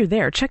 While you're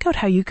there, check out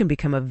how you can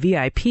become a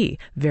VIP,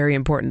 very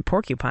important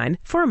porcupine,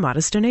 for a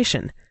modest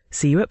donation.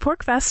 See you at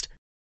PorcFest.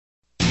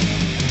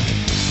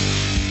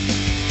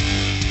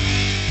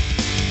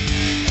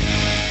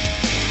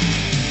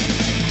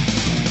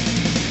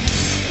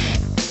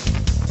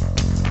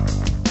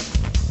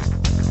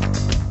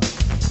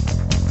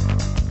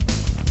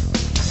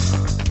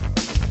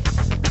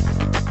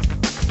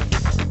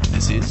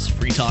 is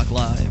Free Talk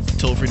Live.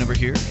 Toll-free number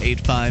here,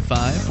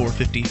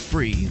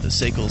 855-450-FREE, the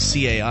SACL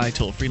CAI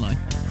toll-free line.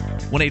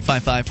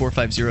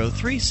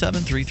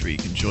 1-855-450-3733. You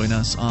can join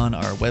us on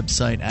our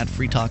website at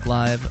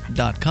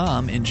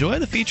freetalklive.com. Enjoy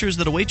the features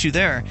that await you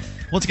there.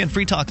 Once again,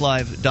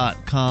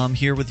 freetalklive.com.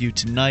 Here with you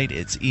tonight,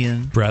 it's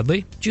Ian.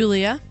 Bradley.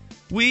 Julia.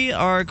 We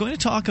are going to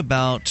talk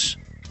about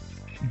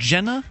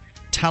Jenna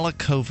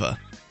Talakova.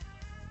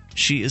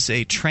 She is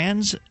a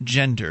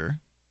transgender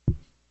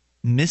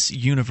Miss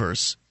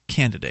Universe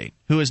candidate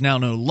who is now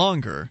no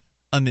longer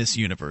a Miss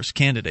Universe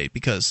candidate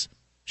because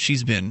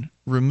she's been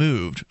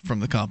removed from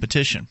the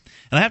competition.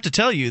 And I have to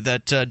tell you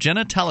that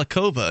Jenna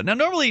Talakova, now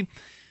normally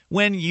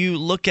when you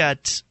look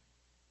at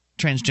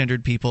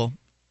transgendered people,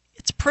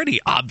 it's pretty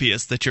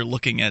obvious that you're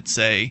looking at,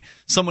 say,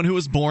 someone who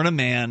was born a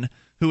man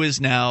who is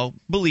now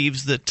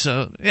believes that,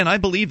 and I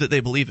believe that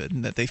they believe it,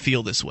 and that they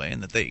feel this way,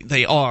 and that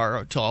they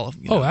are to all,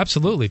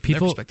 absolutely.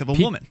 People, their perspective of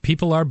a woman.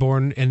 People are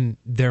born and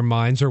their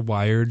minds are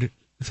wired.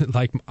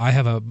 Like I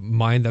have a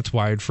mind that's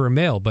wired for a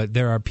male, but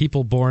there are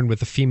people born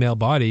with a female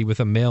body with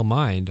a male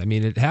mind. I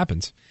mean, it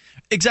happens.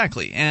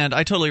 Exactly, and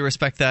I totally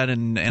respect that,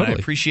 and I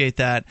appreciate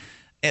that.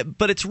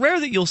 But it's rare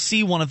that you'll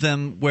see one of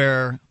them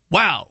where,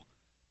 wow,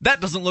 that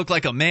doesn't look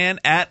like a man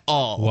at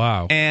all.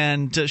 Wow.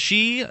 And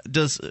she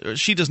does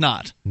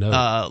not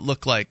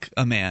look like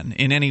a man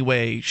in any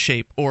way,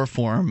 shape, or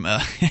form.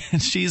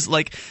 She's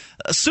like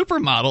a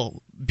supermodel,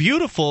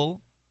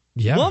 beautiful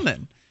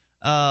woman.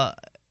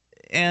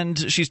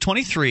 And she's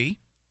 23.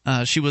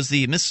 She was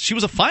a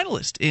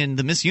finalist in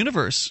the Miss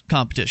Universe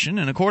competition,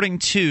 and according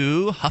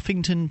to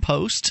Huffington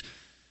Post,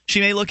 she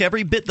may look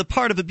every bit the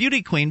part of a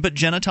beauty queen, but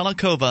Jenna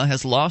Talakova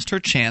has lost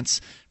her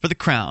chance for the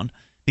crown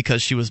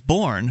because she was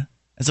born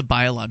as a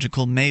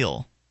biological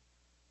male.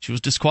 She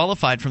was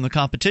disqualified from the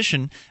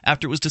competition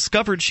after it was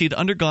discovered she'd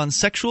undergone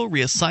sexual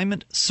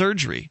reassignment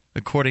surgery,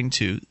 according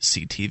to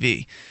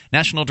CTV.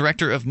 National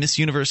Director of Miss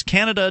Universe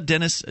Canada,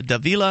 Dennis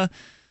Davila,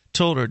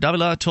 told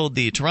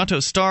the Toronto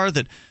Star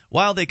that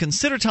while they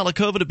consider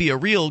Talakova to be a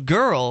real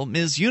girl,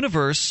 Miss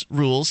Universe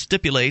rules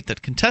stipulate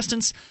that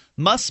contestants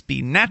must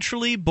be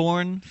naturally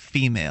born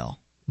female.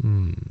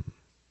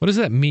 What does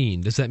that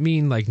mean? Does that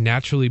mean like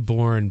naturally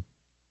born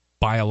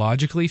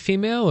biologically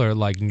female or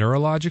like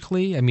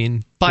neurologically? I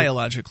mean,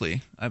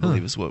 biologically, I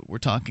believe is what we're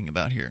talking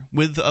about here,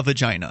 with a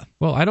vagina.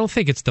 Well, I don't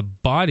think it's the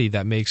body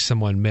that makes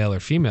someone male or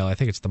female. I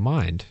think it's the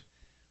mind.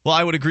 Well,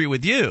 I would agree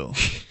with you.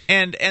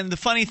 And the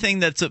funny thing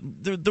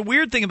the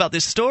weird thing about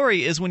this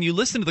story is when you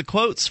listen to the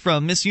quotes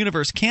from Miss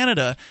Universe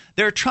Canada,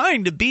 they're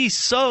trying to be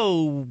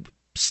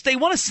they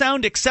want to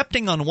sound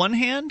accepting on one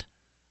hand.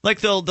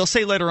 Like they'll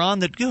say later on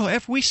that,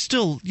 if we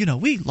still,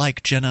 we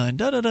like Jenna and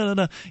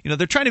da-da-da-da-da.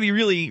 They're trying to be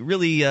really,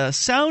 really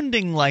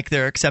sounding like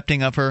they're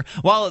accepting of her,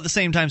 while at the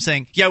same time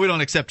saying, yeah, we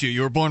don't accept you.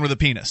 You were born with a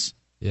penis.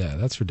 Yeah,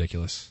 that's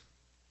ridiculous.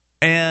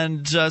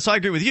 And so I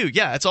agree with you.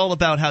 Yeah, it's all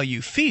about how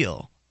you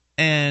feel.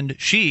 And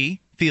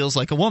she feels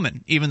like a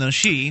woman, even though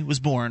she was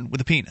born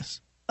with a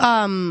penis.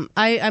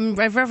 I've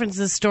referenced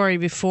this story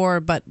before,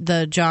 but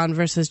the John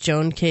versus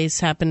Joan case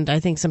happened,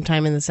 I think,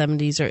 sometime in the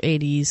 70s or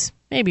 80s,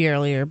 maybe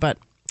earlier, but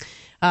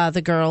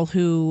the girl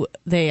who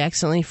they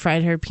accidentally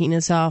fried her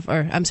penis off,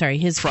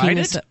 his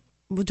penis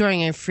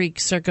during a freak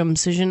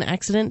circumcision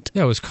accident.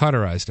 Yeah, it was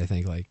cauterized, I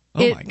think.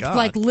 My God.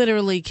 Like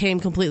literally came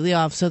completely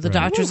off. So the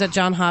doctors at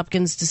Johns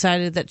Hopkins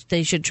decided that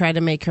they should try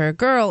to make her a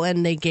girl,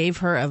 and they gave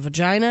her a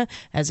vagina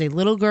as a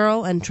little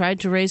girl and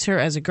tried to raise her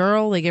as a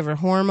girl. They gave her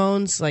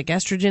hormones like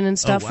estrogen and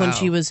stuff when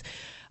she was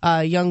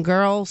a young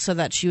girl so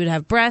that she would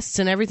have breasts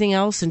and everything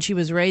else, and she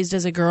was raised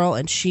as a girl,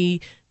 and she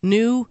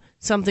knew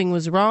something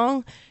was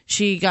wrong.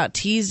 She got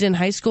teased in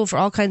high school for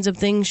all kinds of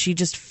things. She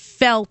just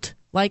felt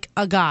like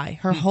a guy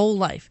her whole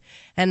life.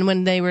 And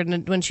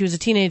when she was a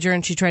teenager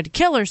and she tried to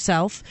kill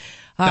herself,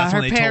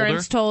 her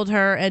parents told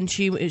her, and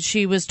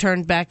she was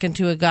turned back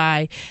into a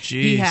guy.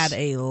 Jeez. He had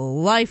a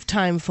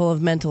lifetime full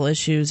of mental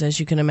issues, as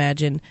you can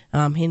imagine,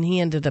 and he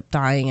ended up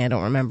dying. I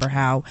don't remember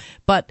how.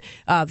 But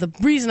the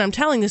reason I'm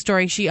telling this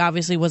story, she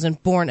obviously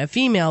wasn't born a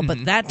female,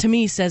 but that to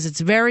me says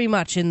it's very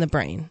much in the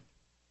brain.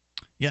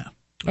 Yeah.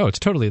 Oh, it's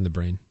totally in the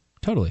brain.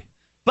 Totally.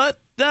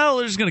 But now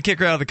they're just going to kick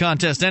her out of the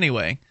contest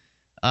anyway.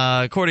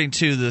 According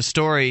to the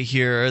story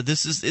here,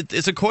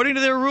 it's according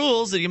to their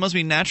rules that you must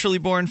be naturally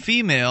born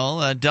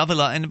female.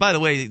 Davila, and by the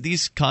way,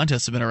 these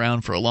contests have been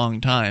around for a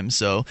long time,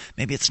 so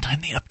maybe it's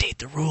time they update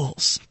the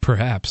rules.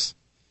 Perhaps.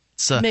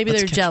 Maybe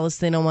they're jealous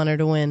they don't want her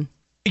to win.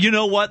 You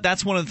know what?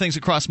 That's one of the things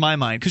that crossed my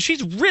mind, because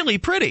she's really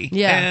pretty.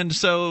 Yeah. And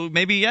so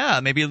maybe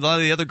a lot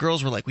of the other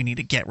girls were like, we need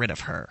to get rid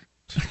of her.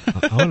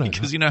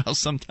 Because you know how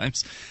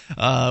sometimes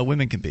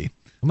women can be.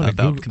 I'm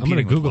going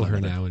to Google her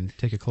women. now and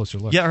take a closer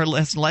look. Yeah, her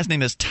last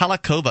name is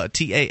Talakova,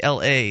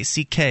 Talackova.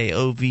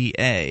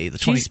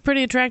 She's a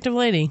pretty attractive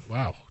lady.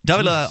 Wow.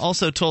 Davila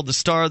also told the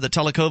Star that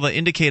Talakova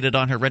indicated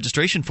on her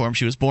registration form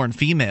she was born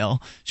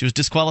female. She was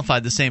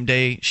disqualified the same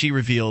day she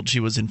revealed she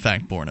was in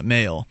fact born a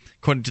male.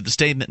 According to the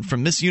statement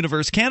from Miss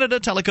Universe Canada,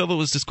 Talakova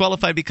was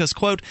disqualified because,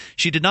 quote,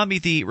 she did not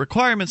meet the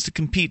requirements to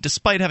compete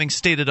despite having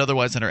stated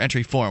otherwise in her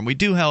entry form. We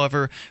do,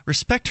 however,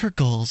 respect her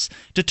goals,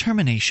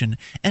 determination,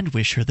 and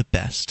wish her the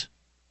best.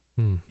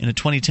 In a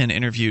 2010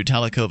 interview,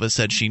 Talakova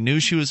said she knew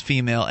she was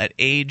female at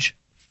age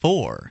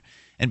 4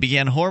 and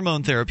began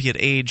hormone therapy at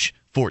age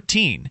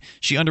 14.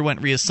 She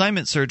underwent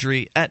reassignment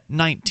surgery at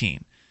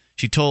 19.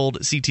 She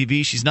told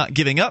CTV she's not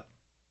giving up,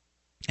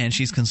 and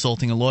she's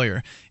consulting a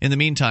lawyer. In the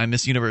meantime,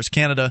 Miss Universe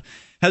Canada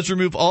has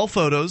removed all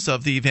photos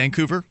of the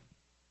Vancouver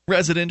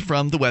resident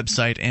from the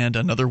website, and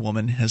another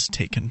woman has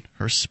taken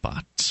her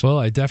spot. Well,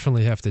 I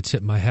definitely have to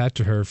tip my hat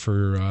to her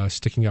for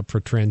sticking up for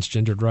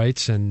transgendered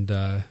rights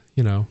and,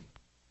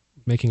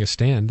 making a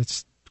stand.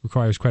 It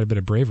requires quite a bit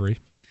of bravery.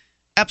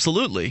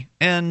 Absolutely.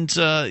 And,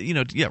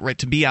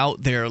 to be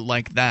out there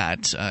like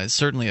that is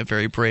certainly a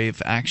very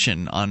brave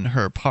action on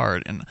her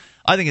part. And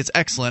I think it's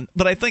excellent.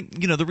 But I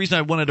think, the reason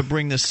I wanted to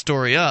bring this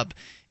story up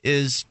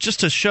is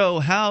just to show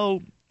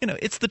how,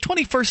 it's the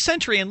 21st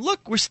century. And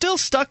look, we're still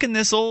stuck in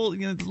this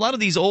old, a lot of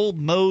these old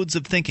modes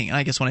of thinking. And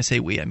I guess when I say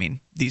we, I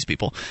mean these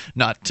people,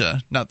 not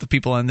the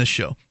people on this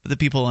show, but the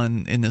people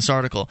in this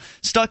article,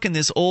 stuck in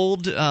this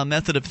old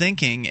method of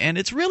thinking. And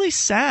it's really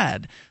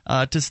sad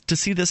to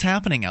see this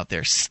happening out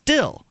there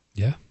still.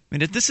 Yeah. I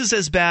mean, if this is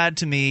as bad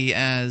to me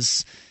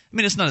as... I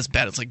mean, it's not as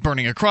bad. It's like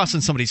burning a cross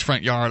in somebody's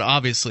front yard,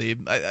 obviously.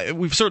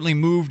 We've certainly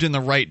moved in the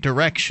right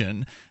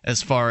direction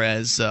as far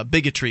as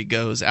bigotry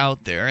goes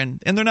out there. And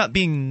they're not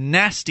being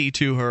nasty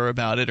to her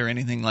about it or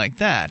anything like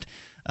that.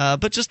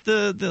 But just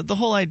the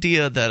whole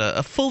idea that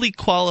a fully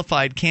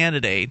qualified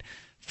candidate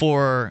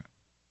for,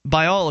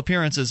 by all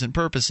appearances and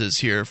purposes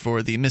here,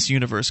 for the Miss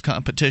Universe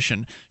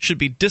competition should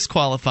be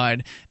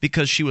disqualified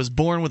because she was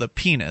born with a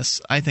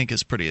penis, I think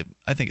is pretty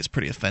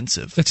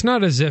offensive. It's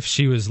not as if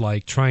she was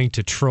like trying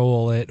to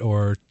troll it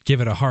or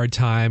give it a hard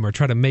time or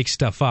try to make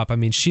stuff up. I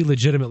mean, she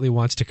legitimately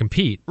wants to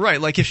compete.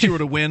 Right, like if she were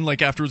to win,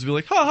 like afterwards be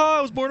like, ha ha,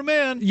 I was born a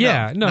man.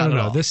 Yeah,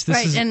 no. This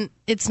right, is... and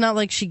it's not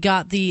like she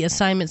got the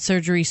assignment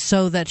surgery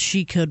so that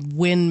she could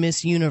win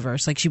Miss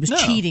Universe, like she was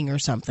cheating or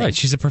something. Right,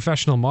 she's a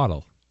professional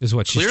model, is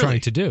what she's Clearly.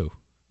 trying to do.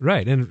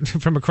 Right, and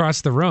from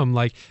across the room,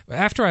 like,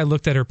 after I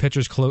looked at her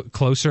pictures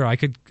closer, I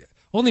could,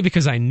 only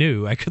because I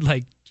knew, I could,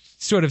 like,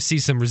 sort of see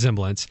some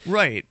resemblance.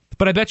 Right.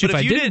 But I bet you but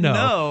if I didn't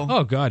know...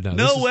 Oh, God, no.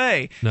 No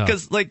way. No.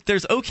 Because, like,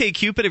 there's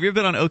OkCupid. Have you ever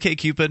been on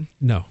OkCupid?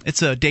 No.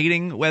 It's a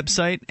dating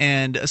website,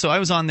 and so I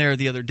was on there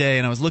the other day,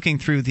 and I was looking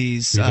through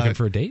these... You're looking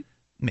for a date?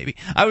 Maybe.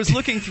 I was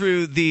looking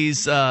through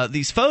these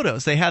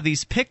photos. They have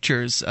these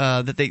pictures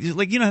that they,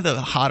 like, the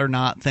hot or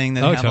not thing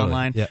that they have totally.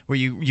 online, where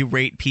you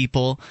rate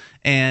people.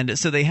 And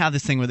so they have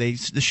this thing where they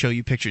show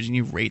you pictures and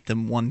you rate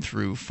them 1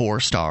 through 4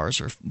 stars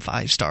or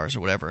 5 stars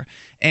or whatever.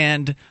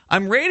 And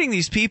I'm rating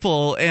these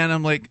people, and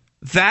I'm like,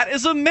 that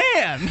is a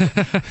man.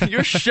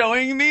 You're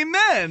showing me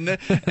men.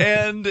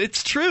 And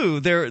it's true.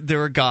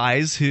 There are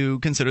guys who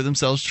consider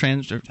themselves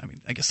trans. I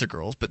mean, I guess they're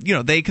girls, but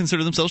they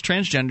consider themselves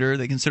transgender.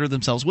 They consider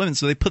themselves women,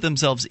 so they put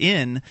themselves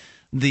in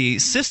the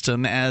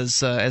system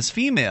as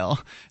female.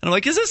 And I'm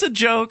like, is this a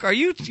joke? Are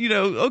you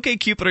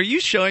OkCupid, are you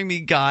showing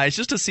me guys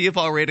just to see if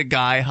I'll rate a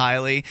guy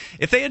highly?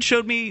 If they had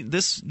showed me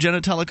this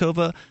Jenna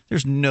Talakova,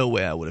 there's no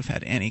way I would have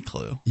had any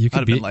clue. I'd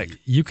have been like,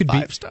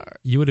 5 stars.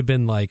 You would have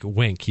been like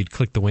wink. You'd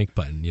click the wink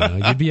button.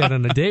 You'd be out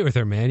on a date with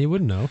her, man. You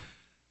wouldn't know.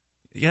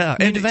 Yeah,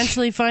 you'd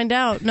eventually find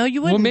out. No,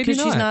 you wouldn't,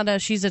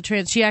 because she's a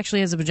trans. She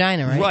actually has a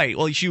vagina, right? Right.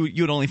 Well, you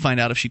would only find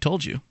out if she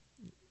told you.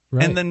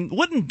 Right. And then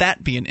wouldn't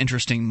that be an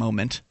interesting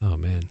moment? Oh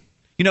man.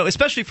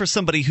 Especially for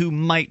somebody who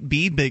might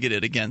be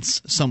bigoted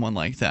against someone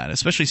like that,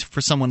 especially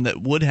for someone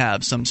that would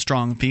have some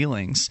strong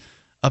feelings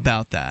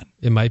about that.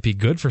 It might be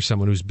good for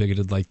someone who's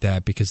bigoted like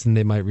that, because then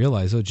they might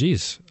realize, oh,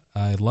 geez,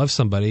 I love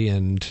somebody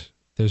and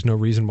there's no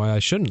reason why I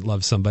shouldn't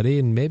love somebody,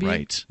 and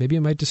maybe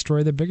it might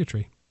destroy their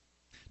bigotry.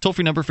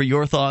 Toll-free number for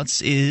your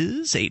thoughts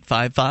is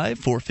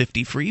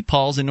 855-450-FREE.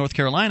 Paul's in North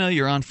Carolina.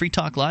 You're on Free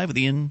Talk Live with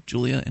Ian,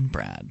 Julia, and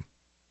Brad.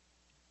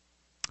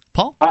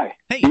 Paul? Hi.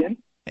 Hey. Ian?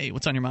 Hey,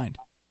 what's on your mind?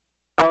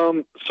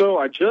 So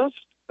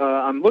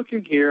I'm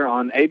looking here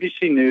on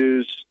ABC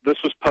News. This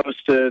was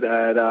posted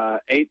at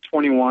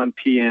 8:21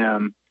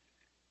 p.m.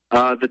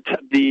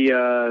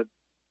 The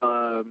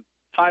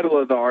title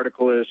of the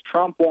article is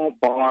 "Trump Won't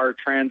Bar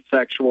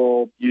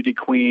Transsexual Beauty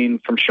Queen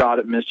from Shot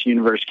at Miss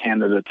Universe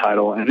Canada"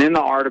 title. And in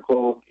the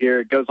article here,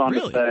 it goes on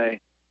to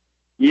say,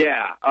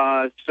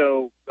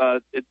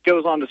 it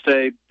goes on to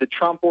say the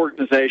Trump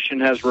organization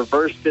has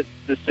reversed its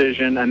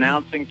decision,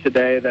 announcing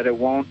today that it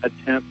won't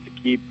attempt to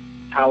keep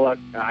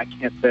Talakova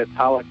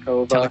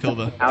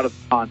out of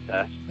the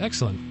contest.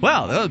 Excellent.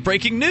 Wow, that was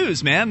breaking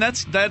news, man.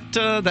 That's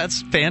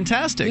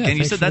fantastic. Yeah, and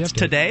you said that's update.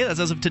 Today? That's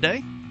as of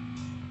today?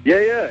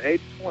 Yeah,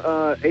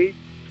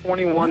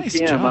 8:21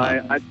 p.m.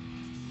 Job.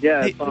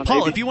 Yeah. Hey,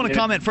 Paul, if you want to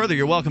comment further,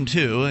 you're welcome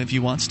to. If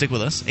you want, stick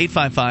with us.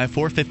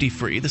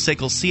 855-450-FREE, the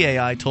SACL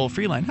CAI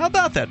toll-free line. How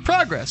about that?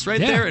 Progress right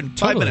there in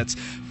 5 minutes.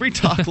 Free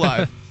Talk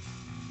Live.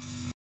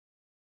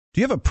 Do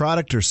you have a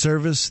product or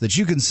service that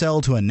you can sell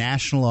to a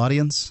national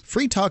audience?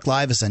 Free Talk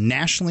Live is a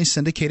nationally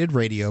syndicated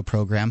radio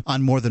program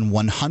on more than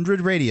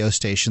 100 radio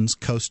stations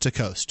coast to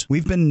coast.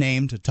 We've been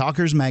named to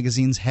Talkers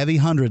Magazine's Heavy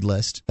 100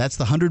 list. That's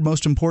the 100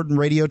 most important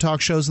radio talk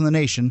shows in the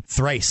nation,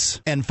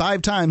 thrice. And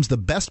 5 times the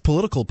best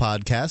political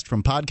podcast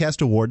from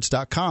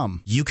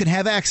podcastawards.com. You can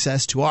have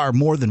access to our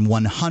more than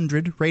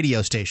 100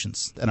 radio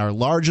stations and our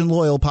large and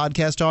loyal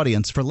podcast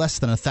audience for less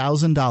than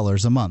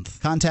 $1,000 a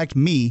month. Contact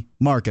me,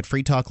 Mark, at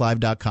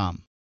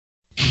freetalklive.com.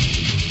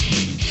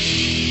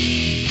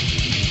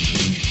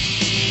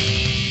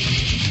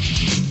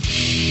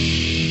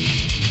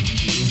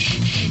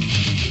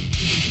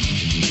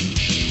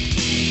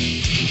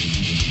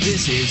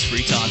 This is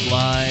Free Talk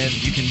Live.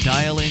 You can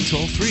dial in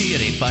toll-free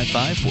at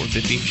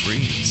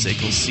 855-450-FREE.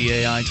 SACL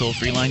CAI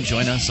toll-free line.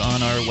 Join us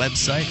on our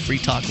website,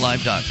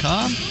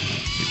 freetalklive.com.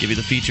 We give you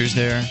the features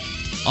there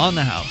on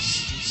the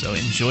house. So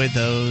enjoy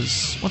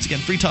those. Once again,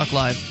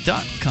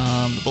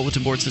 freetalklive.com. The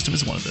bulletin board system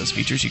is one of those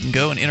features. You can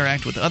go and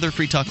interact with other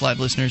Free Talk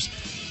Live listeners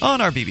on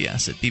our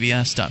BBS at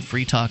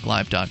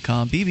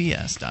bbs.freetalklive.com,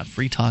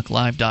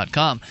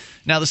 bbs.freetalklive.com.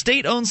 Now, the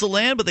state owns the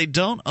land, but they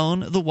don't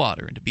own the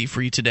water. And to be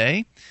free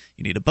today,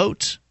 you need a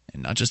boat.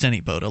 And not just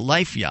any boat, a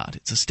life yacht.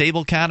 It's a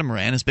stable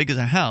catamaran as big as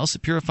a house.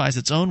 It purifies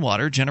its own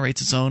water,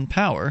 generates its own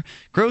power,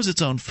 grows its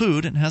own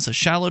food, and has a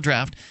shallow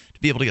draft to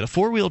be able to get a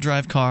four-wheel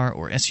drive car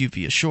or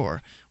SUV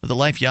ashore. With a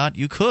life yacht,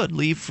 you could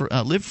live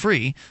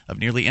free of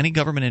nearly any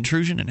government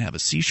intrusion and have a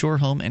seashore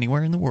home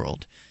anywhere in the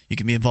world. You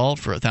can be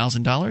involved for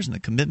 $1,000 and the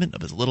commitment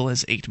of as little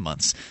as 8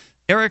 months.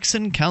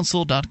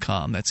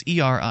 EricksonCouncil.com. That's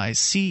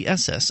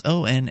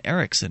ERICSSON,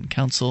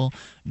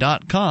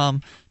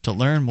 EricksonCouncil.com, to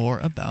learn more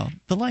about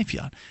the life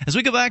yacht. As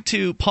we go back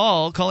to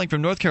Paul calling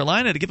from North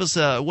Carolina to give us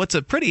what's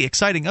a pretty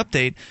exciting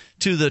update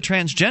to the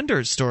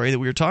transgender story that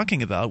we were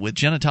talking about with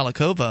Jenna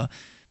Talikova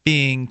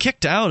being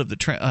kicked out of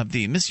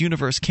the Miss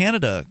Universe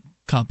Canada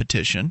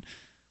competition.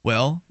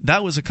 Well,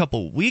 that was a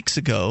couple weeks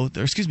ago,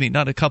 or excuse me,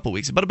 not a couple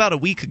weeks, but about a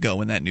week ago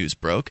when that news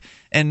broke.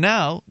 And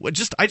now,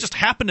 I just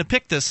happened to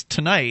pick this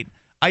tonight.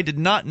 I did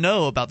not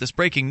know about this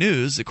breaking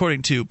news,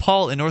 according to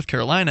Paul in North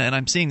Carolina, and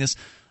I'm seeing this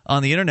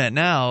on the internet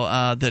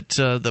now, that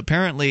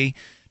apparently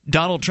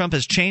Donald Trump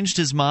has changed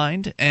his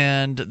mind,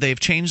 and they've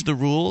changed the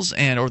rules,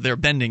 or they're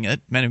bending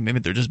it. Maybe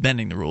they're just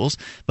bending the rules,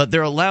 but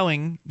they're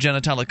allowing Jenna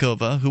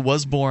Talikova, who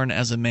was born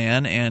as a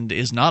man and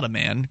is not a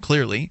man,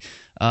 clearly,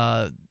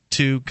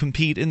 to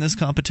compete in this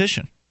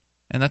competition.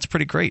 And that's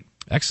pretty great.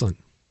 Excellent.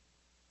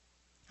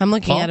 I'm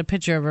looking Paul? at a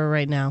picture of her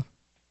right now.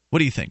 What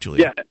do you think,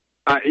 Julia?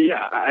 I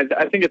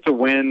think it's a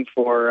win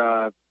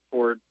for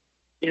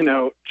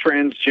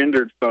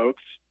transgendered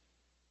folks.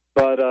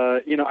 But,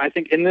 I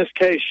think in this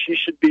case, she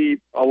should be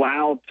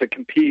allowed to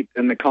compete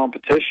in the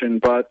competition.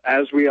 But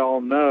as we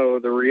all know,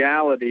 the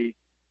reality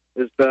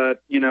is that,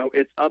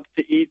 it's up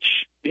to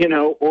each,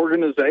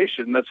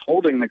 organization that's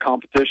holding the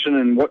competition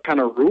and what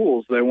kind of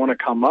rules they want to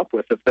come up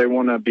with. If they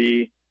want to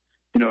be,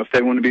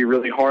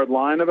 really hard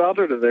line about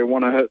it, or they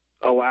want to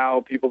allow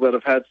people that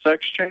have had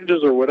sex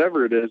changes or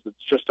whatever it is,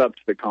 it's just up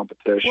to the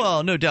competition.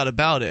 Well, no doubt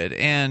about it,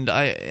 and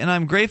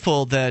I'm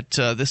grateful that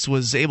this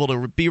was able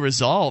to be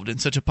resolved in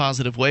such a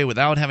positive way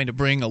without having to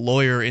bring a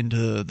lawyer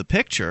into the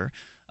picture,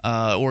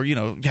 or have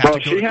to go to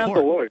court. She has a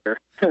lawyer.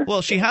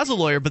 Well, she has a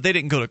lawyer, but they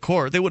didn't go to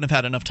court. They wouldn't have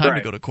had enough time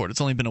to go to court.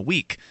 It's only been a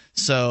week.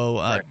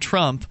 So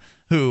Trump,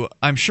 who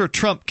I'm sure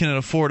Trump can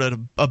afford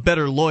a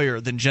better lawyer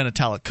than Jenna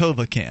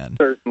Talikova can.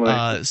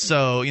 Certainly.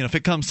 So, if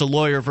it comes to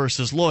lawyer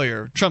versus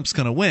lawyer, Trump's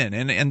going to win.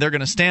 And they're going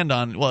to stand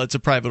on, well, it's a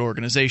private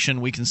organization.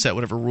 We can set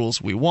whatever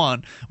rules we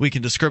want. We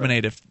can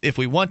discriminate if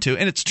we want to.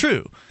 And it's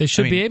true. They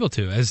should be able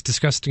to. As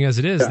disgusting as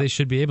it is, they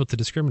should be able to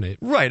discriminate.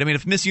 Right. I mean,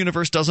 if Miss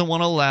Universe doesn't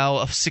want to allow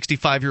a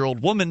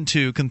 65-year-old woman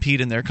to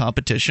compete in their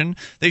competition,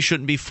 they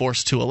shouldn't be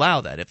forced to allow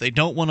that. If they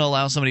don't want to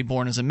allow somebody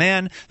born as a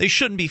man, they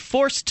shouldn't be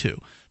forced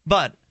to.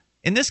 But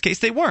in this case,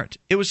 they weren't.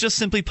 It was just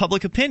simply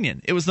public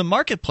opinion. It was the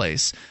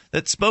marketplace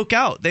that spoke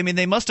out. I mean,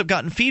 they must have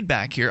gotten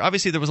feedback here.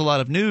 Obviously, there was a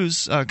lot of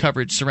news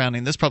coverage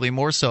surrounding this, probably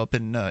more so up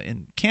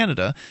in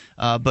Canada.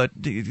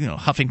 But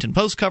Huffington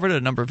Post covered it.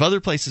 A number of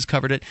other places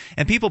covered it,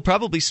 and people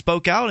probably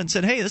spoke out and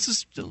said, "Hey, this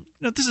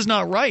is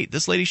not right.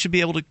 This lady should be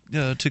able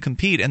to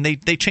compete." And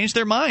they changed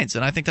their minds,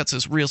 and I think that's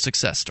a real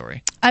success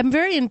story. I'm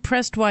very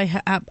impressed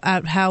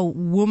at how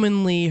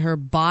womanly her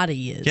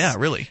body is. Yeah,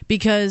 really.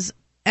 Because.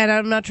 And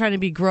I'm not trying to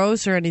be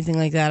gross or anything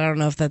like that. I don't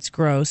know if that's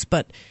gross,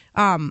 but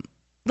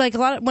like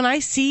when I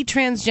see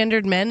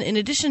transgendered men, in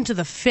addition to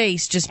the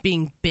face just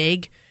being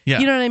big, you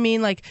know what I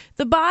mean? Like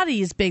the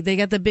body is big. They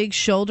got the big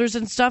shoulders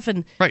and stuff.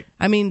 And right.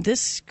 I mean,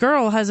 this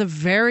girl has a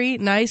very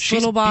nice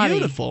little body.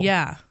 Beautiful.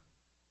 Yeah.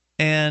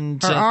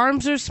 And her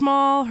arms are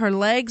small, her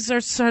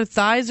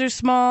thighs are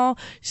small.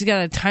 She's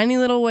got a tiny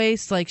little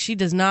waist. Like, she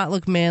does not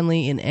look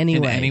manly in any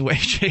way. In any way,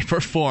 shape, or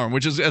form.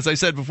 Which is, as I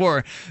said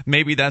before,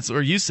 maybe that's,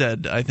 or you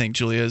said, I think,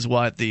 Julia, is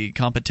what the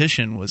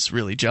competition was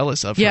really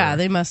jealous of her. Yeah,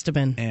 they must have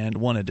been. And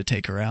wanted to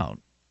take her out.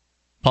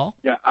 Paul?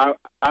 Yeah,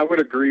 I would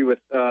agree with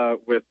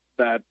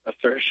that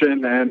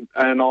assertion,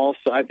 and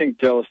also I think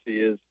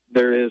jealousy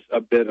there is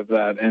a bit of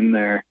that in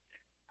there.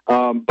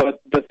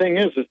 But the thing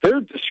is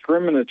they're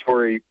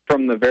discriminatory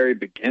from the very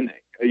beginning.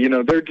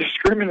 They're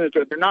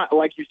discriminatory. They're not,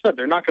 like you said,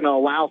 they're not going to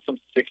allow some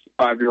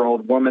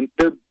 65-year-old woman.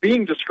 They're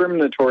being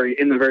discriminatory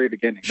in the very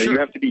beginning. Sure. You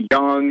have to be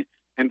young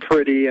and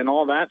pretty and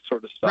all that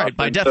sort of stuff. Right.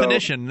 By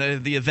definition,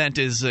 the event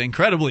is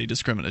incredibly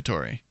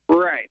discriminatory.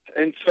 Right.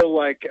 And so,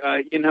 I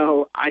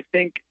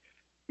think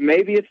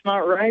maybe it's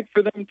not right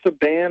for them to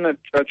ban a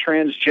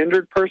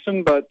transgendered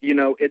person, but you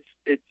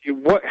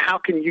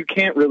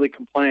can't really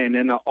complain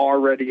in an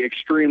already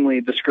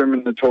extremely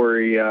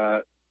discriminatory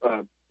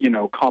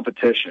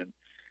competition.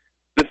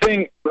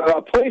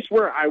 A place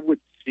where I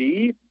would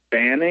see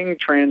banning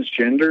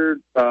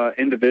transgendered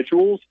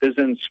individuals is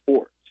in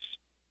sports,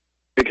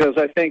 because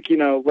I think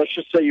let's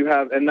just say you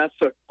have, and that's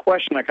a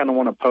question I kind of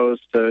want to pose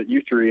to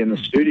you three in the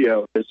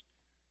studio is,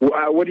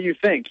 what do you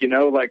think?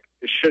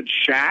 Should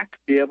Shaq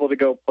be able to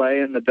go play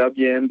in the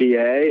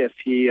WNBA if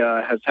he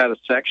has had a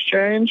sex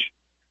change?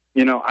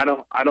 I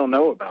don't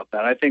know about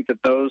that. I think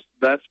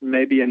that's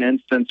maybe an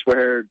instance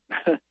where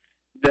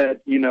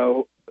that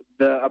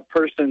a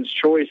person's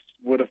choice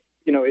would have,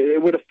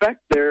 it would affect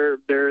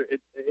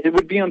it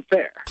would be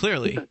unfair.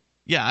 Clearly,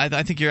 yeah,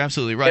 I think you're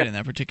absolutely right in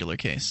that particular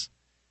case.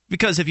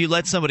 Because if you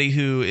let somebody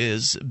who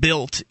is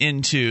built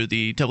into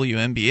the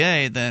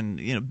WNBA,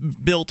 then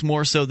built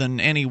more so than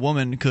any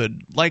woman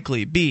could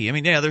likely be. I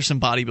mean, yeah, there's some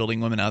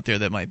bodybuilding women out there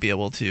that might be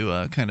able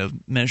to kind of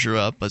measure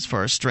up as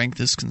far as strength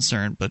is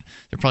concerned, but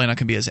they're probably not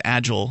going to be as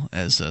agile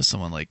as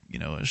someone like a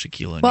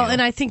Shaquille O'Neal. Well,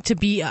 and I think to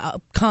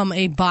become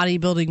a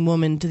bodybuilding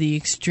woman to the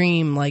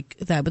extreme like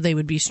that, but they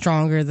would be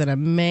stronger than a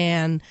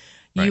man.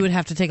 Right. You would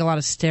have to take a lot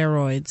of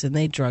steroids, and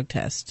they drug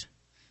test.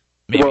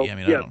 Maybe. Well, I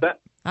mean,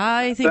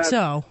 I think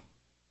so.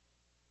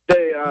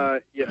 They,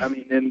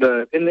 in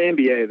the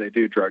NBA they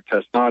do drug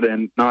tests, not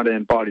in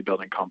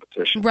bodybuilding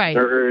competitions, right?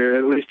 Or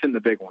at least in the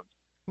big ones,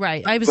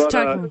 right? I was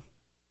talking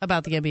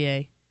about the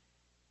NBA.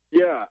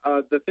 Yeah,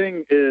 the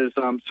thing is,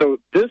 so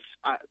this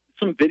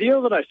some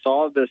video that I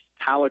saw of this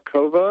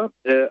Talikova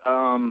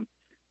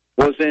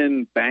was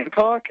in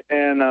Bangkok,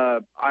 and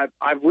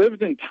I've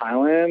lived in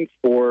Thailand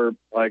for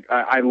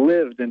I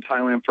lived in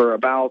Thailand for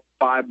about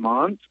 5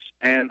 months,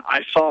 and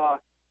I saw.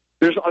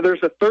 There's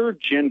a third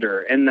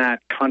gender in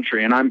that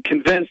country, and I'm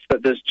convinced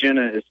that this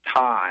Jinnah is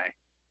Thai.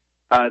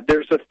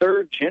 There's a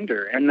third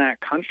gender in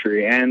that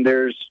country, and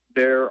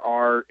there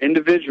are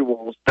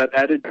individuals that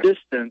at a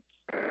distance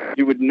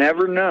you would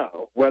never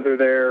know whether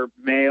they're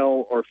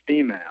male or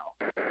female.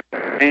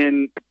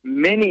 And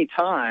many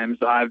times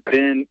I've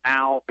been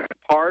out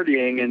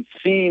partying and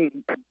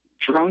seen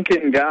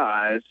drunken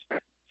guys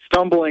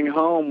stumbling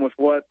home with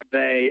what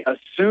they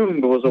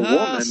assumed was a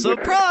woman,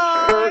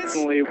 surprise! Which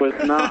certainly was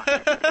not.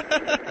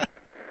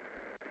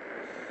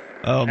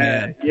 Oh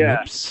man!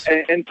 Yes,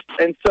 and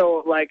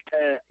so I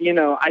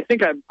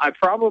think I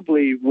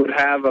probably would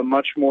have a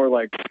much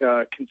more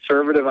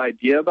conservative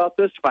idea about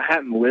this if I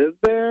hadn't lived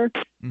there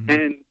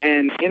and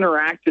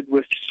interacted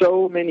with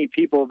so many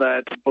people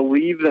that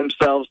believe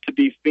themselves to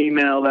be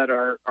female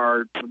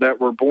that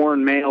were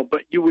born male,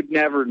 but you would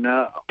never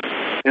know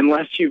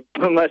unless you've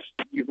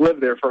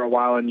lived there for a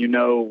while and you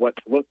know what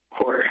to look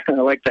for,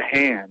 like the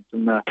hands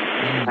and the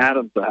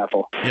Adam's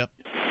apple. Yep.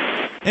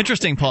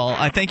 Interesting, Paul.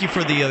 I thank you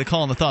for the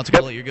call and the thoughts. I'm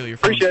going to let you go. Your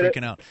phone's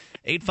freaking out.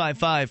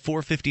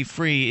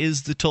 855-450-FREE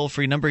is the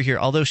toll-free number here,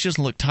 although she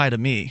doesn't look Thai to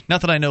me.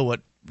 Not that I know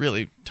what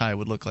really Thai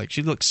would look like.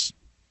 She looks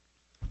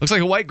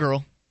like a white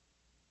girl.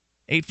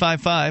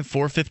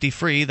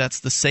 855-450-FREE. That's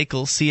the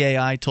SACL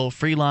CAI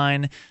toll-free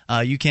line.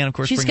 You can, of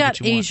course, She's bring in what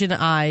got you Asian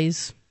want.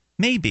 eyes.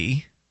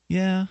 Maybe.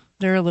 Yeah.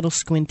 They're a little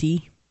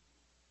squinty.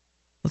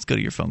 Let's go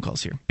to your phone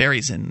calls here.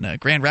 Barry's in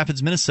Grand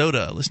Rapids,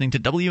 Minnesota, listening to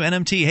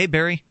WNMT. Hey,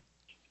 Barry.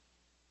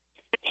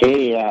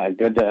 Hey,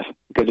 good to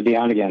be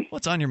on again.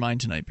 What's on your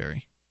mind tonight,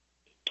 Barry?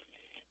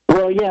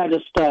 Well, yeah,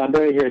 just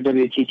Barry here at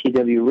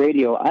WTTW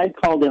Radio. I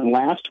called in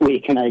last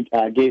week, and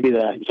I gave you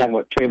you're talking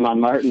about Trayvon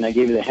Martin, I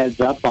gave you the heads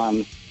up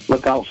on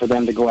look out for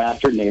them to go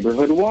after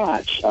Neighborhood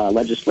Watch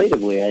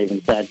legislatively. I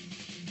even said,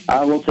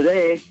 well,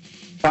 today,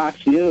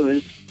 Fox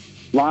News,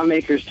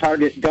 lawmakers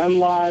target gun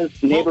laws,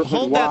 Neighborhood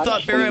Hold Watch. that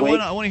thought, Barry.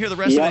 I want to hear the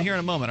rest of it here in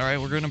a moment. All right,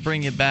 we're going to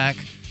bring you back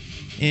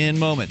in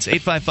moments.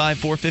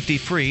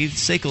 855-450-FREE,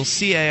 SACL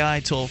CAI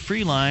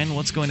toll-free line.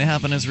 What's going to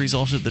happen as a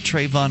result of the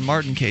Trayvon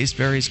Martin case?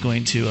 Barry's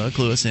going to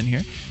clue us in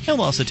here. And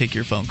we'll also take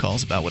your phone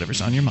calls about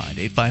whatever's on your mind.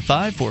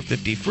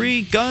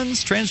 855-450-FREE,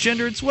 guns,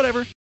 transgenders,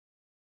 whatever.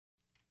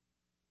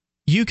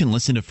 You can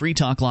listen to Free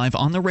Talk Live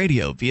on the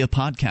radio, via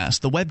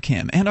podcast, the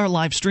webcam, and our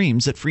live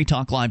streams at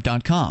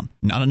freetalklive.com.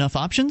 Not enough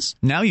options?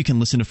 Now you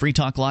can listen to Free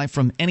Talk Live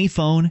from any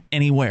phone,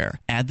 anywhere.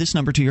 Add this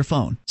number to your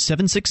phone,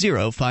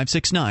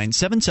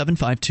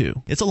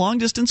 760-569-7752. It's a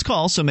long-distance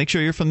call, so make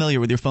sure you're familiar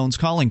with your phone's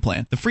calling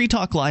plan. The Free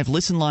Talk Live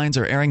listen lines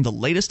are airing the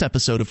latest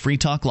episode of Free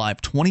Talk Live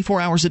 24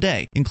 hours a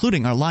day,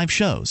 including our live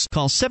shows.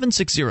 Call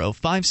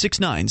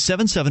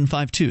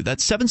 760-569-7752.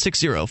 That's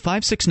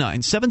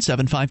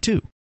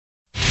 760-569-7752.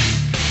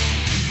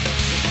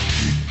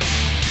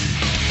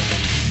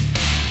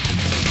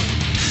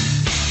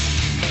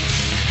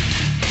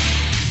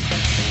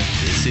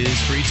 This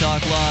is Free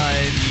Talk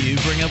Live. You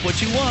bring up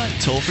what you want.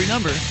 Toll-free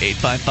number,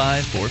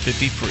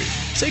 855-450-FREE.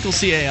 SACL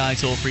CAI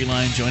toll-free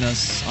line. Join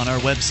us on our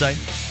website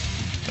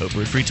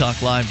over at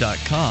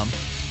freetalklive.com.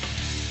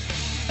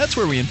 That's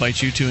where we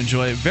invite you to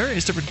enjoy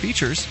various different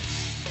features.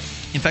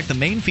 In fact, the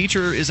main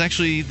feature is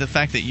actually the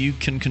fact that you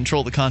can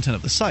control the content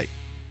of the site.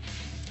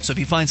 So if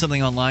you find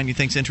something online you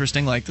think is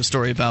interesting, like the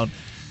story about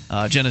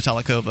Jenna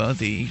Talikova,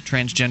 the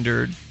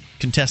transgendered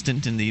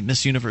contestant in the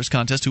Miss Universe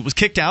contest who was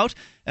kicked out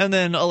and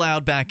then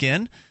allowed back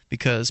in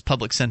because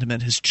public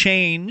sentiment has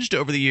changed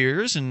over the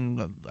years,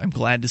 and I'm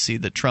glad to see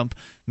that Trump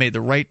made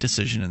the right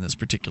decision in this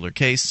particular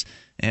case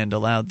and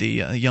allowed the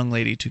young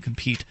lady to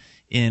compete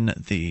in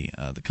the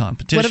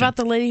competition. What about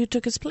the lady who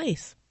took his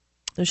place?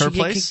 Does she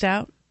get kicked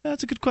out?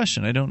 That's a good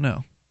question. I don't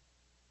know.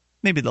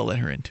 Maybe they'll let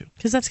her in too.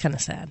 Because that's kind of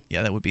sad.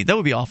 Yeah, that would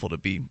be awful to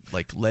be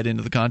like let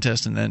into the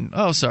contest and then,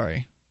 oh,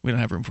 sorry, we don't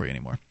have room for you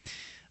anymore.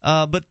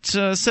 So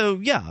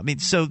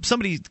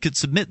somebody could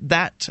submit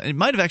that. It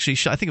might have actually,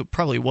 I think it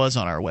probably was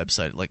on our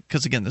website, like,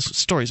 because again, this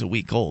story's a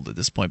week old at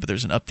this point, but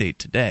there's an update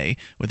today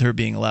with her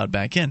being allowed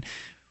back in.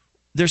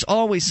 There's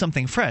always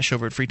something fresh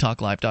over at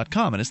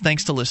freetalklive.com, and it's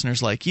thanks to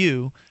listeners like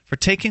you for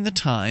taking the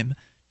time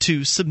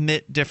to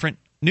submit different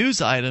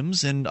news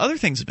items and other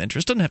things of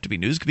interest. Doesn't have to be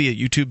news. It could be a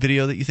YouTube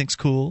video that you think's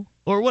cool,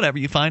 or whatever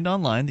you find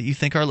online that you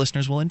think our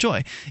listeners will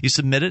enjoy. You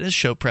submit it as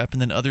show prep,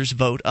 and then others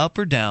vote up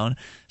or down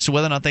as to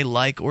whether or not they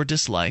like or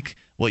dislike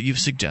what you've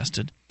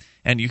suggested.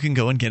 And you can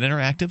go and get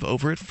interactive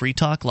over at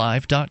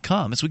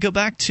freetalklive.com. As we go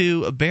back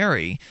to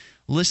Barry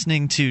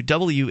listening to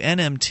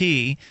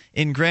WNMT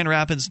in Grand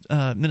Rapids,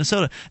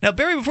 Minnesota. Now,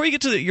 Barry, before you get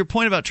to your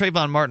point about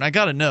Trayvon Martin, I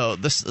got to know,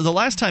 the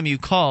last time you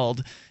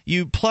called,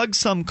 you plugged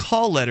some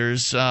call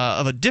letters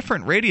of a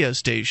different radio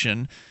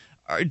station.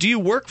 Do you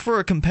work for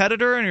a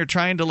competitor and you're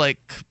trying to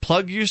like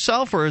plug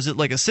yourself, or is it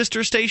like a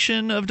sister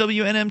station of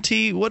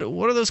WNMT? What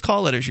are those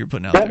call letters you're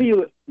putting out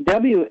there?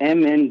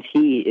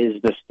 WMNT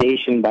is the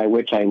station by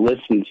which I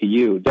listen to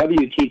you.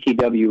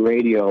 WTTW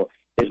Radio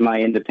is my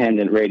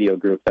independent radio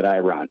group that I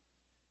run.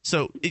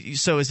 So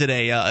is it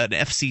an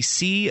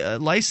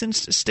FCC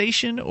licensed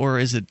station, or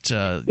is it?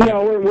 No,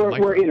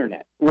 we're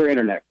internet. We're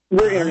internet.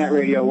 We're internet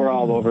radio. We're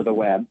all over the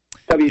web.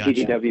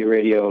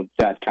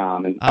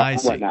 WTTWradio.com and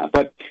whatnot.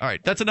 But all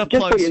right, that's enough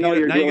plugs. Now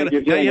you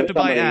have to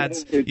buy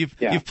ads.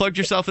 You've plugged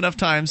yourself enough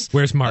times.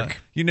 Where's Mark?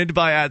 You need to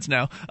buy ads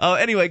now.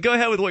 Anyway, go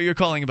ahead with what you're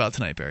calling about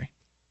tonight, Barry.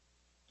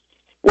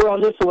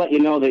 Well, just to let you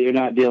know that you're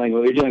dealing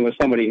with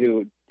somebody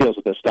who deals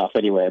with this stuff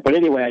anyway. But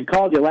anyway, I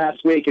called you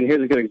last week, and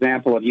here's a good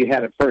example of you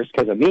had it first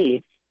because of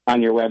me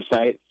on your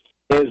website.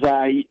 Is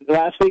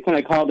last week when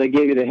I called, they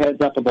gave you the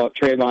heads up about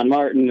Trayvon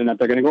Martin and that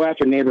they're going to go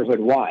after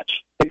Neighborhood Watch.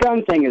 The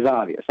gun thing is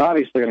obvious.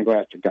 Obviously, they're going to go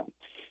after guns.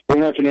 They're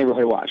going to go after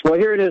Neighborhood Watch. Well,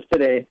 here it is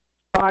today.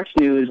 Fox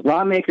News,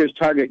 lawmakers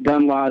target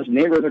gun laws,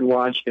 Neighborhood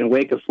Watch in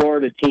wake of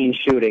Florida teen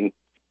shooting.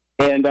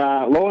 And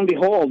lo and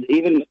behold,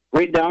 even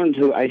right down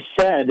to, I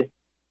said,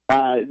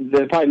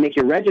 they'll probably make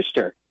you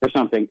register or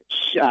something.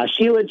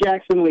 Sheila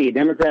Jackson Lee,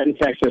 Democrat in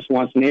Texas,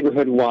 wants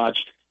Neighborhood Watch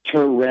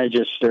to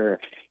register.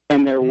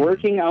 And they're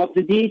working out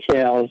the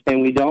details,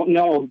 and we don't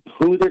know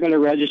who they're going to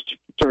register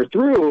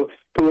through,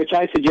 for which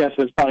I suggest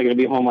it's probably going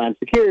to be Homeland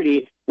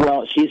Security.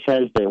 Well, she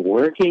says they're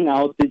working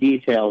out the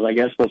details. I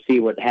guess we'll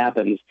see what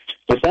happens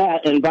with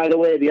that. And by the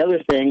way, the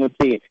other thing, let's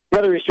see, the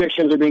other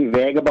restrictions are being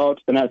vague about.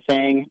 They're not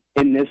saying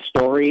in this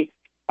story.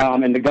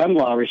 And the gun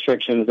law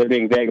restrictions they're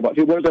being vague about.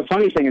 What's the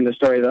funny thing in the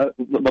story, but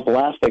the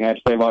last thing I have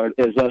to say about it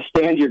is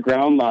Stand Your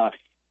Ground law.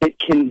 It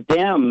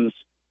condemns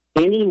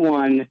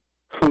anyone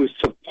who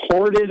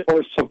supported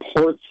or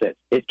supports it.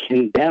 It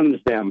condemns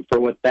them for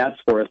what that's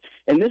worth.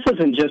 And this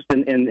isn't just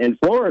in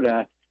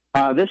Florida.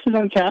 This is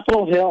on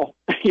Capitol Hill.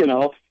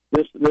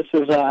 This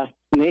is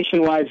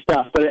nationwide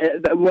stuff.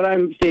 But what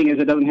I'm seeing is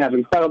it doesn't have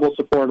incredible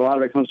support. A lot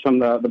of it comes from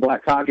the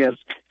Black Caucus,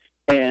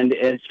 and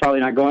it's probably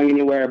not going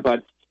anywhere.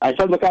 But I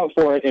said look out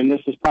for it, and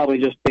this is probably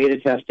just beta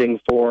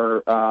testing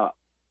for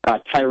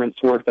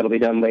tyrant's work that'll be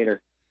done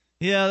later.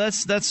 Yeah,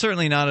 that's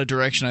certainly not a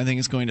direction I think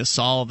is going to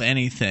solve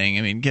anything.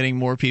 I mean, getting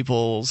more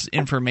people's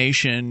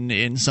information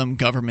in some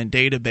government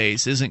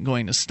database isn't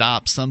going to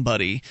stop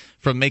somebody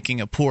from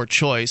making a poor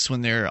choice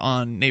when they're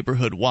on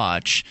Neighborhood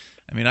Watch.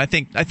 I mean, I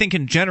think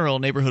in general,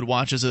 Neighborhood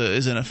Watch is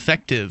an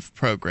effective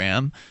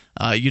program.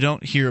 You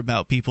don't hear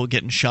about people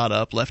getting shot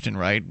up left and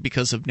right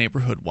because of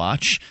Neighborhood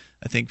Watch.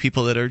 I think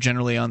people that are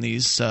generally on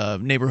these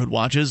neighborhood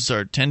watches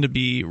tend to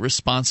be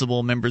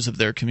responsible members of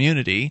their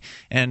community,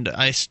 and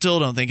I still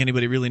don't think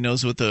anybody really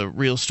knows what the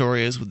real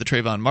story is with the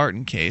Trayvon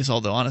Martin case,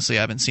 although honestly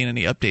I haven't seen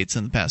any updates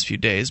in the past few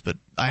days, but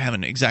I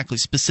haven't exactly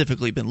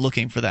specifically been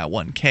looking for that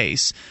one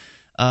case.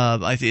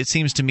 It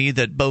seems to me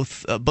that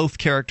both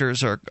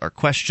characters are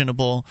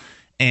questionable,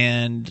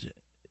 and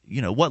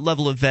what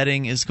level of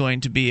vetting is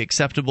going to be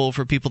acceptable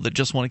for people that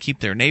just want to keep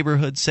their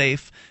neighborhood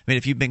safe? I mean,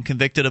 if you've been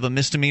convicted of a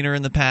misdemeanor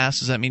in the past,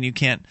 does that mean you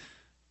can't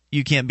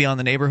be on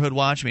the neighborhood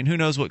watch? I mean, who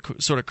knows what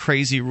sort of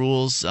crazy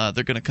rules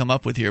they're going to come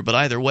up with here? But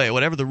either way,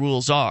 whatever the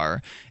rules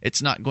are,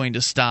 it's not going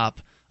to stop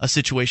a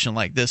situation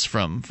like this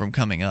from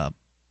coming up.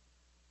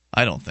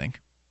 I don't think.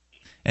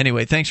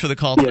 Anyway, thanks for the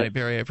call tonight,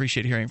 Barry. I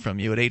appreciate hearing from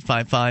you at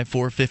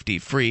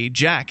 855-450-FREE.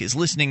 Jack is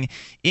listening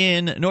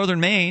in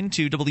northern Maine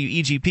to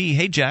WEGP.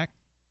 Hey, Jack.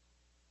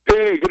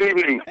 Hey, good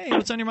evening. Hey,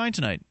 what's on your mind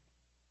tonight?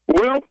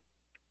 Well,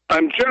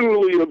 I'm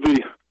generally of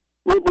the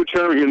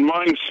libertarian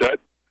mindset,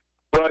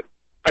 but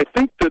I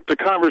think that the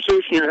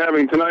conversation you're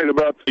having tonight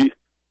about the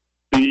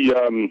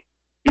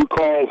you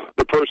call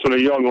the person a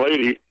young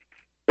lady,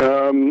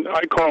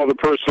 I call the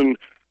person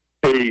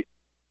a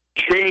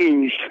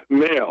changed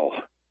male.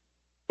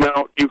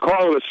 Now, you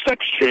call it a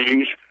sex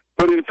change,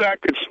 but in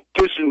fact it's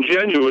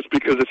disingenuous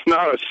because it's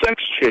not a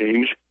sex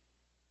change,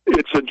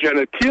 it's a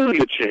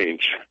genitalia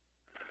change.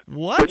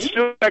 What? But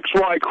still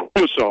XY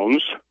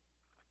chromosomes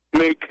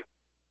make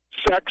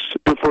sex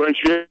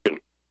differentiation.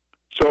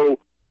 So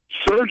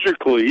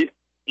surgically,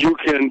 you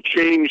can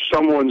change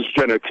someone's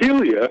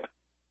genitalia.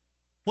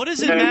 What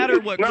does it matter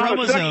what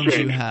chromosomes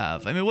you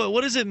have? I mean,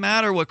 what does it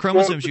matter what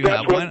chromosomes you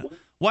have?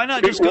 Why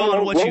not just go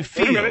on what you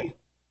feel?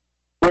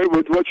 Wait,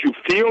 with what you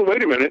feel?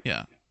 Wait a minute.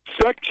 Yeah.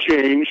 Sex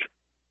change,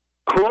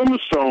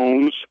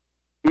 chromosomes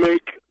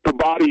make the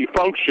body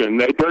function.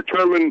 They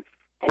determine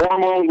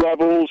hormone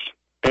levels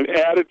and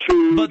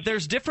attitudes. But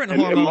there's different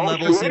hormone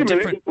levels in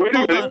different... Wait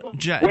a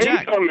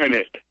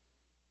minute.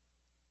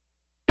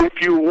 If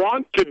you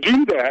want to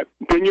do that,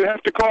 then you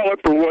have to call it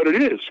for what it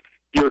is.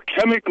 You're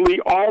chemically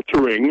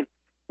altering,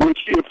 which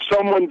if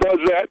someone does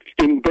that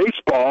in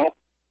baseball,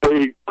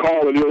 they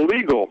call it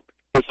illegal.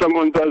 If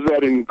someone does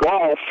that in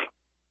golf,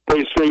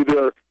 they say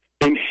they're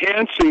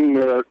enhancing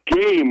their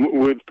game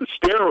with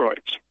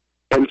steroids.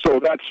 And so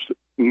that's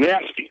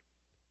nasty.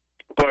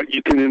 But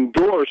you can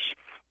endorse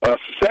a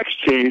sex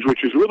change,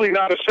 which is really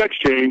not a sex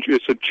change.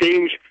 It's a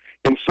change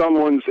in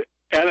someone's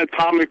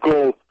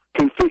anatomical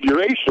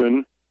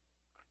configuration,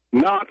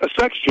 not a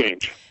sex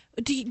change.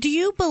 Do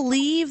you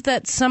believe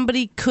that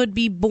somebody could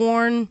be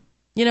born,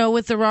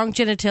 with the wrong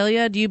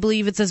genitalia? Do you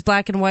believe it's as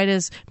black and white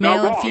as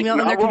male and female,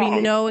 and there could be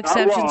no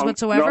exceptions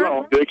whatsoever?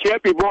 No, they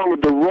can't be born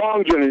with the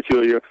wrong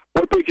genitalia.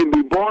 What they can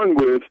be born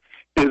with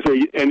is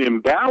an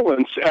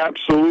imbalance,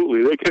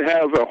 absolutely. They could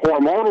have a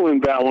hormonal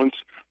imbalance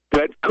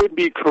that could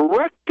be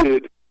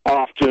corrected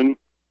often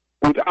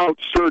without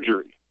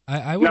surgery.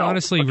 I would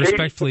honestly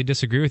respectfully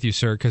disagree with you,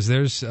 sir, because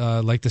there's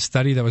like the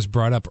study that was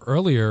brought up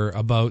earlier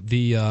about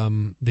the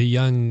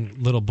young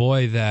little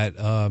boy that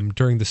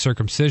during the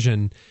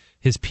circumcision,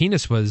 his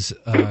penis was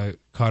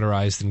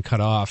cauterized and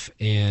cut off,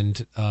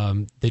 and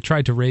they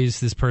tried to raise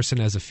this person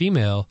as a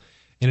female,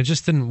 and it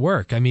just didn't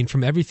work. I mean,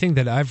 from everything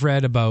that I've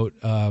read about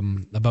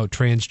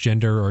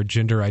transgender or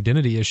gender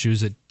identity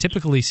issues, it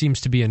typically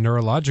seems to be a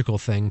neurological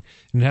thing,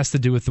 and it has to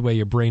do with the way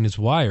your brain is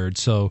wired.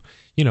 So,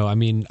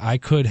 I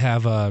could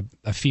have a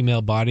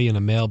female body and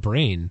a male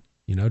brain.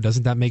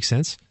 Doesn't that make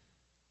sense?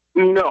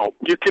 No,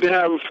 you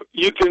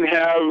can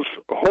have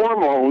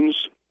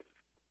hormones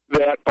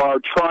that are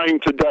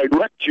trying to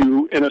direct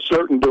you in a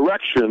certain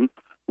direction,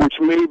 which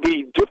may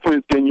be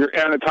different than your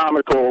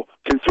anatomical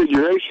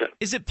configuration.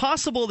 Is it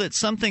possible that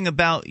something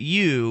about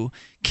you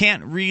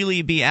can't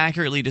really be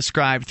accurately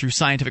described through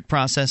scientific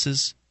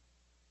processes?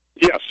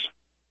 Yes.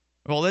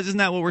 Well, isn't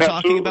that what we're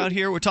talking about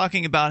here? We're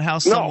talking about how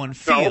someone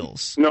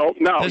feels. No.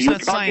 That's You're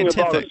not talking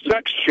scientific. about a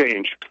sex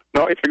change.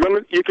 No, if you're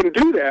going to, you can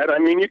do that. I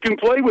mean, you can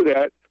play with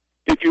that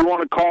if you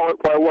want to call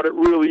it by what it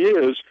really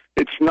is.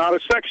 It's not a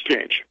sex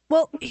change.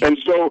 Well, and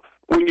so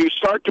when you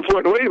start to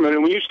put,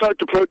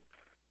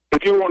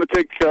 if you want to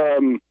take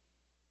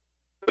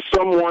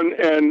someone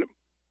and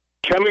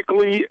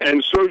chemically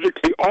and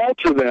surgically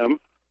alter them,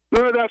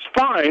 no, that's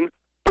fine,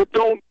 but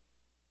don't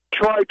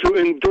try to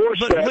endorse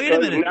that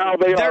as now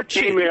they are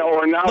female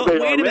or now they are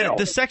male. Wait a minute,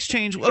 the sex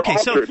change. Okay,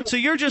 so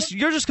you're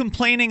just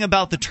complaining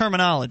about the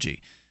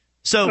terminology.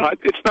 So no,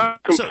 it's not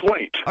a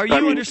complaint. So are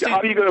you understanding?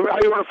 How do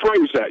you want to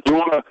phrase that? You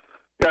want to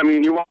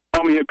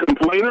call me a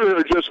complainer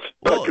or just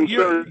a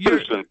concerned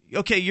citizen?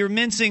 Okay, you're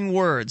mincing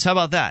words. How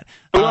about that?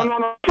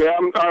 No. Okay,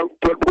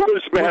 but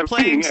words we're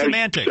playing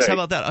semantics. How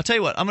about that? I'll tell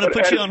you what. I'm going to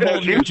put you on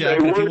hold here,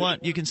 Jack. If you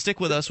want, you can stick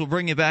with us. We'll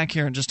bring you back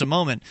here in just a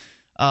moment.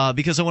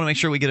 Because I want to make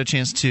sure we get a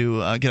chance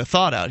to get a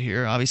thought out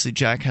here. Obviously,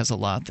 Jack has a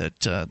lot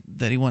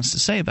that he wants to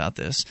say about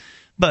this.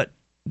 But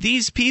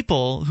these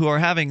people who are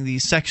having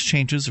these sex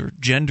changes or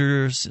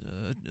gender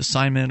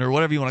assignment or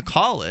whatever you want to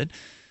call it,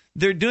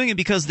 they're doing it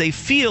because they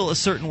feel a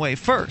certain way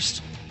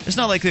first. It's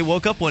not like they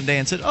woke up one day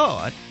and said,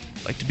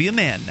 like to be a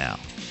man now.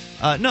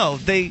 No,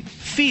 they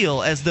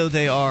feel as though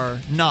they are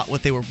not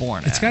what they were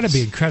born as. It's got to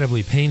be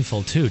incredibly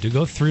painful, too, to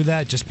go through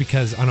that just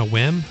because on a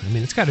whim. I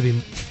mean, it's got to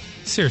be...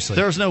 Seriously.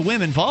 There's no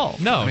whim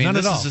involved. No, none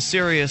at all. This is a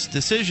serious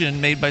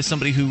decision made by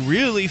somebody who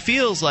really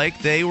feels like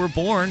they were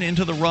born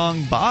into the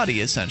wrong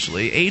body,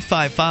 essentially.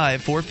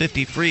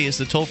 855-450-FREE is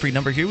the toll-free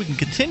number here. We can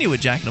continue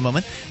with Jack in a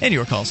moment, and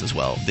your calls as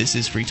well. This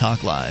is Free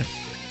Talk Live.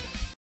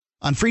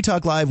 On Free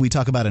Talk Live, we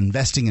talk about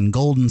investing in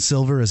gold and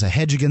silver as a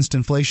hedge against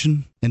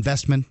inflation,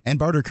 investment, and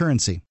barter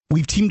currency.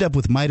 We've teamed up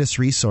with Midas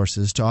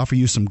Resources to offer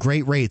you some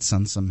great rates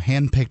on some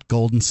hand-picked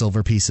gold and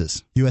silver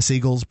pieces. U.S.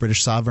 Eagles,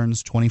 British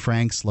Sovereigns, 20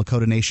 francs,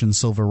 Lakota Nation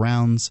silver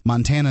rounds,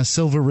 Montana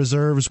silver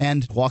reserves,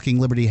 and Walking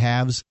Liberty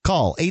halves.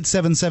 Call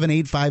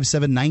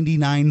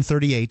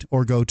 877-857-9938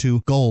 or go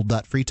to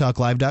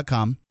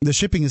gold.freetalklive.com. The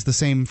shipping is the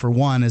same for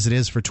 1 as it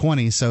is for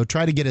 20, so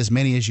try to get as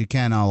many as you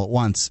can all at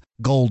once.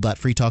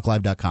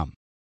 Gold.freetalklive.com.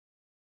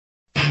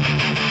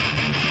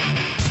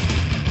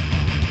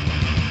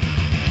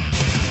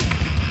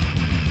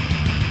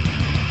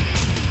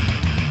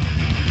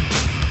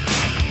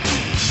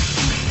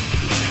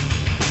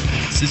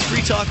 This is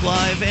Free Talk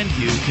Live, and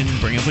you can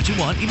bring up what you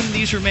want. Even in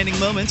these remaining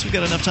moments, we've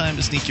got enough time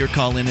to sneak your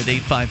call in at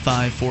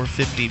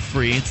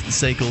 855-450-FREE. It's the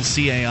SACL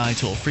CAI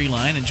toll-free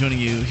line, and joining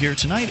you here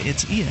tonight,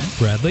 it's Ian.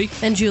 Bradley.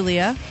 And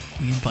Julia.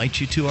 We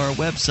invite you to our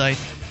website.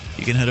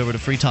 You can head over to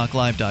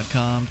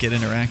freetalklive.com, get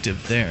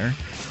interactive there.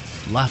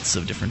 Lots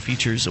of different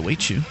features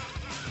await you.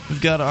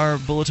 We've got our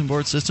bulletin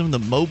board system, the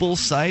mobile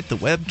site, the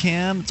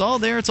webcam. It's all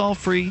there. It's all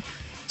free.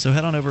 So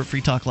head on over to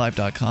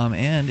freetalklive.com,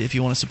 and if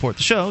you want to support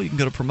the show, you can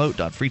go to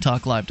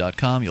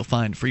promote.freetalklive.com. You'll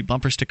find a free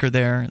bumper sticker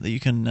there that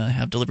you can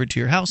have delivered to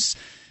your house.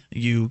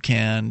 You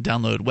can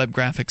download web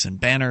graphics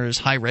and banners,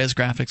 high-res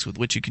graphics with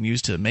which you can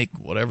use to make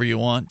whatever you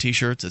want,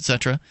 T-shirts,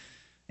 etc.,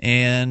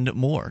 and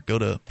more. Go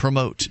to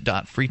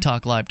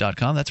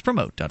promote.freetalklive.com. That's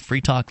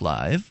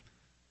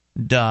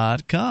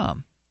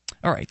promote.freetalklive.com.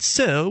 All right,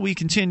 so we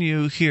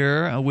continue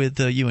here with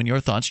you and your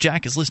thoughts.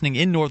 Jack is listening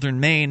in northern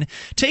Maine,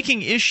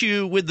 taking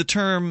issue with the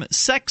term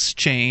sex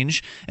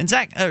change. And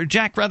Jack,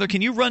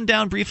 can you run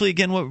down briefly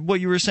again what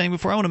you were saying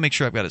before? I want to make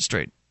sure I've got it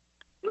straight.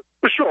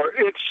 Sure.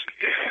 It's,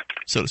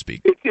 so to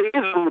speak. It is a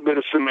little bit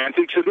of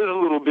semantics. It is a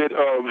little bit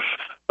of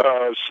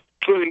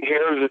splitting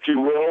hairs, if you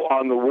will,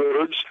 on the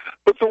words.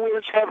 But the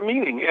words have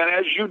meaning. And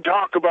as you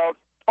talk about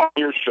on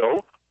your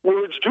show,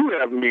 words do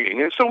have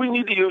meaning. And so we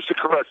need to use the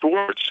correct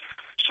words.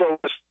 So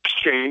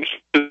change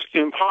is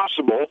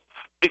impossible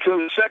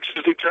because sex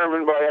is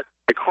determined by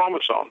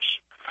chromosomes.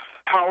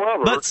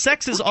 However, but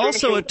sex is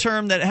also a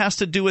term that has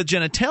to do with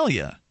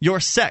genitalia.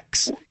 Your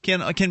sex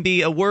can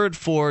be a word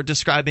for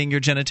describing your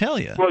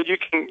genitalia. Well, you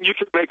can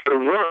make it a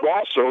verb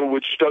also,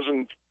 which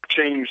doesn't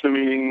change the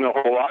meaning a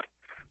whole lot.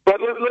 But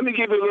let me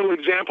give you a little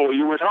example.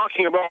 You were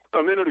talking about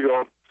a minute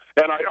ago,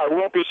 and I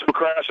won't be so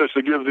crass as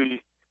to give the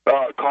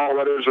call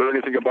letters or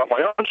anything about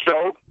my own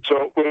show,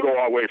 so we'll go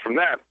away from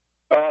that.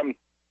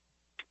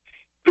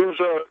 There's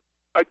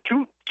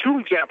two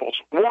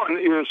examples. One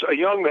is a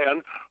young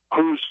man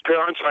whose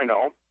parents I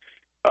know.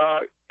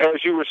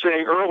 As you were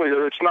saying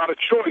earlier, it's not a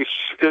choice;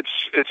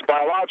 it's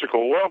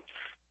biological. Well,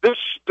 this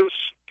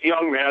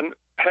young man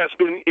has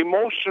been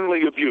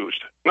emotionally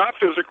abused, not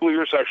physically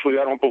or sexually,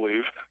 I don't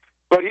believe,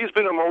 but he's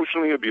been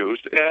emotionally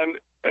abused, and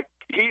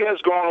he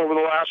has gone over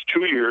the last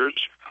 2 years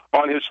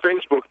on his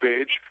Facebook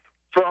page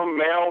from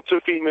male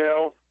to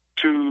female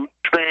to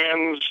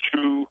trans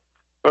to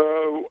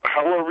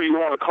however you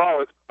want to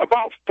call it,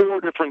 about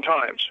 4 different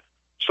times.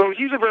 So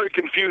he's a very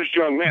confused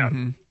young man.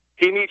 Mm-hmm.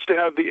 He needs to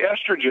have the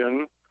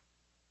estrogen,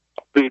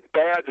 the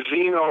bad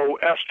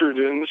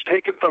xenoestrogens,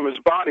 taken from his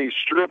body,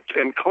 stripped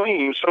and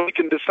cleaned, so he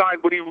can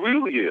decide what he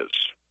really is.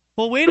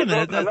 Well, wait a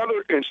minute.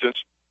 Another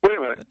instance. Wait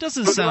a minute. That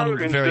doesn't sound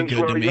very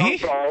good to me.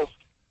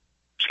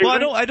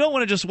 Well, I don't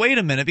want to just wait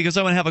a minute because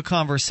I want to have a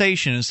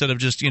conversation instead of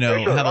just,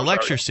 have a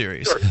lecture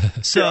series. Sure.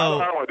 So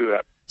I don't want to do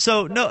that.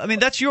 So, no, I mean,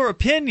 that's your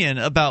opinion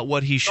about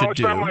what he should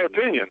do. No, it's not my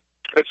opinion.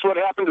 It's what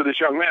happened to this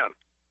young man.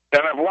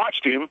 And I've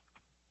watched him,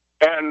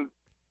 and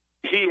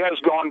he has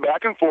gone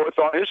back and forth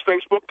on his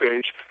Facebook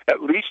page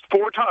at least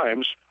 4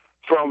 times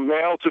from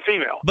male to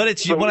female. But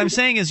it's what I'm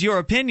saying is your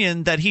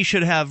opinion that he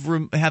should have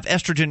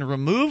estrogen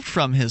removed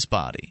from his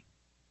body.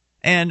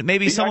 And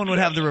maybe someone would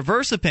have the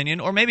reverse opinion,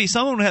 or maybe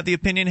someone would have the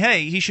opinion,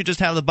 hey, he should just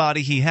have the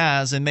body he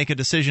has and make a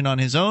decision on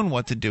his own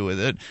what to do with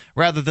it,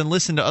 rather than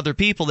listen to other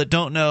people that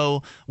don't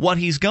know what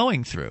he's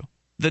going through,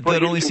 that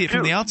only see it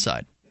from the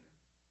outside.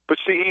 But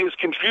see, he is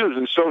confused,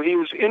 and so he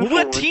was influenced.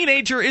 Well, what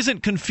teenager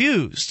isn't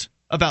confused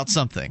about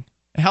something?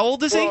 How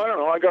old is he? Well, I don't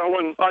know. I got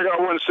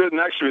one sitting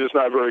next to me that's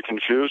not very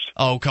confused.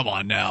 Oh, come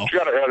on now. She's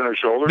got her head on her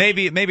shoulders.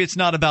 Maybe it's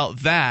not about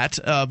that,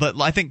 but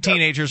I think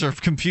teenagers are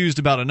confused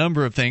about a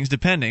number of things,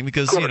 depending,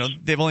 because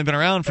they've only been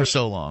around for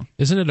so long.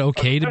 Isn't it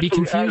okay to be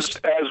confused?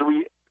 As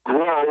we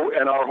grow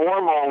and our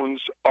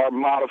hormones are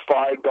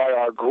modified by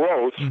our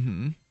growth,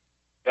 mm-hmm.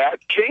 that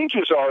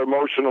changes our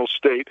emotional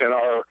state and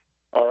our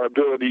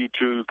ability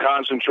to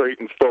concentrate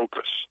and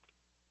focus.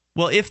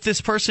 Well, if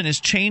this person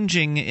is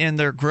changing and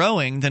they're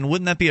growing, then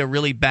wouldn't that be a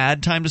really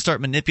bad time to start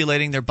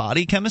manipulating their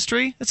body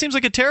chemistry? It seems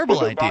like a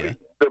terrible idea.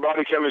 Their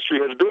body chemistry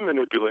has been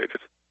manipulated.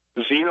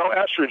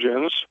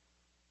 Xenoestrogens.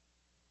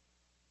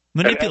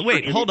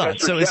 Wait, hold on.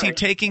 So is he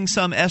taking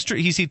some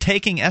estrogen? Is he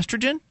taking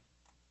estrogen?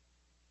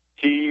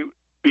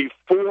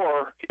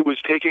 Before he was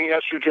taking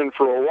estrogen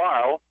for a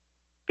while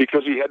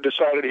because he had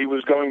decided he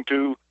was going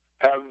to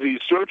have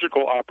the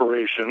surgical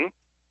operation,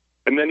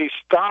 and then he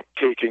stopped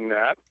taking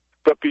that.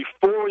 But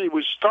before he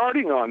was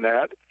starting on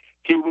that,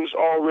 he was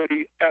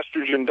already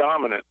estrogen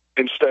dominant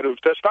instead of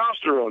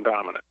testosterone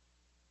dominant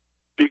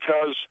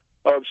because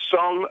of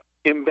some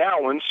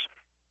imbalance,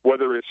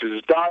 whether it's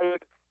his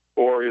diet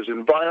or his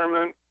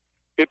environment.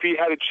 If he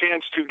had a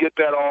chance to get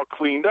that all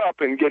cleaned up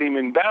and get him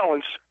in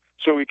balance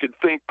so he could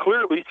think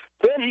clearly,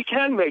 then he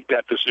can make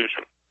that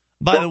decision.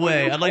 By the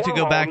way, I'd like to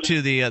go back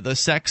to the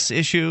sex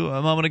issue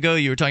a moment ago.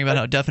 You were talking about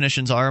how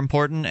definitions are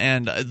important,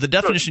 and the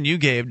definition you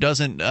gave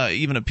doesn't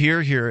even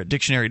appear here at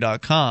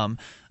dictionary.com.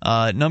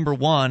 Number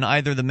one,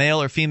 either the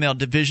male or female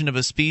division of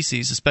a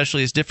species,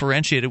 especially as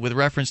differentiated with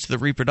reference to the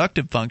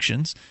reproductive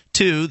functions.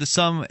 Two, the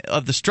sum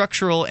of the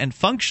structural and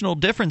functional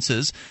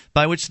differences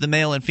by which the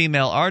male and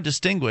female are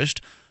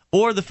distinguished,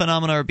 or the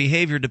phenomena or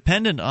behavior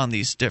dependent on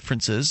these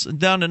differences.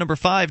 Down to number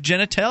five,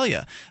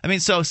 genitalia. I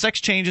mean, so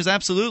sex change is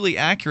absolutely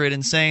accurate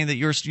in saying that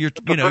you're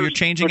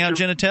changing out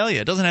genitalia.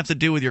 It doesn't have to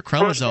do with your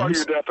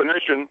chromosomes.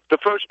 The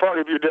first part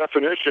of your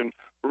definition,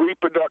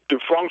 reproductive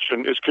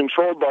function, is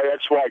controlled by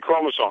XY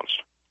chromosomes.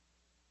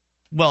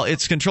 Well,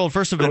 it's controlled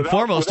first and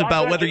foremost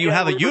about whether you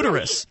have a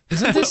uterus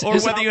or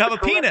whether you have a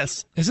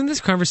penis. Isn't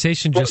this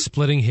conversation just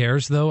splitting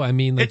hairs, though? I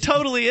mean, it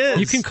totally is.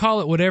 You can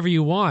call it whatever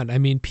you want. I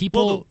mean,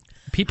 people.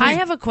 I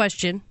have a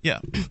question.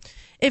 Yeah.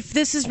 If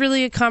this is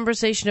really a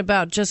conversation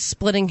about just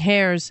splitting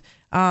hairs,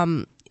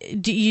 do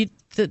you,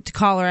 the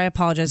caller, I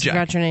apologize, I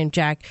forgot your name,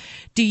 Jack.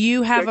 Do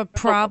you have a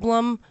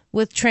problem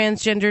with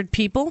transgendered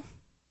people?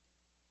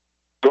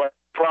 Do I have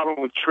a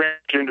problem with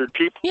transgendered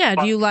people? Yeah.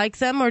 Do you like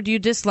them or do you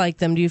dislike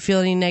them? Do you feel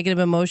any negative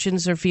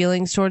emotions or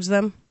feelings towards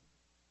them?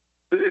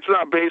 It's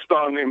not based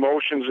on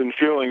emotions and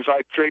feelings.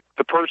 I take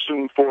the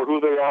person for who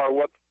they are,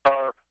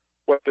 how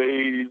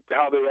they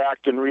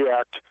act and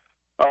react.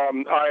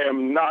 I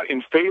am not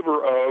in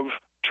favor of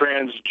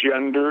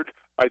transgendered.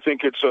 I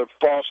think it's a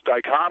false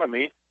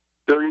dichotomy.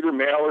 They're either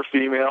male or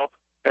female,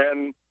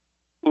 and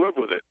live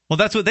with it. Well,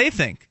 that's what they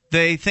think.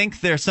 They think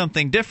they're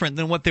something different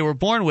than what they were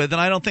born with, and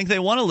I don't think they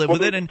want to live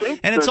with it. And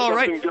it's all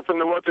right. Different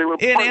than what they were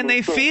born and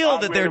they feel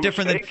that they're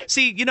different.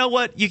 See, you know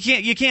what? You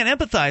can't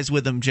empathize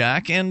with them,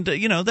 Jack. And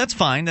that's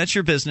fine. That's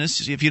your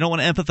business. If you don't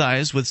want to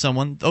empathize with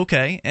someone,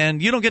 okay.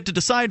 And you don't get to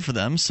decide for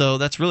them. So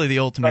that's really the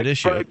ultimate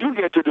issue. But I do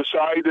get to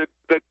decide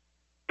that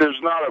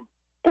there's not a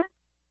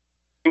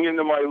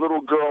into my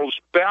little girl's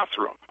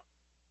bathroom.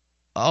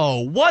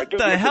 Oh, what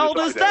the hell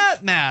does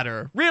that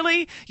matter?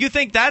 Really? You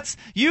think that's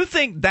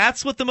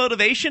what the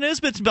motivation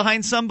is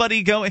behind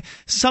somebody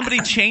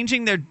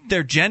changing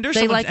their gender?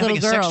 They like little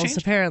girls,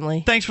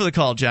 apparently. Thanks for the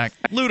call, Jack.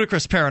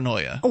 Ludicrous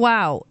paranoia.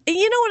 Wow.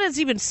 You know what is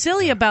even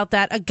silly about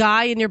that? A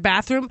guy in your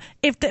bathroom.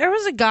 If there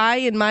was a guy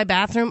in my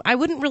bathroom, I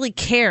wouldn't really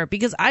care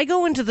because I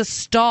go into the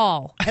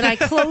stall and I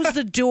close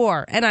the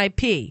door and I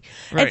pee.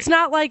 Right. It's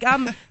not like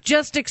I'm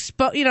just I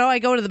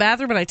go to the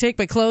bathroom and I take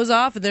my clothes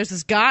off and there's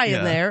this guy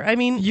in there. I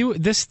mean,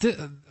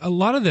 a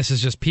lot of this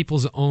is just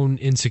people's own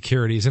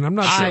insecurities, and I'm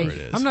not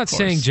I'm not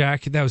saying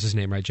Jack. That was his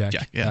name, right, Jack?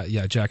 Jack,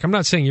 yeah. Jack. I'm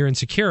not saying you're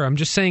insecure. I'm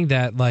just saying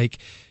that,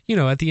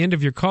 at the end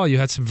of your call, you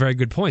had some very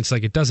good points.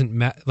 Like, it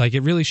doesn't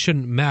it really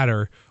shouldn't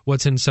matter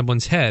what's in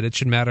someone's head. It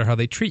should matter how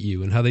they treat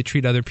you and how they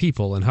treat other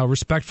people and how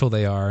respectful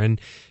they are. And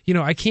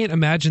I can't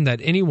imagine that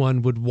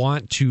anyone would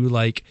want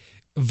to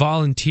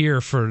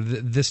volunteer for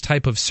this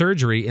type of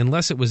surgery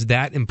unless it was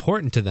that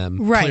important to them.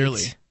 Right.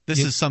 Clearly.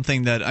 This is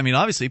something that,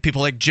 obviously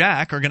people like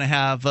Jack are going to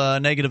have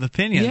negative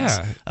opinions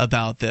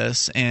about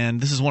this,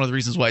 and this is one of the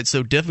reasons why it's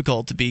so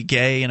difficult to be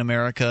gay in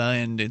America,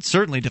 and it's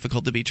certainly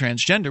difficult to be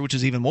transgender, which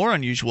is even more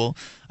unusual,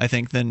 I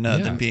think, than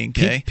being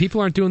gay.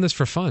 People aren't doing this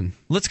for fun.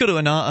 Let's go to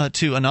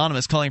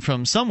Anonymous calling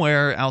from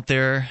somewhere out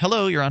there.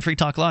 Hello, you're on Free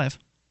Talk Live.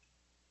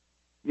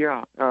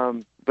 Yeah,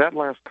 that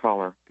last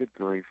caller, good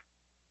grief.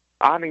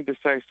 I need to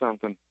say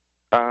something.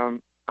 I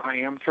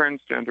am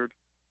transgendered.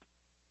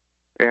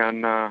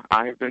 And I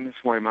have been this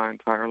way my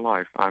entire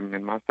life. I'm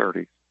in my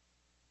 30s.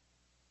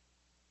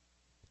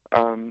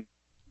 I'm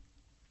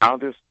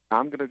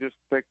going to just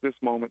take this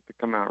moment to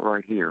come out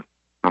right here.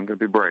 I'm going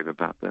to be brave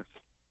about this.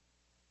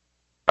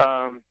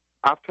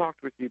 I've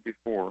talked with you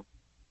before,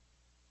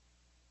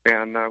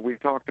 and we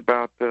talked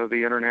about the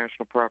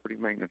International Property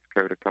Maintenance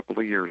Code a couple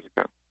of years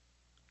ago.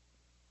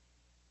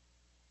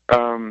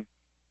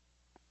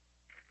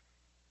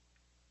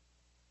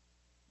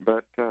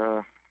 But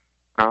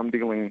I'm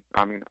dealing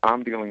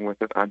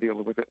with it. I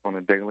deal with it on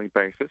a daily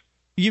basis.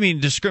 You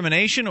mean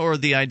discrimination or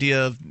the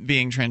idea of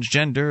being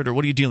transgendered, or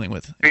what are you dealing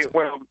with?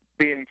 Well,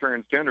 being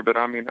transgender, but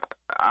I'm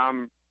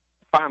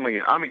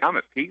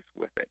at peace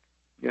with it,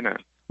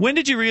 When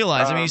did you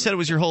realize? I mean, you said it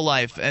was your whole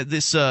life.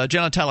 This Jenna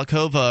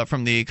Talikova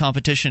from the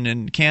competition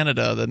in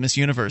Canada, the Miss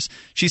Universe,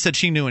 she said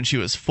she knew when she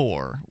was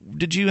 4.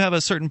 Did you have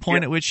a certain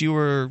point at which you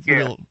were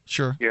real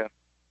sure? Yeah.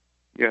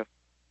 Yes.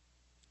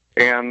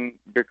 And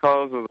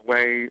because of the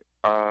way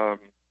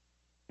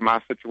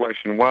my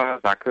situation was,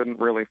 I couldn't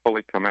really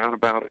fully come out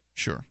about it.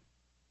 Sure.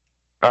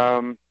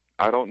 I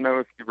don't know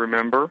if you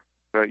remember,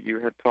 but you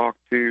had talked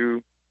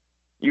to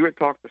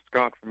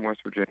Scott from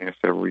West Virginia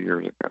several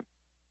years ago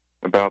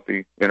about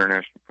the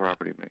international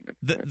property maintenance.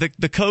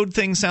 The code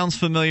thing sounds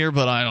familiar,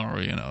 but I don't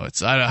really know.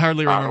 I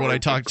hardly remember who I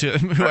talked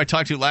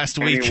to last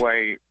week.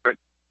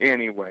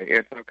 Anyway,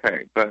 it's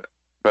okay. But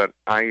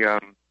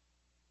I've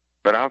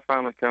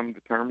finally come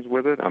to terms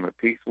with it. I'm at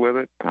peace with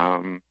it.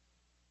 And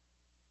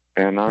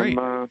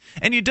I'm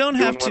and you don't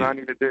have doing what I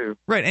need to do.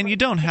 Right, and you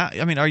don't have.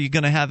 I mean, are you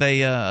going to have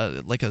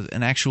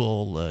an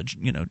actual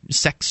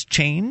sex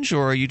change,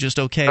 or are you just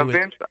okay with?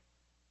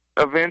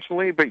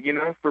 Eventually, but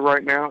for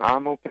right now,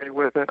 I'm okay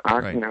with it.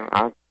 I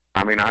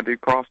do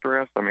cross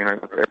dress. I mean,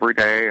 every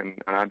day, and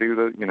I do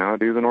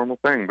the normal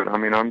thing. But I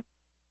mean, I'm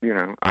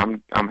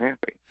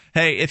happy.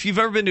 Hey, if you've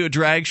ever been to a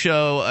drag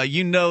show,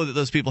 you know that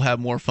those people have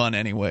more fun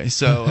anyway.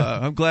 So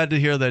I'm glad to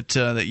hear that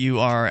you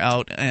are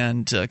out,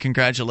 and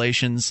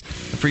congratulations.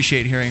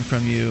 Appreciate hearing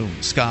from you,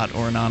 Scott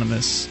or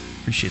Anonymous.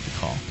 Appreciate the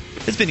call.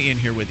 It's been Ian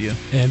here with you.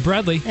 And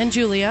Bradley. And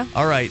Julia.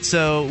 All right,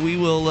 so we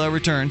will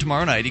return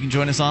tomorrow night. You can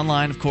join us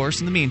online, of course,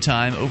 in the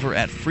meantime, over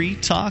at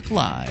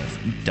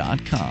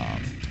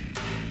freetalklive.com.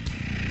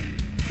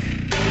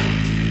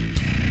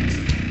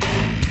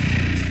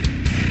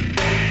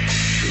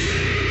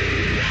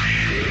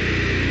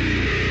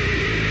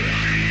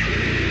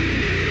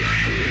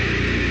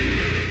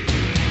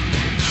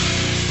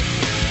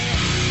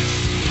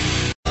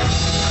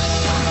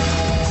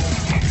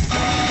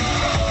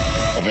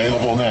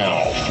 Available now,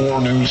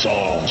 4 new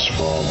songs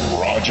from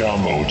Raja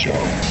Mojo.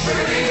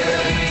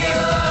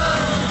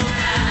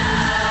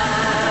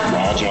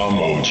 Raja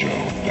Mojo.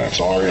 That's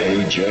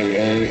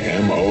R-A-J-A-M-O-J-O.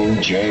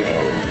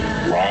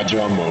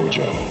 Raja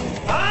Mojo.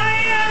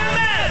 I am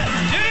mad,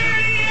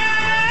 dirty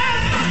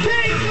ass,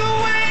 takes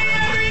away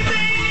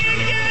everything you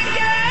can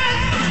get,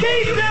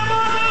 keeps them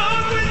on the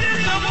hook with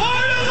this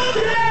affordable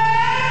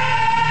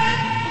debt.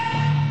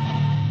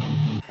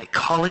 I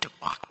call it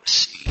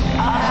democracy.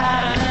 I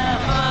had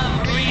enough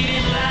of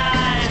reading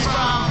lies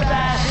from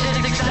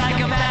fascistic,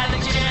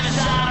 psychopathic,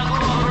 genocidal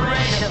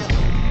corporations.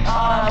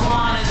 All I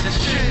want is the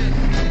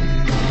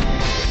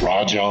truth.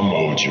 Raja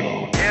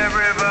Mojo.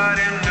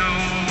 Everybody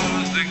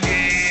knows the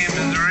game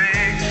is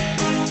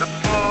rigged. The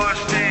poor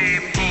stay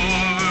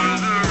poor,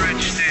 the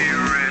rich stay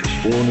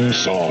rich. 4 new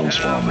songs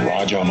from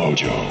Raja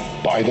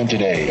Mojo. Buy them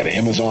today at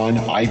Amazon,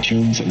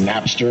 iTunes,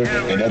 Napster,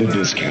 and at a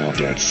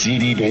discount at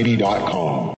cdbaby.com.